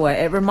designed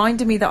underwear, it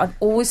reminded me that I've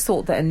always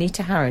thought that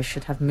Anita Harris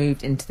should have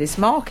moved into this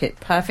market.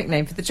 Perfect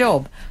name for the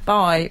job.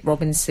 By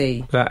Robin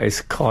C. That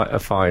is quite a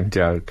fine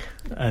joke.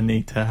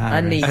 Anita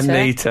Harris.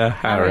 Anita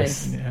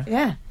Harris.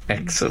 Yeah.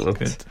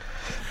 Excellent.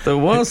 There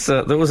was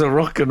a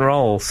rock and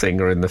roll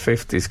singer in the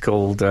 50s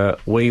called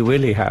Wee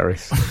Willie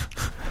Harris.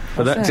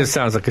 But that just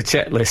sounds like a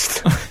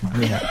checklist.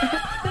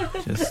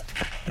 Just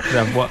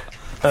what?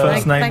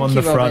 First name on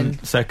the front,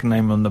 Robin. second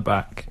name on the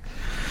back.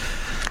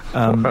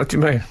 What do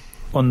you mean?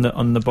 On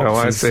the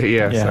boxes. Oh, I see.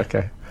 Yes. Yeah.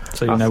 Okay.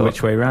 So you know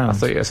which way round. I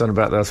thought you were saying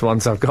about those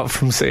ones I've got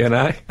from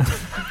CNA.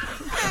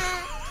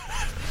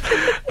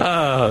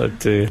 Oh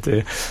dear.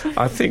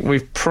 I think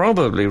we've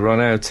probably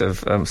run out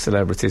of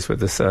celebrities with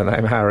the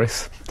surname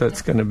Harris.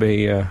 That's going to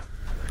be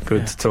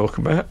good to talk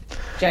about.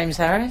 James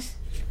Harris?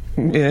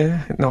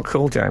 Yeah, not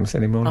called James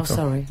anymore. Oh,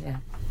 sorry, yeah.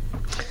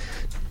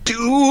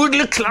 Dude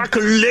looks like a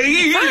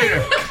lady.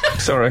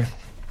 Sorry.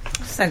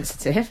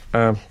 Sensitive.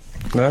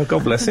 No,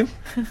 God bless him.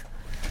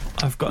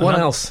 I've got what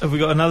else? Have we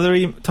got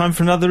another time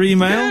for another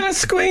email? Yeah, let's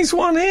squeeze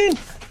one in.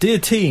 Dear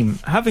team,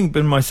 having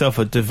been myself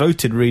a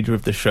devoted reader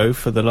of the show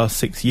for the last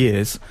 6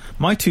 years,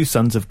 my 2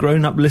 sons have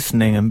grown up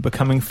listening and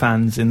becoming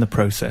fans in the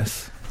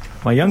process.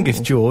 My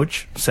youngest,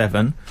 George,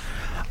 7,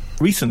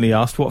 recently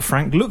asked what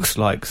Frank looks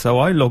like, so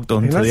I logged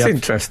on to the... That's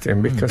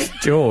interesting, because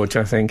George,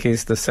 I think,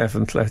 is the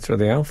 7th letter of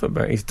the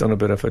alphabet. He's done a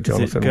bit of a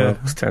Jonathan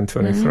Wilkes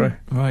 1023.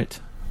 Right.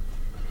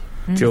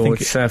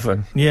 George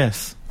 7.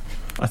 Yes.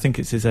 I think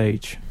it's his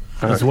age.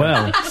 As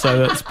well,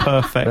 so that's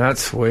perfect.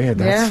 That's weird.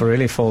 That's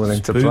really fallen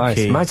into place.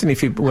 Imagine if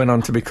he went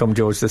on to become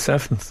George the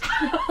 7th.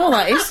 Well,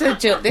 that is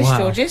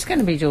George is going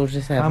to be George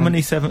the 7th. How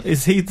many 7th?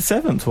 Is he the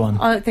 7th one?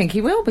 I think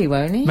he will be,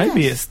 won't he?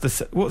 Maybe it's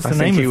the... What's the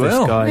name of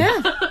this guy?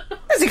 Yeah.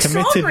 It's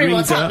extraordinary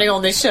what's happening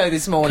on this show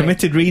this morning.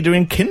 Committed reader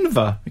in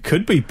Kinver. It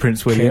could be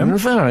Prince William.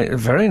 Kinver, a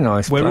very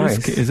nice place. Where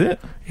is it?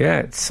 Yeah,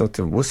 it's sort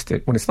of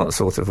Worcester. Well, it's not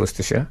sort of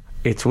Worcestershire.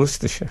 It's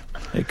Worcestershire.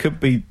 It could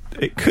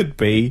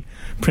be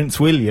Prince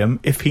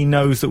William if he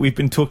knows that we've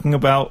been talking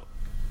about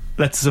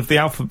letters of the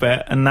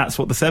alphabet and that's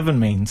what the 7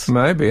 means.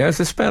 Maybe. There's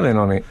a spelling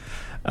on it.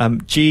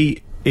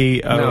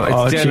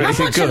 G-E-O-R-G.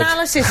 How much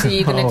analysis are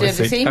you going to do of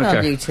this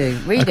email, you two?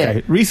 Read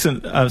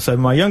it. So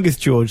my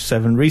youngest, George,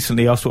 7,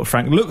 recently asked what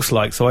Frank looks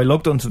like, so I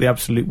logged onto the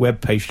Absolute web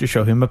page to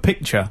show him a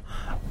picture.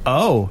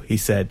 Oh, he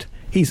said,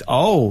 he's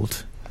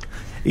old.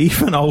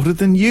 Even older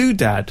than you,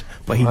 Dad.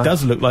 But he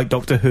does look like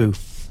Doctor Who.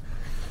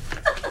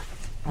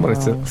 Well,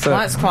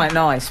 that's quite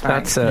nice,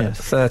 Frank. That's a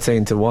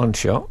 13-to-1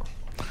 shot.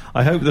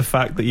 I hope the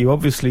fact that you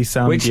obviously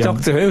sound Which young...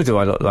 Doctor Who do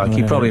I look like?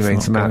 He probably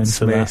means Matt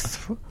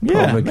Smith, Paul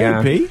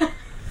McGann. Maybe.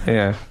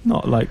 Yeah.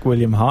 Not like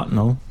William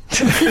Hartnell.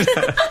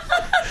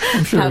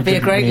 I'm sure that'd be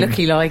a great look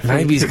he like.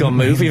 Maybe he's got a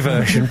movie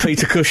version,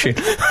 Peter Cushing.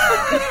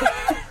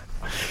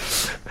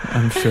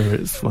 I'm sure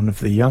it's one of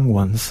the young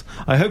ones.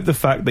 I hope the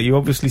fact that you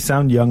obviously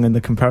sound young and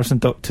the comparison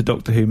to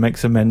Doctor Who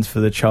makes amends for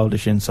the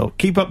childish insult.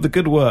 Keep up the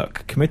good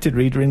work. Committed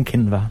reader in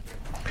Kinver.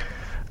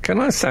 Can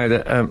I say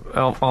that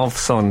of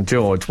son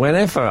George,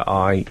 whenever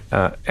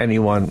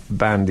anyone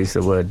bandies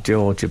the word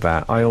George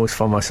about, I always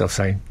find myself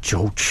saying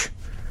George,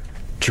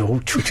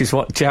 which is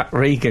what Jack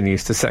Regan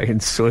used to say in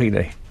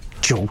Sweeney.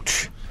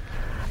 George.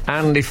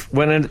 And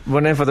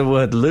whenever the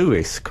word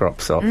Lewis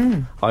crops up,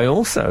 I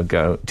also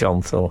go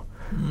John Thor.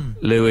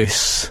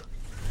 Lewis.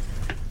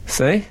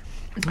 See?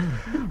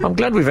 I'm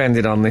glad we've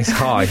ended on this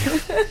high.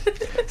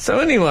 So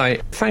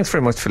anyway, thanks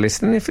very much for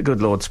listening. If the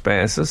good Lord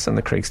spares us and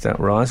the creeks don't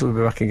rise, we'll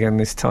be back again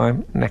this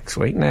time next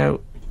week. Now,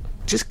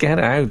 just get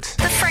out.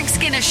 The Frank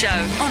Skinner Show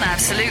on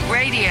Absolute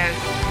Radio.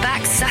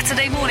 Back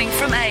Saturday morning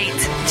from 8.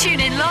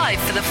 Tune in live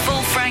for the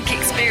full Frank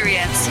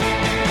experience.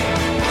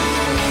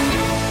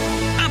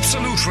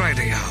 Absolute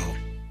Radio.